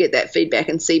nice to get that feedback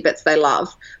and see bits they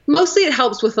love. Mostly it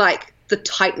helps with like the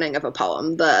tightening of a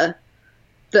poem, the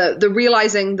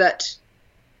realizing that,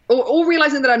 or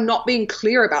realizing that I'm not being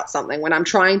clear about something when I'm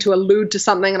trying to allude to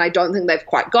something and I don't think they've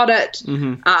quite got it.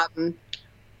 Mm-hmm.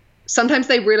 Sometimes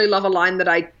they really love a line that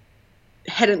I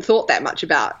hadn't thought that much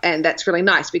about, and that's really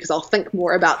nice because I'll think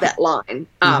more about that line.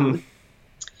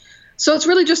 So it's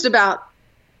really just about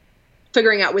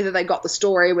figuring out whether they got the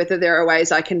story, whether there are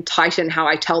ways I can tighten how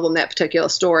I tell them that particular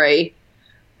story,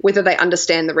 whether they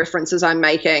understand the references I'm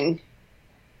making.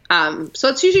 So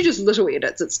it's usually just little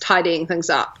edits. It's tidying things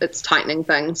up. It's tightening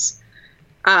things.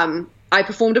 I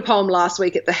performed a poem last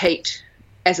week at the Heat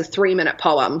as a 3-minute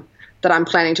poem that I'm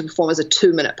planning to perform as a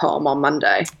 2-minute poem on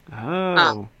Monday.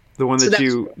 Oh, the one that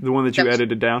you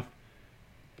edited down?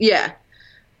 Yeah.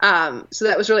 So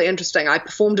that was really interesting. I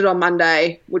performed it on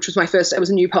Monday, which was it was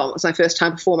a new poem. It was my first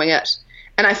time performing it.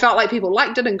 And I felt like people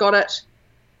liked it and got it.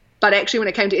 But actually when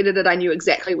it came to edit it, I knew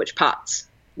exactly which parts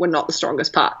were not the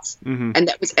strongest parts. Mm-hmm. And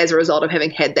that was as a result of having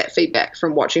had that feedback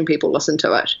from watching people listen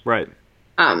to it. Right.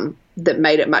 That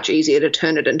made it much easier to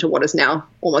turn it into what is now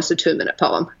almost a 2-minute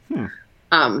poem.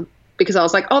 Because I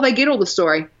was like, oh, they get all the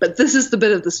story, but this is the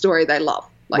bit of the story they love.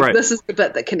 Like, right. This is the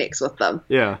bit that connects with them.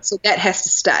 Yeah. So that has to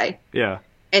stay. Yeah.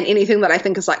 And anything that I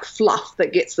think is like fluff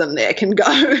that gets them there can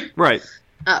go. Right.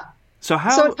 So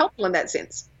it's helpful in that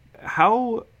sense.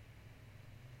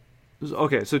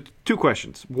 Okay, so 2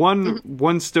 questions.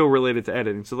 One's still related to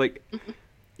editing. So like,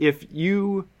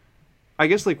 I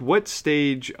guess like what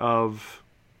stage of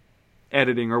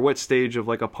editing or what stage of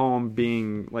like a poem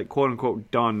being like quote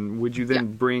unquote done would you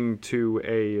then bring to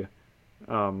a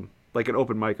like an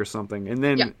open mic or something? And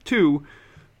then 2,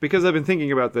 because I've been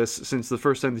thinking about this since the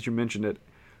first time that you mentioned it,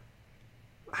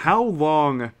 how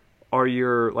long are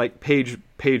your like page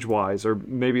wise or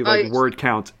maybe like word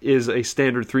count is a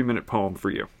standard 3-minute poem for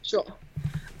you? Sure.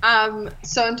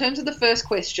 So in terms of the first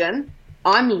question,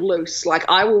 I'm loose. Like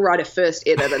I will write a first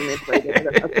edit and then read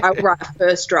it. I will write a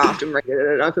first draft and read it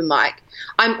at an open mic.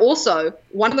 I'm also,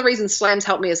 one of the reasons slams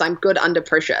help me is I'm good under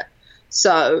pressure.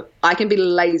 So I can be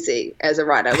lazy as a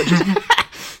writer, which is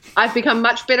I've become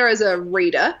much better as a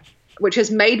reader, which has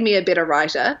made me a better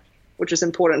writer, which is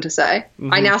important to say.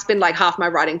 Mm-hmm. I now spend like half my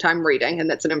writing time reading, and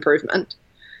that's an improvement.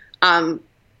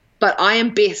 But I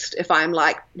am best if I'm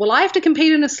like, well, I have to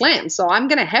compete in a slam, so I'm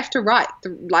going to have to write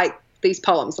these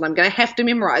poems, and I'm going to have to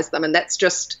memorize them, and that's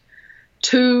just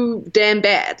too damn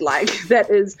bad. Like that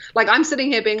is like I'm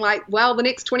sitting here being like, well, the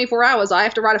next 24 hours I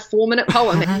have to write a 4-minute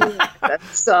poem.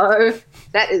 So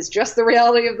that is just the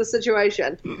reality of the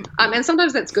situation. And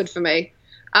sometimes that's good for me.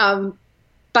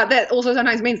 But that also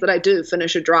sometimes means that I do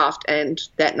finish a draft and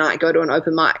that night go to an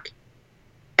open mic.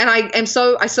 And I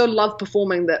so love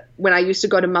performing that when I used to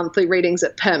go to monthly readings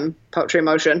at PIM, Poetry in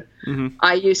Motion,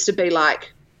 I used to be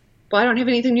like, well, I don't have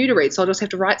anything new to read, so I'll just have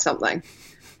to write something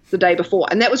the day before.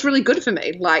 And that was really good for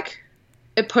me. Like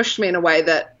it pushed me in a way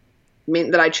that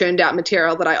meant that I churned out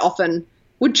material that I often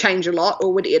would change a lot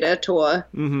or would edit or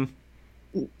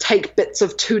take bits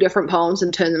of 2 different poems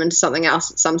and turn them into something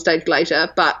else at some stage later.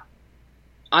 But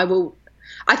I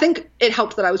think it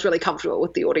helped that I was really comfortable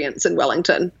with the audience in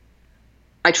Wellington.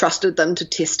 I trusted them to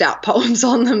test out poems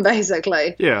on them,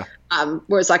 basically. Yeah.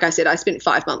 Whereas, like I said, I spent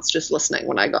 5 months just listening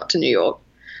when I got to New York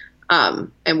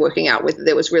and working out whether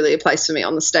there was really a place for me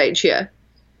on the stage here.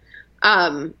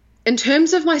 In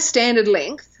terms of my standard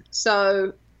length,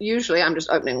 so usually I'm just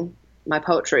opening my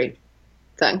poetry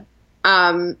thing.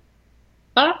 I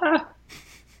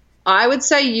would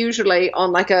say usually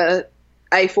on like a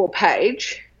A4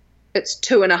 page, it's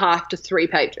 2.5 to 3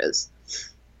 pages.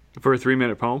 For a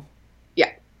 3-minute poem?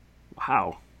 Yeah.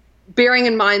 Wow. Bearing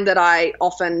in mind that I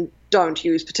often don't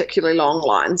use particularly long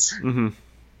lines.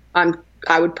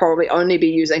 I would probably only be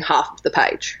using half of the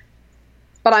page.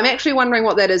 But I'm actually wondering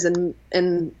what that is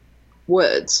in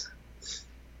words,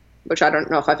 which I don't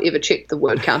know if I've ever checked the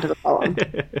word count of a poem.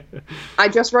 I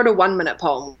just wrote a 1-minute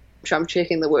poem, which I'm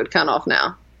checking the word count off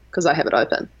now because I have it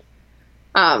open.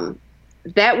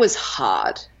 That was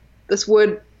hard. This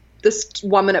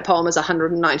 1-minute poem is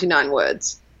 199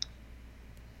 words.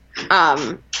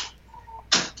 Writing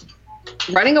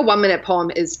a 1-minute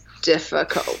poem is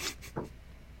difficult.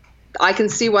 I can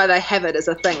see why they have it as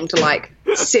a thing to like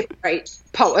separate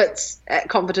poets at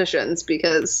competitions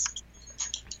because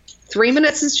 3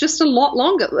 minutes is just a lot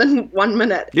longer than 1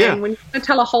 minute. Yeah. And when you're going to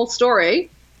tell a whole story,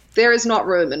 there is not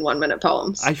room in 1-minute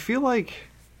poems. I feel like,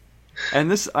 and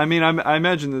this, I mean, I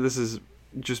imagine that this is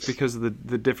just because of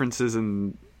the differences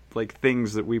in like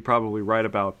things that we probably write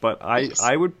about, but Yes.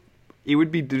 it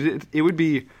would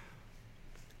be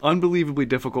unbelievably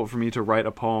difficult for me to write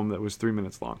a poem that was 3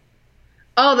 minutes long.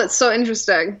 Oh, that's so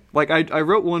interesting. Like I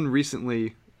wrote one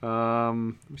recently. Let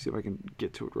me see if I can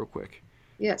get to it real quick.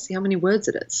 Yeah, see how many words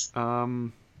it is.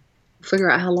 Um, Figure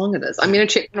out how long it is. I'm going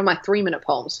to check one of my 3-minute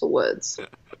poems for words.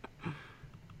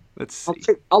 let's see.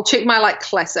 I'll check my like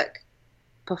classic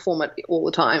perform it all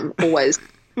the time, always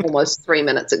almost 3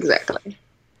 minutes exactly.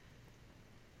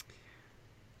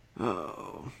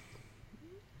 Oh,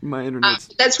 my internet's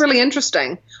That's really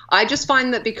interesting. I just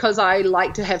find that because I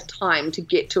like to have time to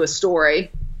get to a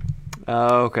story,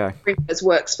 okay. 3 minutes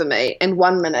works for me, and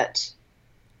 1 minute.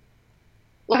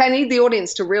 Like I need the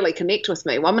audience to really connect with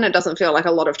me. 1 minute doesn't feel like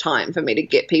a lot of time for me to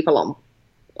get people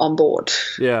on board.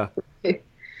 Yeah.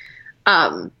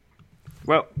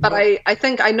 Well, But I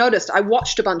think I noticed I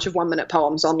watched a bunch of 1 minute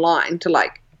poems online to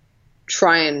like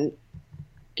try and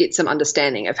get some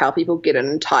understanding of how people get an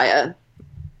entire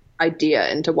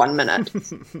idea into 1 minute.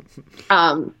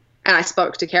 And I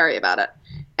spoke to Carrie about it.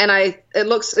 And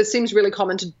it seems really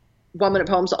common to 1 minute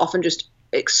poems are often just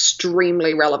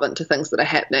extremely relevant to things that are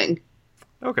happening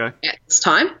okay. at this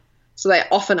time. So they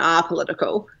often are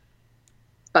political.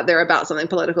 But they're about something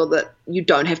political that you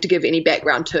don't have to give any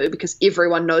background to because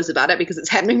everyone knows about it because it's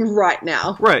happening right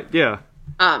now. Right. Yeah.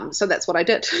 So that's what I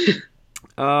did.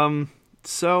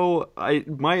 So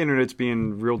my internet's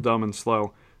being real dumb and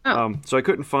slow. Oh. So I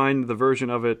couldn't find the version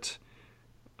of it,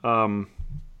 in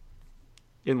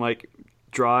like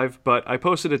Drive, but I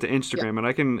posted it to Instagram,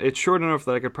 and it's short enough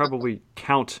that I could probably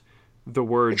count the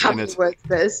words How in many it. words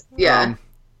this? Yeah.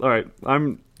 All right.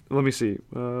 Let me see.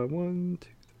 1, 2.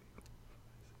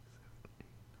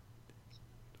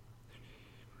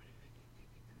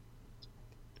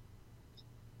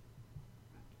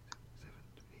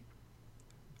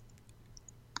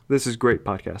 This is great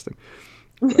podcasting.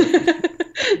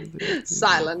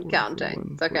 Silent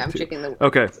counting. It's okay, I'm checking the.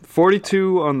 Okay,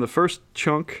 42 on the first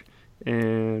chunk,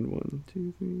 and 1,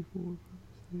 2, 3, 4,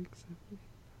 5, 6, 7, 8.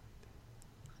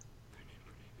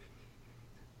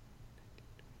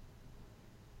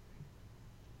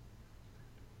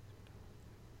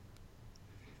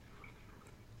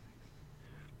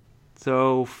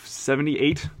 So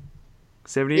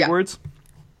 78 Yeah. words.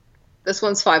 This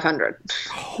one's 500.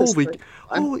 Holy,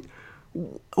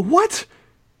 what?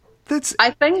 That's I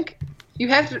think you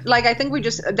have to, like, I think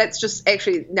that's just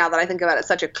actually, now that I think about it,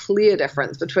 such a clear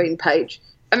difference between page.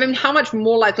 I mean, how much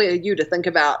more likely are you to think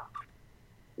about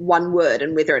one word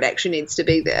and whether it actually needs to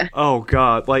be there? oh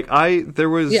god! Like there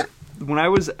was Yeah. when I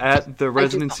was at the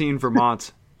residency in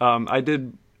Vermont. I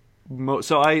did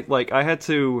so I had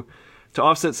to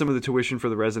offset some of the tuition for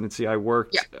the residency. I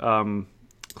worked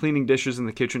cleaning dishes in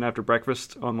the kitchen after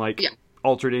breakfast on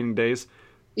alternating days.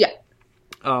 Yeah.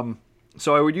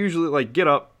 So I would usually like get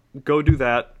up, go do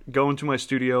that, go into my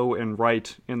studio and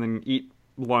write, and then eat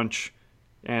lunch,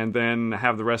 and then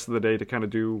have the rest of the day to kind of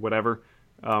do whatever.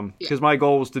 Because my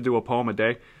goal was to do a poem a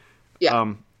day.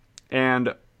 Yeah.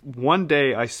 And one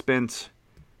day I spent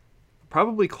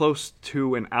probably close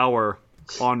to an hour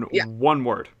on one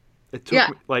word. It took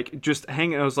me, like just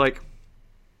hanging. I was like,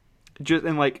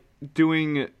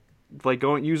 doing. Like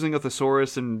using a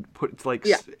thesaurus and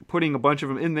putting a bunch of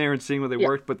them in there and seeing what they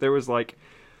worked, but there was like,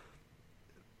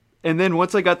 and then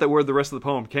once I got that word, the rest of the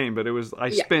poem came. But it was I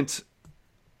spent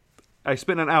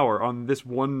an hour on this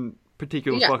one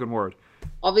particular fucking word.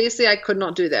 Obviously, I could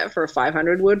not do that for a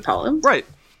 500-word poem. Right.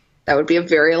 That would be a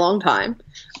very long time.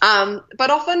 But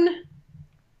often,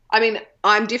 I mean,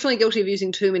 I'm definitely guilty of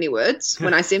using too many words.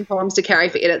 When I send poems to Carrie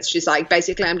for edits, she's like,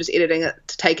 basically, I'm just editing it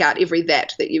to take out every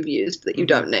that you've used that you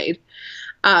don't need.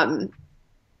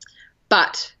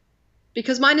 But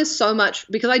because mine is so much,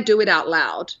 because I do it out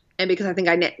loud, and because I think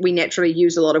we naturally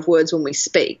use a lot of words when we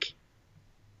speak,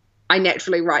 I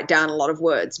naturally write down a lot of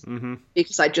words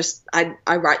because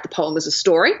I write the poem as a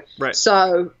story. Right.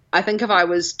 So I think if I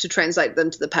was to translate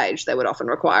them to the page, they would often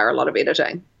require a lot of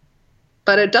editing.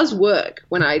 But it does work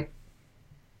when I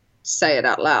say it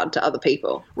out loud to other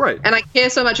people. Right. And I care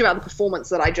so much about the performance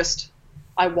that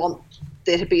I want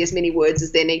there to be as many words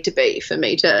as there need to be for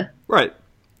me to Right.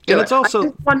 do And it. it's also I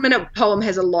think 1 minute poem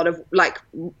has a lot of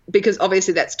because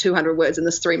obviously that's 200 words and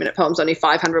this 3 minute poem's only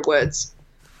 500 words.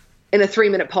 In a 3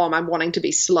 minute poem, I'm wanting to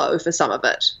be slow for some of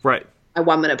it. right. A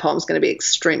 1 minute poem's going to be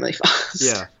extremely fast.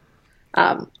 Yeah.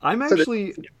 I'm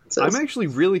so actually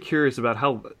really curious about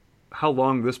how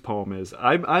long this poem is.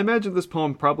 I imagine this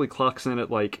poem probably clocks in at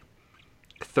like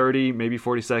 30, maybe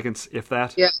 40 seconds, if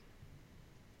that. Yeah.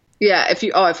 Yeah, if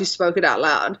you spoke it out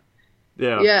loud.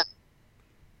 Yeah. Yeah.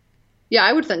 Yeah,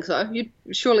 I would think so.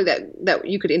 Surely that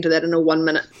you could enter that in a 1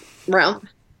 minute round.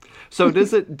 So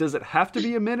does it have to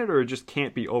be a minute, or it just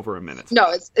can't be over a minute? No,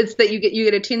 it's that you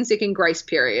get a 10-second grace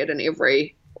period in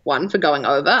every one for going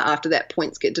over. After that,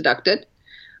 points get deducted.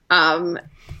 So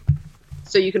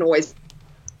you can always.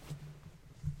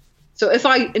 So if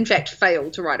I in fact fail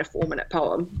to write a 4-minute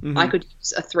poem, I could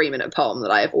use a 3-minute poem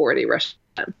that I have already written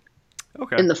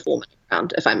in the 4-minute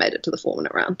round if I made it to the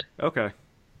 4-minute round. Okay.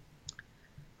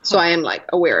 So I am like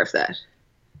aware of that.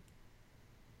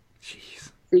 Jeez.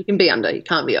 So you can be under, you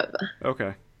can't be over.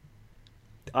 Okay.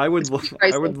 I would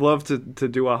love to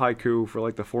do a haiku for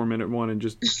like the 4-minute one and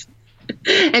just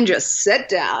and just sit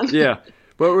down. Yeah.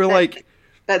 But we're like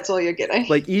that's all you're getting.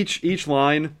 Like each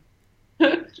line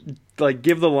like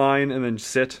give the line and then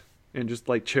sit and just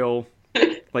like chill.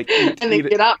 Like eat, and then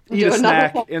get up and eat do a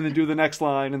snack one. and then do the next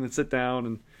line and then sit down.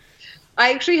 And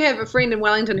I actually have a friend in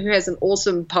Wellington who has an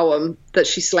awesome poem that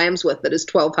she slams with that is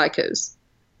 12 haikus.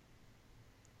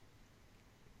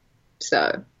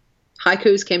 So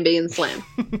haikus can be in slam.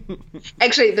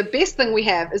 Actually, the best thing we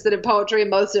have is that in poetry,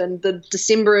 most in the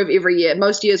December of every year,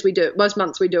 most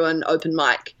months we do an open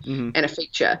mic and a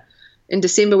feature. In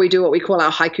December, we do what we call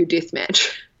our haiku death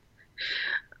match,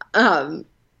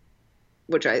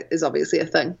 which is obviously a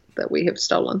thing that we have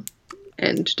stolen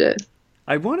and do.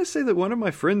 I want to say that one of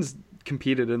my friends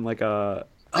competed in like a.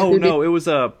 Oh no! It was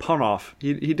a pun off.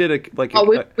 He did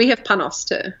we have pun offs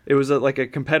too. It was like a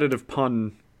competitive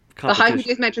pun competition. The haiku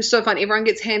death match is so fun. Everyone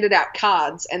gets handed out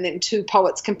cards, and then 2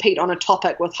 poets compete on a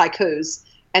topic with haikus,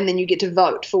 and then you get to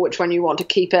vote for which one you want to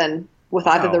keep in with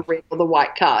either the red or the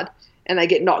white card, and they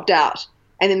get knocked out,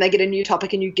 and then they get a new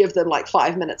topic, and you give them like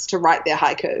 5 minutes to write their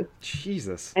haiku.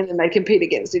 Jesus! And then they compete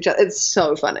against each other. It's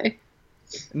so funny.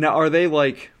 Now, are they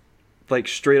like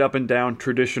straight up and down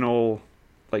traditional,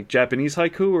 like Japanese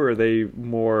haiku, or are they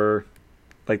more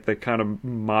like the kind of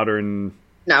modern?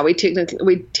 No, we tend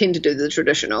to do the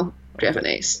traditional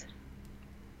Japanese.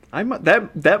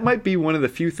 That might be one of the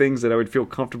few things that I would feel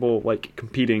comfortable like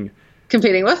competing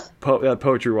with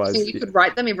poetry wise. You could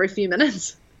write them every few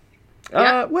minutes.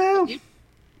 Well,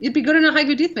 you'd be good in a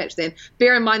haiku deathmatch then.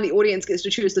 Bear in mind the audience gets to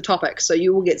choose the topic, so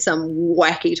you will get some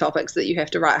wacky topics that you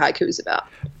have to write haikus about.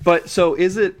 But so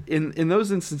is it in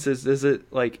those instances? Does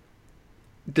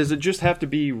it just have to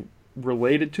be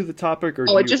related to the topic, or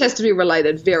it just has to be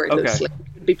related very loosely. Okay.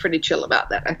 You'd be pretty chill about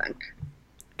that, I think.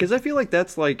 Because I feel like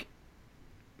that's like,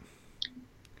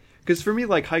 because for me,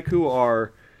 like haiku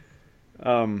are,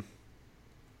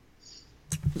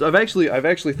 I've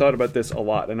actually thought about this a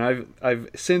lot, and I've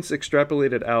since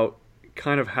extrapolated out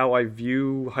kind of how I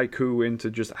view haiku into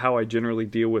just how I generally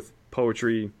deal with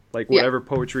poetry, like whatever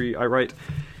poetry I write.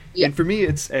 Yeah. And for me,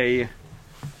 it's a,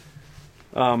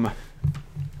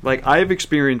 like I've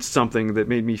experienced something that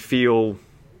made me feel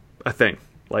a thing.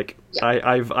 Like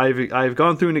I've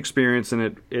gone through an experience,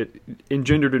 and it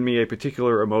engendered in me a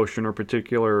particular emotion or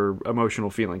particular emotional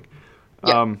feeling.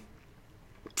 Yeah.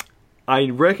 I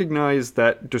recognize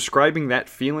that describing that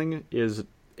feeling is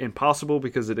impossible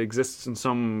because it exists in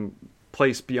some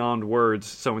place beyond words.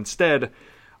 So instead,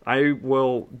 I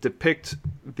will depict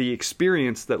the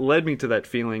experience that led me to that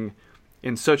feeling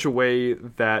in such a way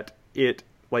that it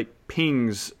like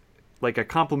pings like a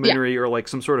complimentary or like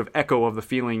some sort of echo of the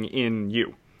feeling in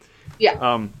you.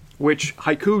 Yeah. Which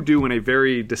haiku do in a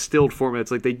very distilled format.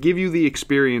 It's like they give you the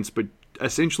experience, but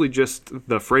essentially just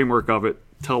the framework of it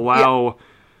to allow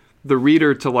the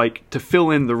reader to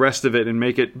fill in the rest of it and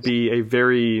make it be a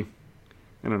very,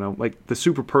 I don't know, like the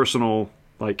super personal,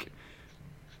 like,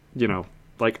 you know,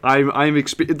 like I'm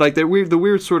like the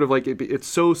weird sort of like it's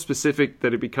so specific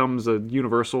that it becomes a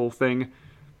universal thing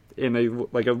in a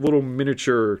like a little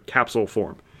miniature capsule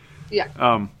form.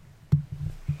 Yeah.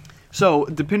 So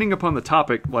depending upon the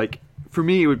topic, like for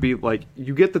me it would be like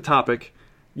you get the topic,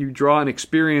 you draw an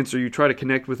experience or you try to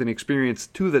connect with an experience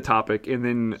to the topic, and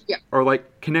then or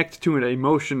like connect to an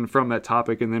emotion from that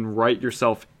topic, and then write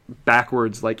yourself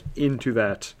backwards like into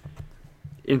that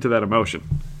emotion.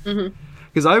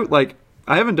 Because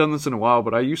I haven't done this in a while,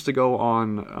 but I used to go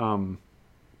on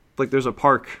like there's a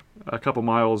park a couple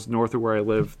miles north of where I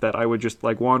live that I would just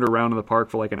like wander around in the park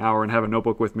for like an hour and have a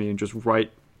notebook with me and just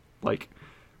write like,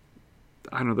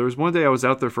 I don't know, there was one day I was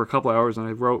out there for a couple hours and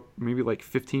I wrote maybe like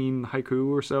 15 haiku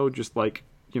or so, just like,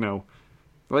 you know,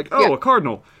 like, a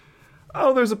cardinal.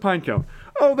 Oh, there's a pine cone.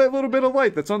 Oh, that little bit of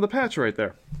light that's on the patch right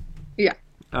there. Yeah.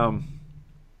 I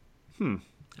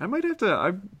might have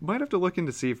to look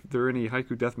into see if there are any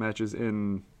haiku death matches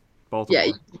in Baltimore.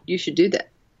 Yeah, you should do that.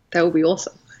 That would be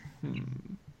awesome.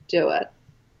 Do it.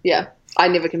 Yeah. I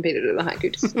never competed in the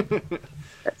haiku.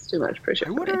 That's too much pressure.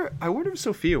 I wonder if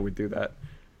Sophia would do that.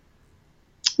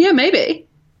 Yeah, maybe.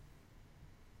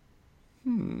 I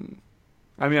mean,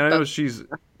 I know she's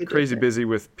crazy busy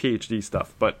with PhD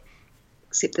stuff, but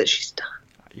Except that she's done.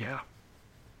 yeah.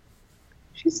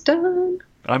 She's done.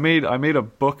 I made a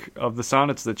book of the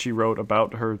sonnets that she wrote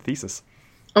about her thesis.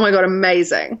 Oh my god,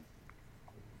 amazing.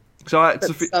 So, That's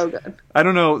Sophia, so good. I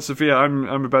don't know, Sophia.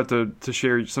 I'm about to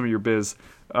share some of your biz,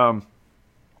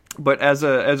 but as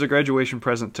a graduation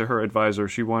present to her advisor,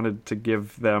 she wanted to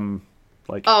give them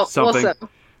like something.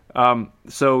 Awesome.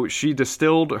 So she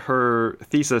distilled her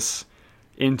thesis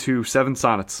into 7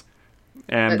 sonnets,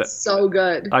 and That's so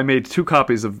good. I made 2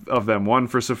 copies of them. One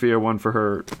for Sophia, one for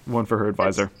her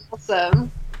advisor. That's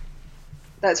awesome.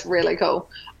 That's really cool.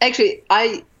 Actually,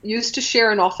 I used to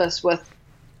share an office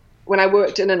when I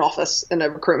worked in an office in a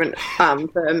recruitment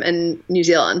firm in New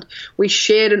Zealand. We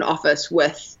shared an office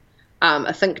with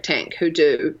a think tank who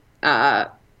do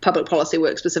public policy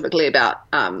work specifically about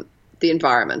the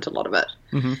environment, a lot of it.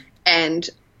 Mm-hmm. And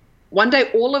one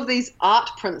day all of these art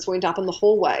prints went up in the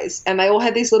hallways and they all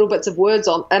had these little bits of words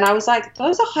on. And I was like,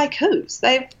 those are haikus.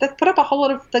 They've put up a whole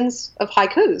lot of things of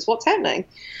haikus. What's happening?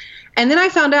 And then I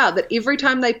found out that every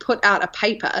time they put out a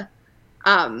paper,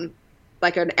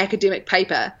 like an academic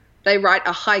paper, they write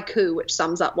a haiku which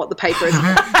sums up what the paper is.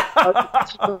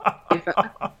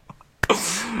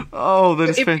 Oh, that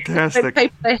is Every fantastic.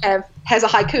 paper they have has a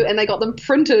haiku, and they got them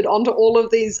printed onto all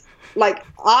of these like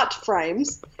art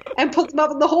frames and put them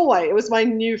up in the hallway. It was my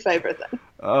new favorite thing.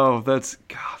 Oh, that's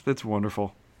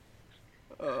wonderful.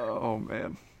 Oh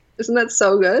man. Isn't that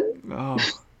so good? Oh.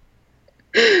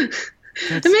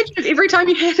 Imagine if every time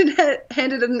you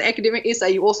handed in an academic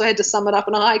essay, you also had to sum it up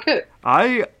in a haiku.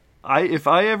 If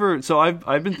I ever, so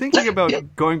I've been thinking about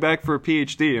going back for a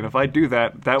PhD, and if I do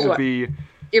that, that will be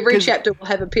every chapter will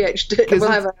have a PhD. Will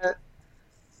have a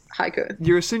haiku.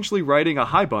 You're essentially writing a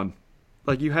haibun.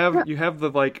 Like you have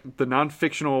the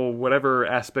non-fictional whatever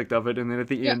aspect of it, and then at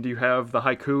the end you have the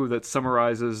haiku that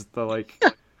summarizes the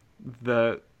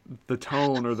the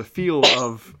tone or the feel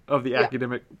of the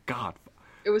academic. God,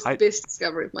 it was the best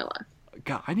discovery of my life.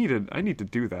 God, I need to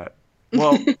do that.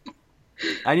 Well,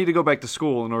 I need to go back to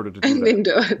school in order to do that. And then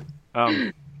do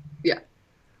it. Yeah.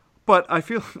 But I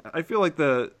feel like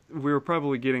we were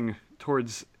probably getting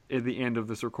towards the end of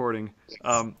this recording.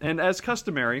 Yes. And as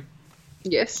customary,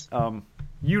 yes.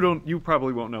 You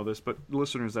probably won't know this, but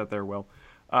listeners out there will.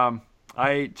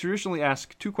 I traditionally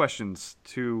ask 2 questions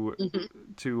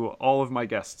to all of my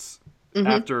guests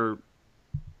after.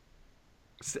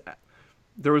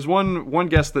 There was one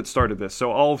guest that started this,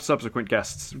 so all subsequent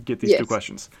guests get these 2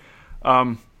 questions.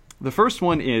 The first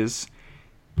one is,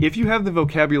 if you have the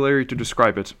vocabulary to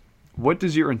describe it, what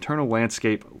does your internal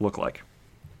landscape look like?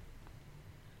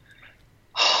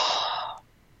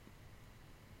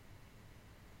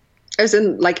 As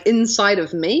in, like, inside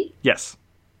of me? Yes.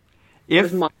 What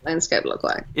does my landscape look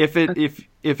like? If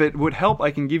it would help,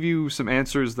 I can give you some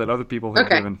answers that other people have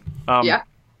given. Yeah.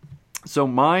 So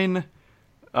mine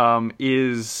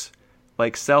is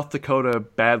like South Dakota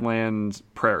Badlands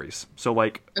prairies. So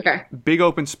like big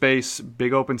open space,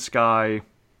 big open sky.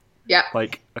 Yeah.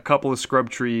 Like a couple of scrub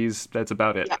trees. That's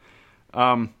about it.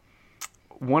 Yeah.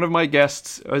 One of my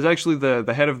guests was actually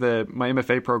the head of my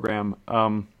MFA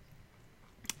program.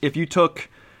 If you took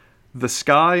the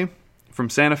sky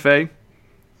from Santa Fe,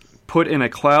 put in a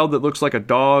cloud that looks like a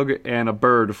dog and a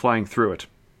bird flying through it,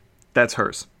 that's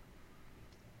hers.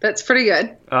 That's pretty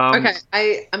good.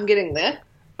 Okay, I'm getting there.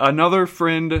 Another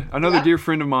dear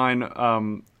friend of mine,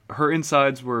 her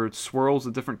insides were swirls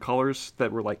of different colors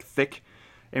that were like thick,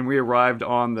 and we arrived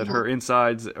on that her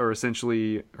insides are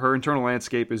essentially, her internal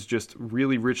landscape is just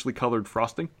really richly colored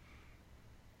frosting.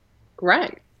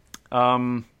 Great.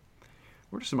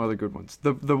 What are some other good ones?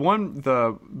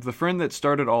 The friend that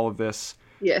started all of this.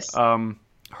 Yes.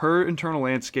 Her internal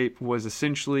landscape was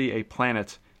essentially a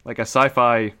planet, like a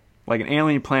sci-fi, like an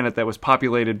alien planet that was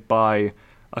populated by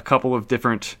a couple of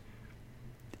different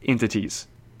entities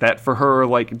that, for her,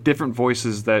 like different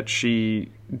voices that she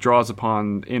draws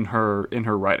upon in her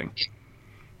writing.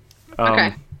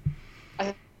 Okay.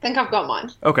 I think I've got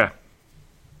mine. Okay.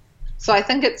 So I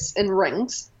think it's in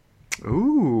rings.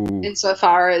 Ooh.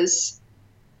 Insofar as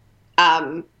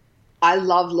I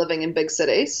love living in big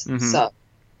cities. So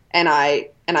and I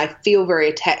feel very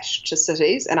attached to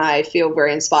cities, and I feel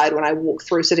very inspired when I walk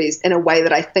through cities in a way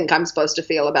that I think I'm supposed to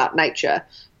feel about nature,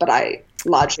 but I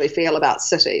largely feel about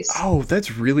cities. Oh,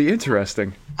 that's really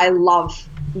interesting. I love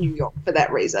New York for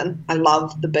that reason. I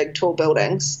love the big tall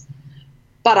buildings,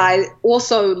 but I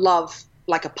also love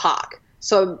like a park.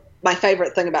 So my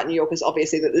favorite thing about New York is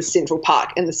obviously that there's Central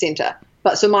Park in the center.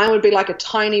 But so mine would be like a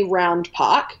tiny round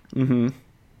park.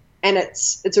 and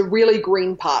it's a really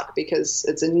green park because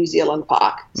it's a New Zealand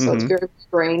park, so it's very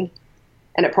green,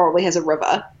 and it probably has a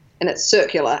river, and it's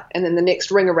circular, and then the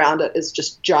next ring around it is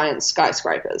just giant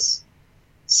skyscrapers.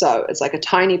 So it's like a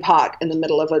tiny park in the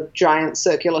middle of a giant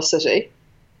circular city,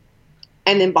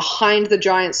 and then behind the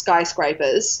giant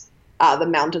skyscrapers are the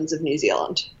mountains of New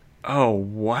Zealand. Oh,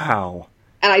 wow.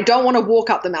 And I don't want to walk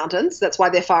up the mountains. That's why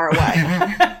they're far away.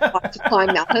 I like to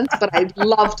climb mountains, but I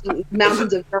love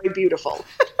mountains are very beautiful.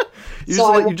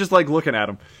 You just like looking at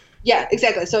them. Yeah,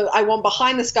 exactly. So I want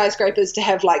behind the skyscrapers to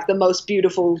have like the most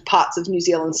beautiful parts of New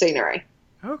Zealand scenery.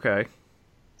 Okay.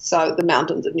 So the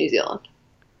mountains of New Zealand.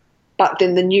 But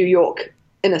then the New York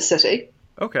inner city.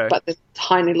 Okay. But the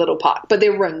tiny little park. But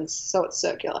they're rings, so it's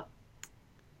circular.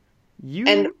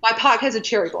 And my park has a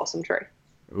cherry blossom tree.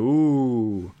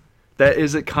 Ooh. That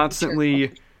is it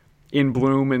constantly in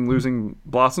bloom and losing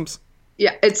blossoms?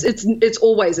 Yeah, it's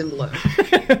always in bloom.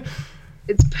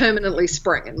 It's permanently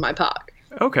spring in my park.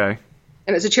 Okay.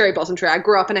 And it's a cherry blossom tree. I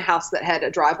grew up in a house that had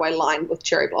a driveway lined with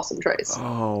cherry blossom trees.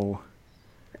 Oh.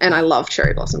 And I love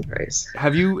cherry blossom trees.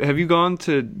 Have you gone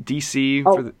to DC?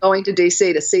 Going to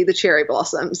DC to see the cherry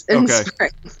blossoms in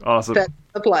spring. Awesome. That's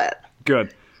the plan.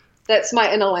 Good. That's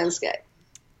my inner landscape.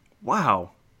 Wow.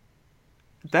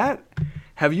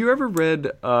 Have you ever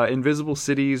read Invisible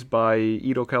Cities by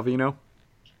Ito Calvino?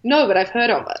 No, but I've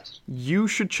heard of it. You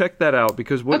should check that out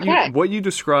because what you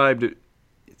described, it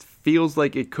feels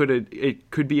like it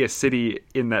could be a city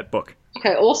in that book.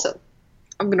 Okay, awesome.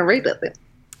 I'm going to read that then.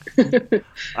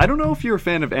 I don't know if you're a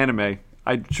fan of anime.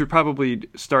 I should probably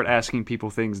start asking people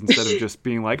things instead of just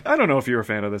being like, I don't know if you're a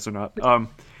fan of this or not.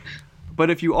 But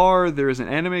if you are, there is an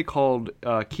anime called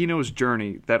Kino's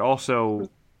Journey that also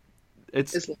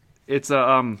it's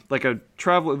like a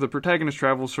travel. The protagonist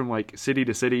travels from like city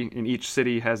to city, and each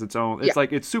city has its own. It's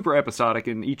like it's super episodic,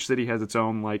 and each city has its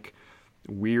own like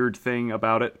weird thing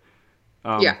about it.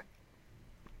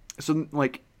 So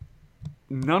like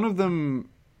none of them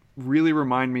really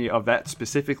remind me of that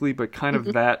specifically, but kind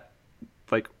of that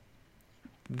like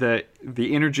the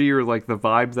energy or like the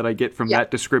vibe that I get from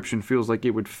that description feels like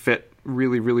it would fit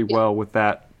really, really well with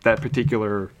that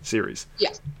particular series.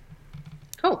 Yeah.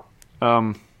 Cool.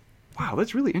 Wow,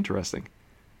 that's really interesting.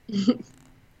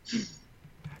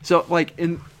 So like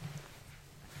I'm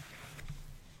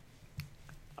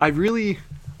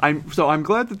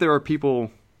glad that there are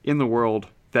people in the world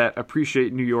that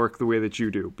appreciate New York the way that you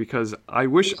do, because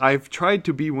I've tried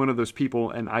to be one of those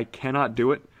people and I cannot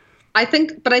do it. I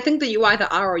think that you either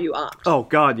are or you aren't. Oh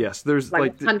God, yes. There's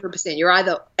like 100%. You're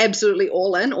either absolutely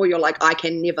all in or you're like, I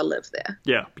can never live there.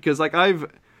 Yeah, because like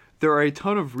there are a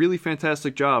ton of really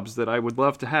fantastic jobs that I would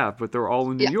love to have, but they're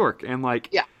all in New York, and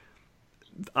like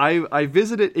I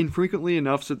visit it infrequently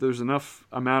enough so there's enough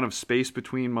amount of space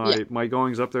between my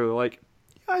goings up there. They're like,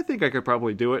 I think I could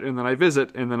probably do it, and then I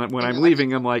visit, and then when I'm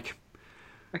leaving, I'm like,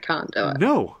 I can't do it.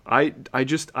 No, I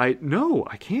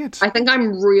can't. I think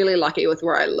I'm really lucky with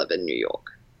where I live in New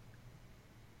York.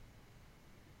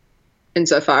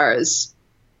 Insofar as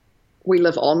we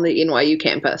live on the NYU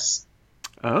campus.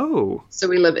 Oh. So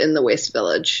we live in the West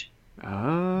Village.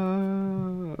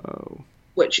 Oh.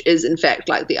 Which is in fact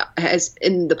has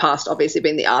in the past obviously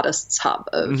been the artists' hub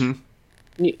of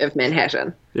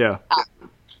Manhattan. Yeah.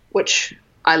 Which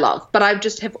I love. But I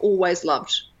just have always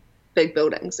loved big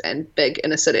buildings and big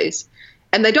inner cities.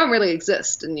 And they don't really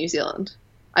exist in New Zealand.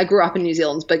 I grew up in New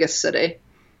Zealand's biggest city.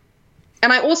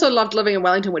 And I also loved living in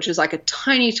Wellington, which is like a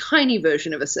tiny, tiny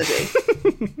version of a city.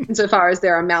 Insofar as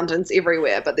there are mountains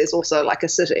everywhere, but there's also like a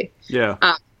city. Yeah.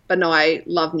 But no, I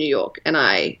love New York, and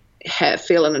I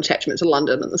feel an attachment to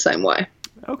London in the same way.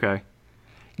 Okay.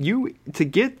 To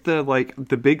get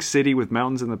the big city with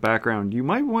mountains in the background, you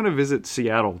might want to visit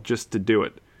Seattle just to do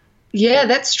it. Yeah,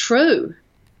 that's true.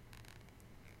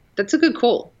 That's a good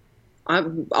call.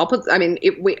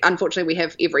 Unfortunately, we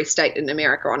have every state in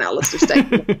America on our list of states.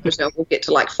 We'll get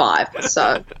to like 5.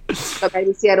 So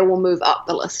maybe Seattle will move up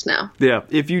the list now. Yeah.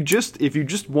 If you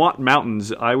just want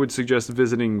mountains, I would suggest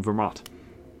visiting Vermont.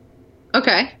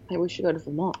 Okay. Maybe we should go to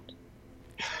Vermont.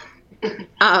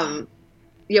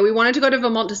 Yeah, we wanted to go to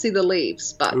Vermont to see the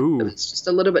leaves, but it was just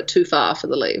a little bit too far for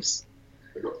the leaves.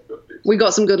 We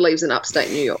got some good leaves in upstate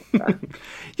New York. So.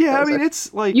 Yeah, I mean,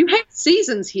 it's like... You have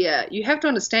seasons here. You have to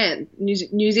understand.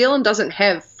 New Zealand doesn't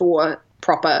have 4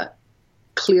 proper,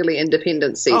 clearly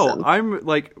independent seasons. Oh, I'm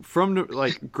like,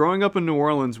 growing up in New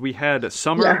Orleans, we had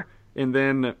summer, and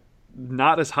then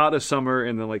not as hot as summer,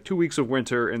 and then like 2 weeks of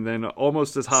winter, and then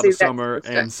almost as hot as summer,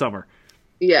 and summer.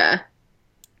 Yeah.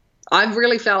 I've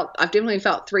definitely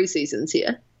felt 3 seasons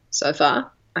here so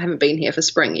far. I haven't been here for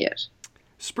spring yet.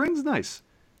 Spring's nice.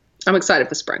 I'm excited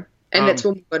for spring. And that's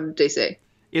when we go to DC.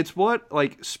 It's what,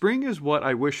 like, spring is what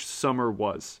I wish summer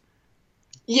was.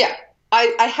 Yeah.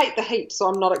 I hate the heat, so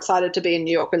I'm not excited to be in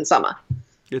New York in summer.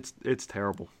 It's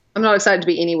terrible. I'm not excited to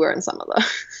be anywhere in summer, though.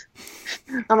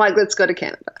 I'm like, let's go to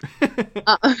Canada.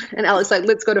 And Alex like,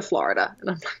 let's go to Florida. And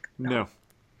I'm like, No.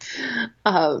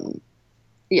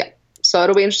 yeah. So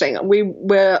it'll be interesting.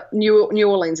 New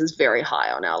Orleans is very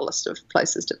high on our list of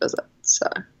places to visit. So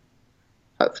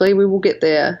hopefully we will get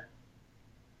there.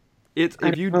 If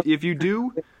you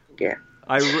do, Yeah.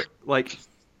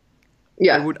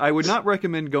 Yeah. I would not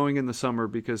recommend going in the summer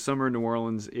because summer in New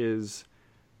Orleans is,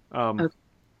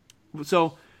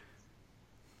 so,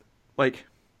 like,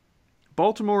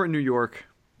 Baltimore and New York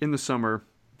in the summer,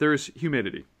 there's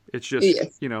humidity. It's just,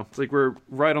 it's like we're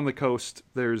right on the coast.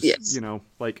 There's,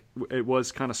 like, it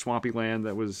was kind of swampy land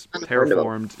that was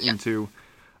terraformed into.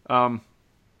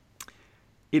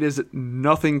 It is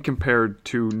nothing compared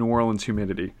to New Orleans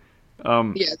humidity.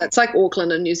 That's like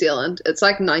Auckland in New Zealand. It's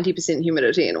like 90%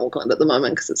 humidity in Auckland at the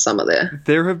moment because it's summer there.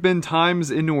 There have been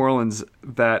times in New Orleans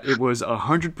that it was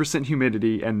 100%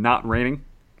 humidity and not raining.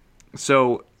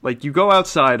 So, like, you go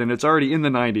outside and it's already in the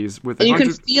 90s with. And you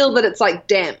can feel that it's like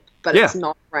damp, but it's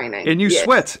not raining. And you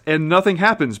sweat and nothing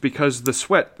happens because the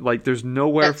sweat, like, there's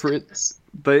nowhere for it.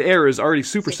 The air is already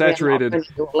super saturated. In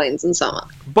New Orleans in summer.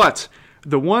 But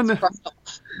the one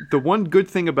good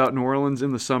thing about New Orleans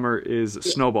in the summer is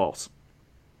snowballs.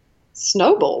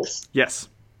 Snowballs? Yes.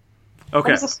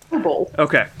 Okay. What is a snowball?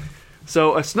 Okay.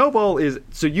 So a snowball is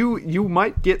you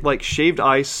might get like shaved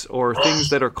ice or things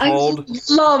that are called.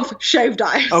 I love shaved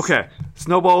ice. Okay.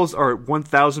 Snowballs are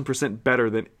 1,000% better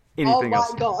than anything else.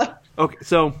 Oh my god. Okay.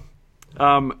 So,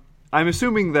 I'm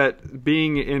assuming that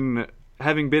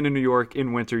having been in New York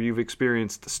in winter, you've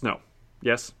experienced snow.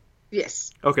 Yes.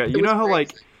 Yes. Okay. You know how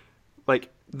like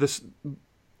this.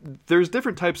 There's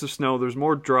different types of snow. There's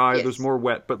more dry, there's more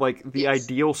wet, but like the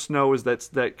ideal snow is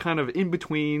that kind of in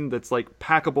between that's like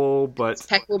packable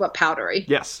but powdery.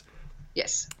 Yes.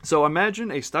 Yes. So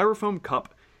imagine a styrofoam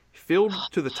cup filled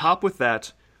to the top with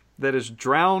that is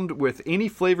drowned with any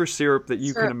flavor syrup that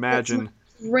you can imagine.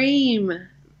 Cream.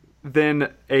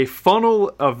 Then a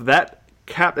funnel of that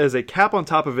cap as a cap on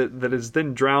top of it that is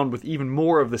then drowned with even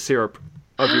more of the syrup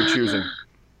of your choosing.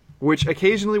 Which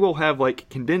occasionally will have, like,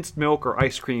 condensed milk or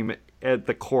ice cream at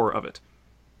the core of it.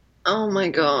 Oh, my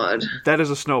God. That is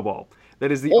a snowball.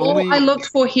 That is the only... All I looked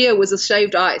for here was a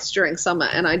shaved ice during summer,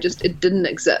 and it didn't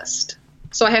exist.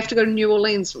 So I have to go to New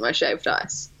Orleans for my shaved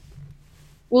ice.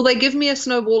 Will they give me a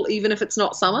snowball even if it's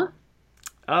not summer?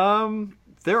 I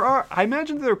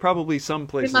imagine there are probably some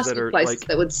places that are, places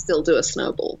that would still do a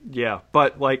snowball. Yeah,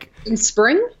 but, like... In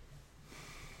spring?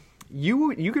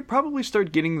 You could probably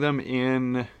start getting them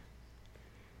in...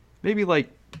 Maybe like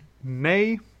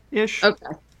May-ish. Okay.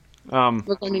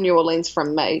 We're going to New Orleans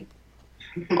from May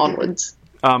onwards.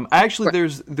 Actually,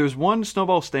 there's one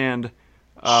snowball stand,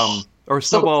 or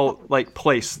snowball like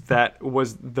place that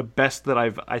was the best that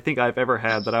I think I've ever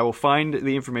had. That I will find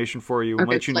the information for you and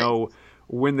let you know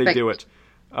when they do it.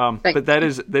 But that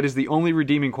is the only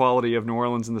redeeming quality of New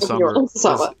Orleans in the summer. Is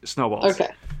snowballs.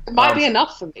 Okay, it might be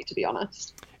enough for me, to be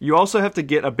honest. You also have to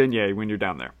get a beignet when you're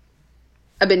down there.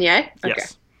 A beignet? Okay.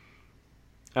 Yes.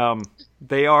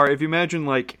 They are, if you imagine,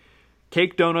 like,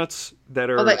 cake donuts that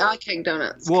are... Oh, they are cake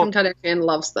donuts. Well, Kim Kardashian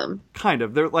loves them. Kind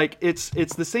of. They're, like, it's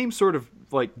the same sort of,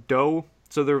 like, dough.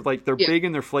 So they're big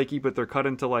and they're flaky, but they're cut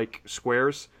into, like,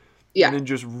 squares. Yeah. And then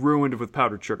just ruined with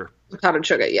powdered sugar. Powdered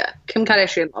sugar, yeah. Kim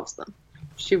Kardashian loves them.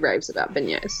 She raves about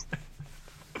beignets.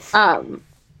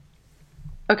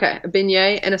 Okay, a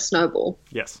beignet and a snowball.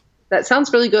 Yes. That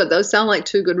sounds really good. Those sound like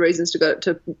two good reasons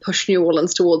to push New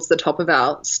Orleans towards the top of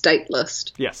our state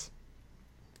list. Yes.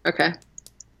 Okay.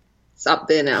 It's up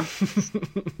there now.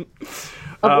 Of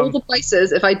all the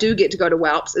places, if I do get to go to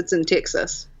Walps, it's in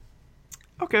Texas.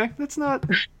 Okay, that's not...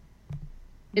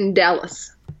 In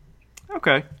Dallas.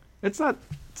 Okay. It's not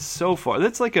so far.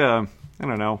 That's like I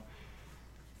don't know.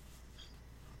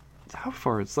 How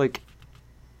far? It's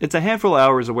a handful of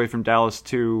hours away from Dallas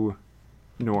to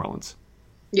New Orleans.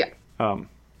 Yeah. I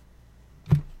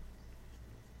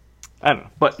don't know,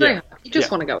 but yeah, you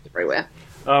just want to go everywhere.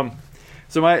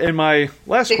 So my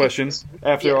last question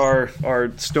after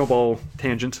our snowball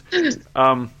tangent,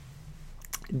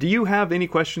 do you have any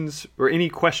questions or any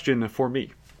question for me?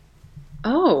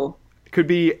 Oh, it could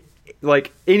be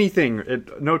like anything.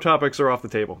 No topics are off the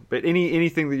table, but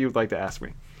anything that you'd like to ask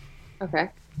me. Okay,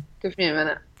 give me a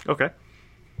minute. Okay.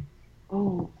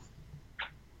 Oh.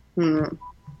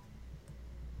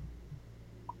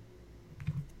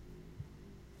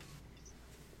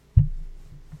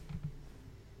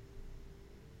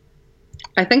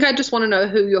 I think I just want to know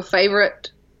who your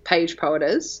favorite page poet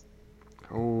is.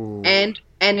 Oh. And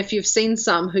if you've seen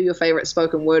some, who your favorite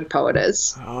spoken word poet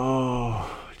is.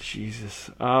 Oh,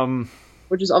 Jesus.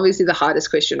 Which is obviously the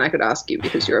hardest question I could ask you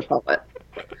because you're a poet.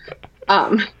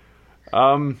 But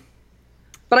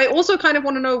I also kind of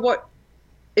want to know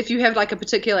if you have like a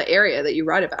particular area that you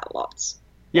write about lots.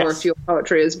 Yes. Or if your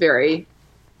poetry is very...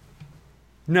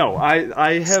 No,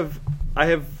 I have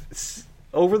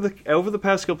over the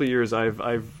past couple of years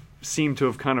I've seemed to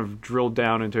have kind of drilled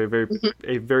down into a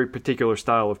very particular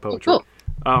style of poetry. Cool.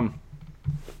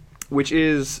 Which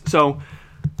is, so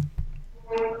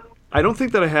I don't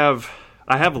think that I have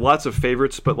lots of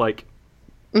favorites, but like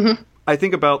I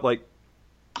think about like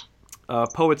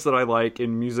poets that I like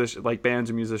and bands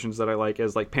and musicians that I like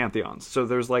as like pantheons. So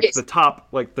there's like the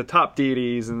top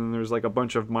deities, and then there's like a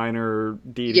bunch of minor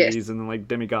deities, and then like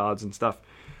demigods and stuff.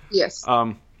 Yes.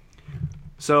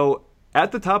 So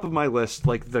at the top of my list,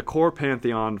 like the core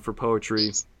pantheon for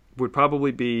poetry would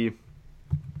probably be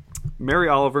Mary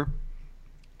Oliver.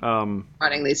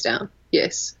 Writing these down.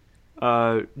 Yes.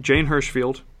 Jane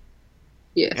Hirschfield.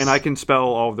 Yes. And I can spell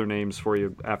all of their names for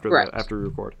you after we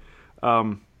record.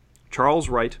 Charles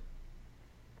Wright.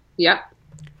 Yeah.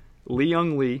 Li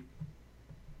Young Lee.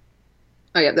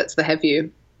 Oh yeah, that's the Have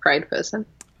You Prayed person.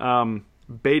 Bei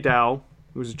Dao,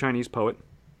 who's a Chinese poet.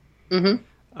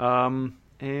 Mm-hmm.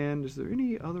 And is there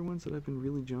any other ones that I've been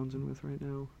really jonesing with right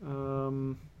now?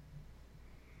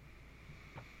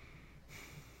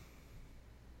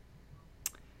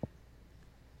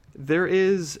 There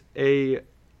is a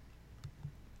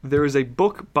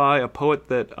book by a poet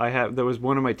that was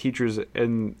one of my teachers at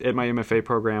my MFA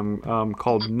program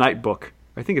called Nightbook.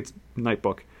 I think it's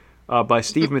Nightbook by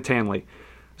Steve Mattanley.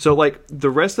 So like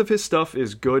the rest of his stuff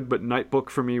is good, but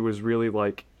Nightbook for me was really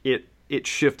like it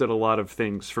shifted a lot of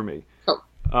things for me. Oh.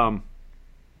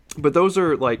 But those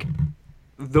are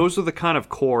the kind of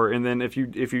core, and then if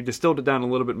you distilled it down a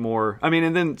little bit more, I mean,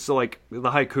 and then so like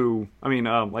the haiku, I mean,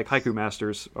 like haiku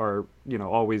masters are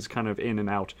always kind of in and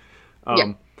out.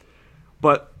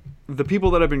 But the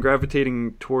people that I've been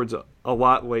gravitating towards a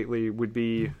lot lately would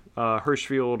be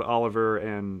Hirschfield, Oliver,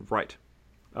 and Wright.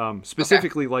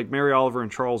 Specifically, like Mary Oliver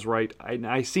and Charles Wright.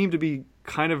 I seem to be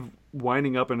kind of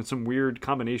winding up in some weird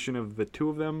combination of the two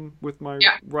of them with my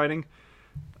writing.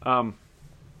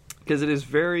 Because it is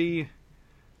very...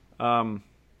 lots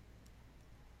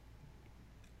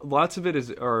of it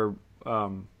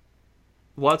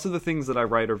lots of the things that I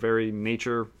write are very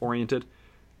nature oriented.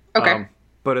 Okay.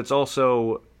 But it's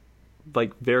also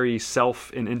like very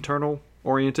self and internal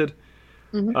oriented,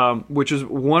 which is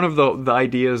one of the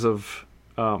ideas of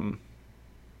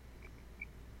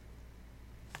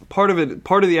part of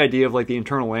the idea of like the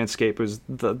internal landscape is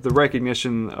the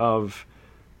recognition of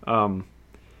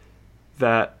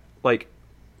that, like,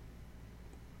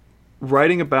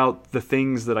 writing about the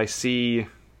things that I see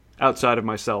outside of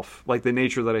myself, like the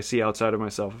nature that I see outside of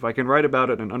myself. If I can write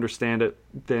about it and understand it,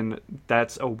 then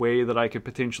that's a way that I could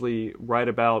potentially write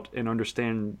about and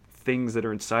understand things that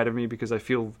are inside of me, because I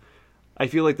feel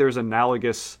like there's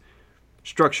analogous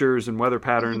structures and weather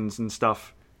patterns and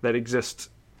stuff that exist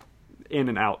in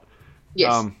and out.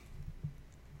 Yes.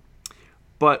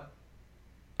 But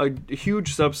a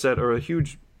huge subset, or a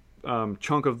huge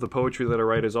chunk of the poetry that I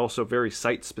write is also very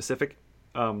site specific.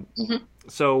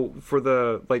 So for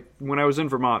when I was in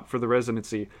Vermont for the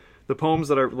residency, the poems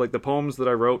that I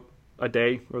wrote a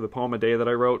day, or the poem a day that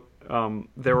I wrote,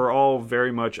 they were all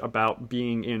very much about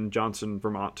being in Johnson,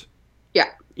 Vermont. Yeah.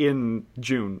 In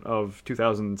June of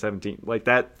 2017.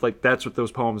 That's what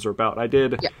those poems are about. I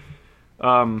did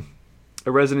a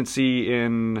residency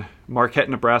in Marquette,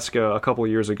 Nebraska a couple of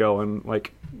years ago, and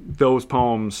like those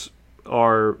poems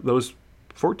are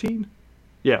 14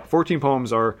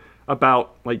 poems are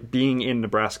about like being in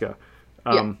Nebraska.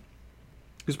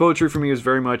 Because poetry for me is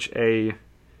very much it's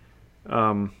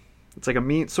like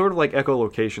a sort of like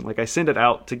echolocation. Like I send it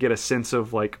out to get a sense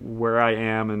of like where I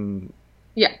am, and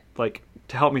like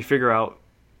to help me figure out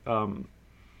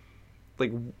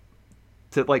like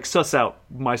to like suss out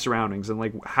my surroundings and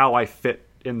like how I fit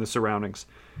in the surroundings.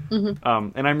 And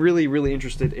I'm really, really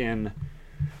interested in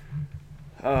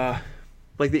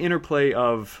like the interplay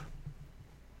of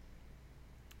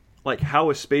like how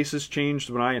a space is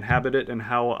changed when I inhabit it, and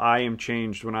how I am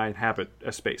changed when I inhabit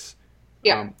a space.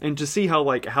 And to see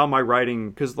how my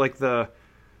writing, because like the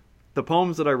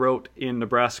poems that I wrote in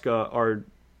Nebraska are,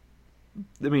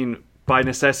 I mean, by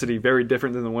necessity, very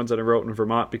different than the ones that I wrote in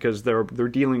Vermont, because they're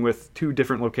dealing with two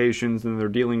different locations, and they're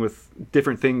dealing with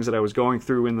different things that I was going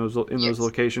through in those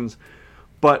locations.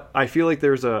 But I feel like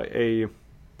there's a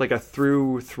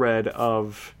through thread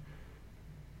of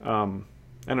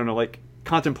I don't know, like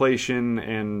contemplation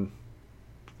and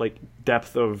like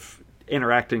depth of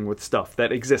interacting with stuff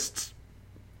that exists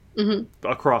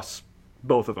across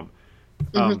both of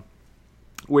them,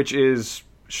 which is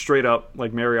straight up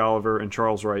like Mary Oliver and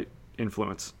Charles Wright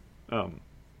influence.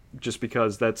 Just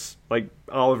because that's like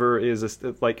Oliver is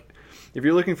like, if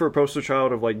you're looking for a poster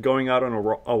child of like going out on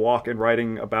a walk and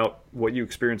writing about what you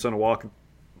experience on a walk,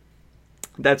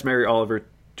 that's Mary Oliver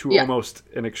to almost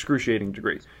an excruciating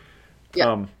degree.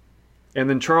 Yeah. And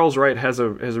then Charles Wright has a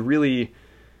really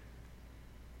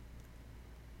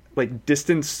like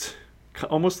distanced,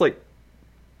 almost like,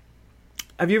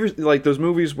 have you ever like those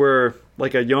movies where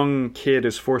like a young kid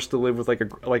is forced to live with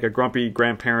like a grumpy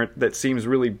grandparent that seems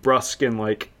really brusque and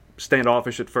like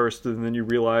standoffish at first, and then you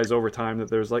realize over time that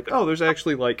there's like, oh, there's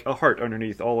actually like a heart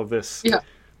underneath all of this,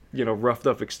 roughed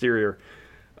up exterior.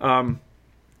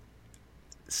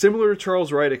 Similar to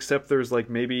Charles Wright, except there's like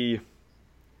maybe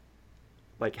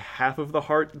like half of the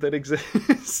heart that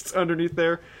exists underneath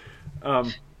there. I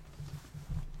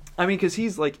mean, because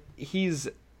he's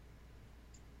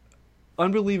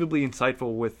unbelievably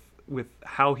insightful with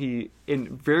how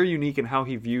very unique in how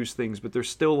he views things, but there's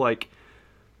still like,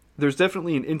 there's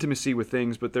definitely an intimacy with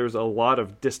things, but there's a lot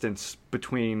of distance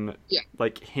between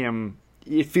like him.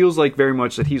 It feels like very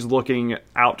much that he's looking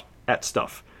out at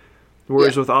stuff.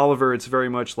 Whereas with Oliver, it's very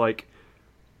much like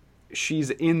she's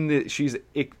in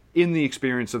the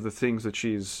experience of the things that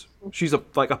she's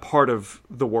like a part of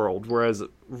the world. Whereas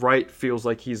Wright feels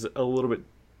like he's a little bit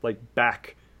like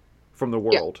back from the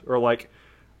world, or like,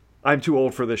 I'm too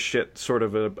old for this shit, sort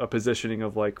of a positioning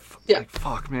of like, like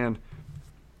fuck, man.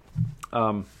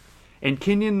 And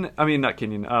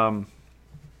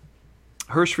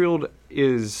Hirschfield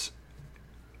is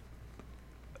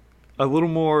a little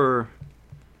more,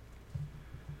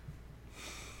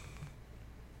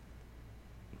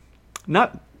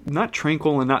 not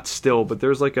tranquil and not still, but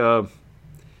there's like a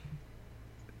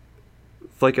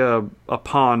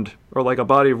pond or like a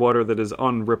body of water that is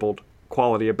unrippled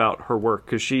quality about her work,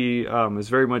 because she is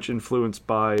very much influenced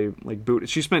by like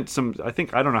she spent some, I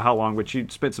don't know how long, but she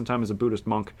spent some time as a Buddhist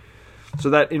monk, so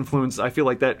that influence, I feel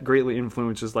like that greatly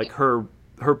influences like her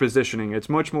positioning. It's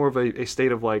much more of a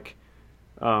state of like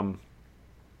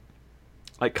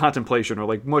contemplation, or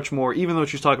like much more, even though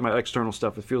she's talking about external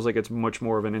stuff, it feels like it's much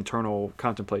more of an internal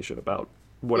contemplation about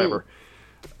whatever.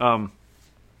 And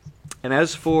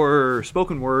as for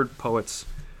spoken word poets,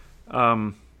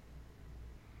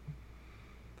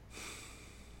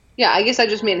 I guess I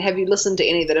just meant, have you listened to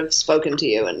any that have spoken to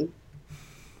you? And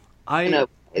I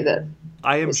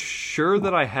am sure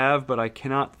that I have, but I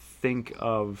cannot think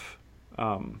of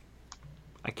anybody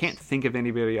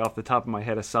off the top of my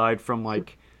head aside from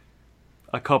like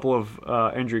a couple of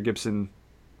Andrea Gibson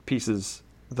pieces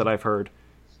that I've heard,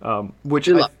 which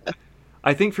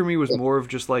I think for me was more of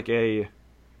just like a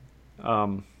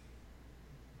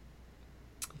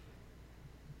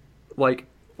like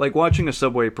watching a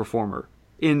Subway performer,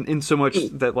 in so much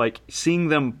that like seeing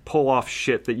them pull off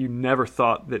shit that you never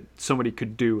thought that somebody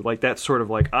could do, like that sort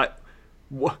of like, how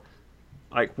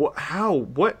are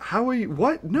you,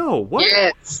 what, no, what?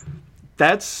 Yes.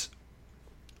 That's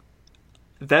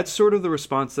sort of the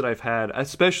response that I've had,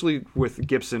 especially with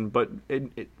Gibson, but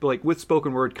like with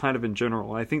spoken word kind of in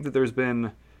general. I think that there's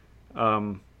been,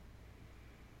 I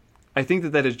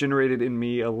think that has generated in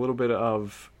me a little bit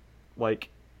of like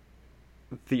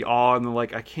the awe and the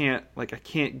like, I can't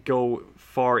go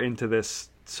far into this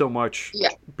so much,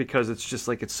 because it's just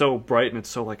like, it's so bright and it's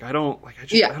so like, I don't like,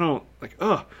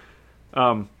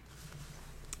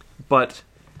 but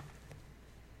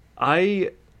I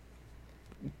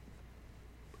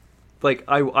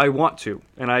want to,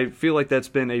 and I feel like that's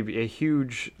been a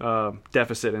huge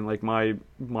deficit in like my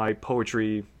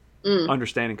poetry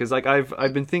understanding, because like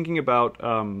I've been thinking about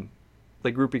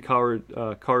like Rupi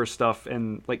Kaur stuff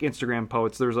and like Instagram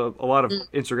poets. There's a lot of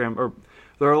Instagram, or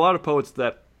there are a lot of poets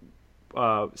that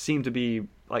seem to be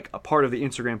like a part of the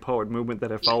Instagram poet movement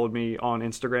that have followed me on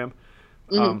Instagram.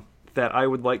 That I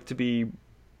would like to be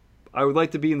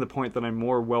in the point that I'm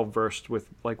more well versed with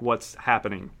like what's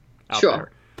happening out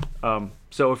there.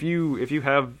 So if you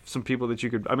have some people that you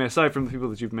could, I mean, aside from the people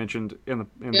that you've mentioned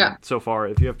so far,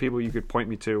 if you have people you could point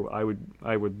me to, I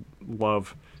would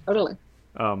love. Totally.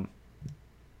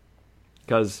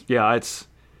 Because it's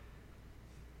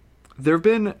there've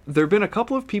been a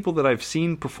couple of people that I've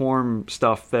seen perform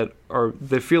stuff that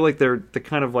feel like they're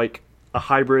kind of like a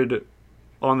hybrid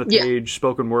on the page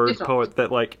spoken word poet,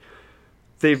 that like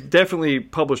they've definitely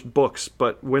published books,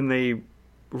 but when they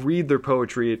read their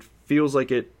poetry, it feels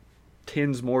like it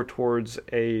tends more towards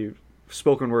a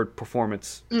spoken word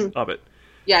performance of it.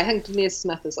 Yeah, I think Denise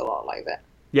Smith is a lot like that.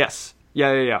 Yes.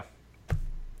 Yeah.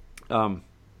 And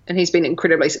he's been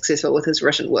incredibly successful with his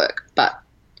written work, but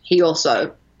he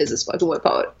also is a spoken word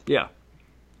poet. Yeah.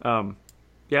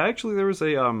 Yeah, actually there was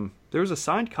a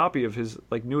signed copy of his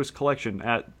like newest collection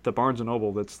at the Barnes and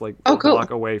Noble that's like a cool.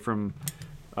 block away from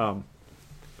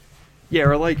yeah,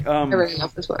 or like I really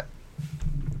love this work.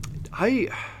 I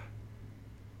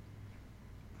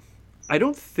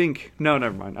don't think no,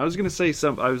 never mind. I was gonna say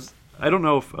I don't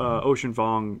know if Ocean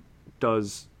Vuong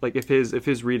does like if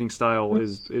his reading style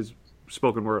is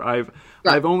spoken word.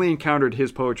 I've only encountered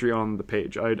his poetry on the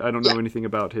page. I don't know anything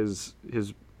about his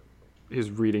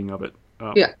reading of it.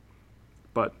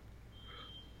 But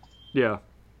yeah.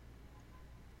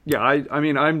 I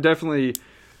mean I'm definitely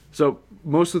so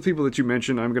most of the people that you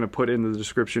mentioned I'm going to put in the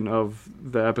description of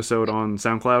the episode on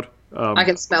SoundCloud. I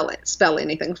can spell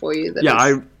anything for you.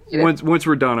 Once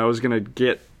we're done, I was going to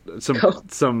get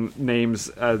some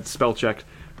names spell checked.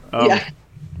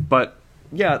 But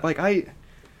yeah, like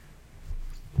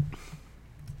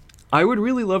I would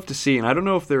really love to see, and I don't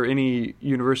know if there are any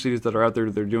universities that are out there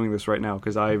that are doing this right now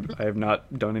because I have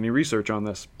not done any research on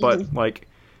this, but like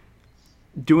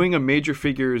doing a major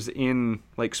figures in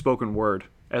like spoken word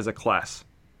as a class.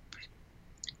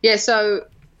 Yeah, so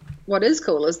what is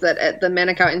cool is that at the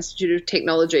Manukau Institute of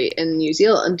Technology in New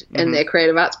Zealand, in their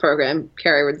creative arts program,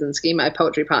 Carrie Rudzinski, my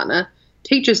poetry partner,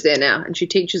 teaches there now, and she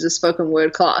teaches a spoken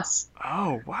word class.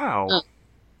 Oh, wow.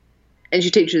 And she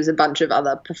teaches a bunch of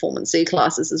other performance-y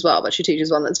classes as well, but she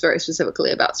teaches one that's very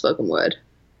specifically about spoken word,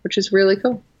 which is really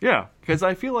cool. Yeah, because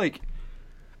I feel like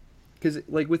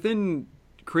within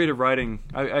creative writing,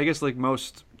 I guess like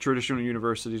most traditional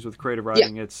universities with creative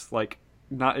writing, it's like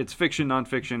it's fiction,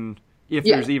 nonfiction, if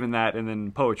there's even that, and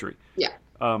then poetry. Yeah.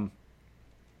 And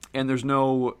there's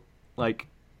no like,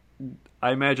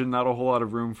 I imagine not a whole lot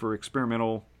of room for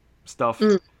experimental stuff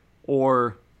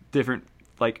or different.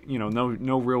 Like, you know,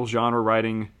 no real genre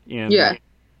writing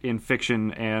in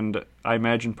fiction, and I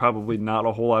imagine probably not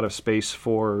a whole lot of space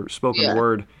for spoken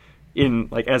word in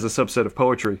like as a subset of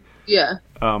poetry. Yeah.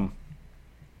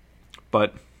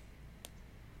 But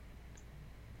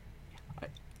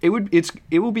it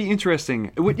will be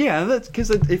interesting. That's because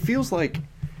it feels like,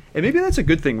 and maybe that's a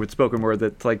good thing with spoken word,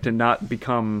 that like to not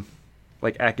become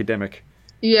like academic.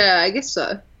 Yeah, I guess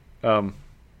so.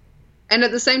 And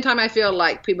at the same time, I feel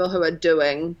like people who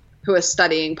are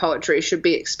studying poetry should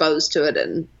be exposed to it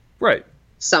in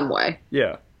some way.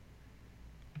 Yeah.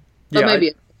 But maybe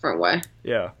a different way.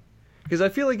 Yeah. Because I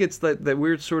feel like it's that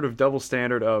weird sort of double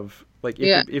standard of, like,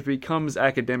 if it becomes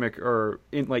academic or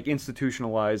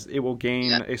institutionalized, it will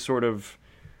gain a sort of,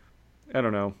 I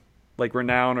don't know, like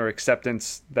renown or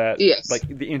acceptance that, like,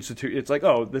 the institute, it's like,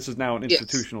 oh, this is now an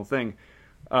institutional thing.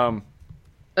 But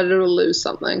it'll lose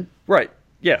something. Right.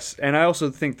 Yes, and I also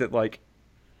think that like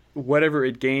whatever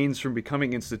it gains from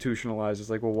becoming institutionalized is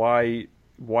like, well, why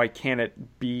can't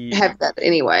it be have that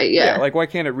anyway? Yeah, like why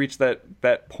can't it reach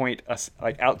that point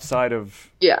like outside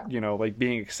of you know, like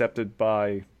being accepted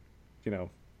by, you know,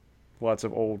 lots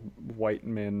of old white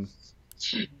men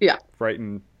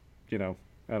writing, you know,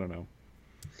 I don't know,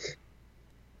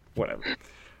 whatever.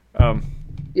 I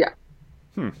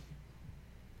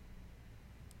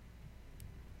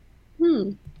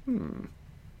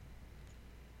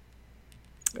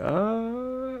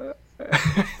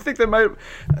think that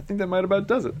might about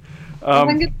does it.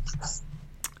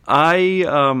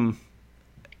 I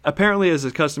apparently, as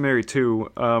is customary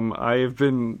too, I have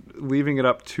been leaving it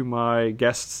up to my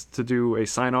guests to do a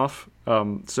sign off.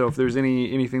 So if there's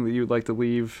anything that you'd like to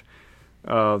leave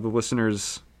the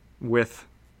listeners with,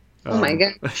 oh my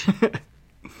god,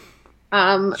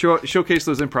 showcase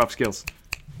those improv skills.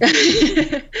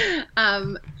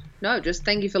 No, just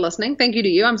thank you for listening. Thank you to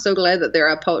you. I'm so glad that there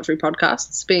are poetry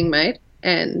podcasts being made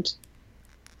and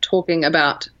talking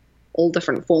about all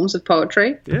different forms of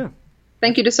poetry. Yeah.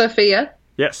 Thank you to Sophia.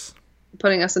 Yes. For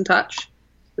putting us in touch.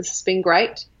 This has been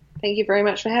great. Thank you very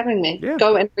much for having me. Yeah.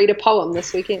 Go and read a poem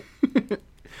this weekend.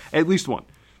 At least one.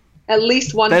 At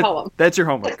least one poem. That's your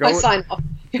homework. That's my sign off.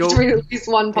 You have to read at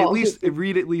least one poem.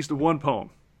 Read at least one poem.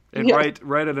 And write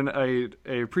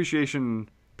a appreciation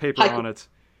paper on it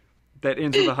that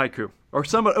ends with a haiku. Or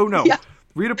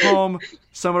read a poem,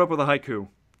 sum it up with a haiku.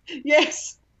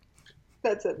 Yes.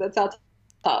 That's it. That's our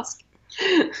task.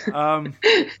 All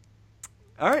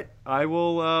right. I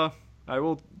will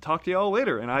talk to y'all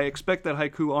later, and I expect that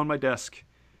haiku on my desk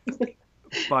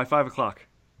by 5:00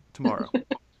 tomorrow.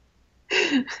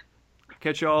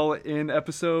 Catch y'all in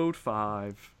episode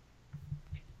 5.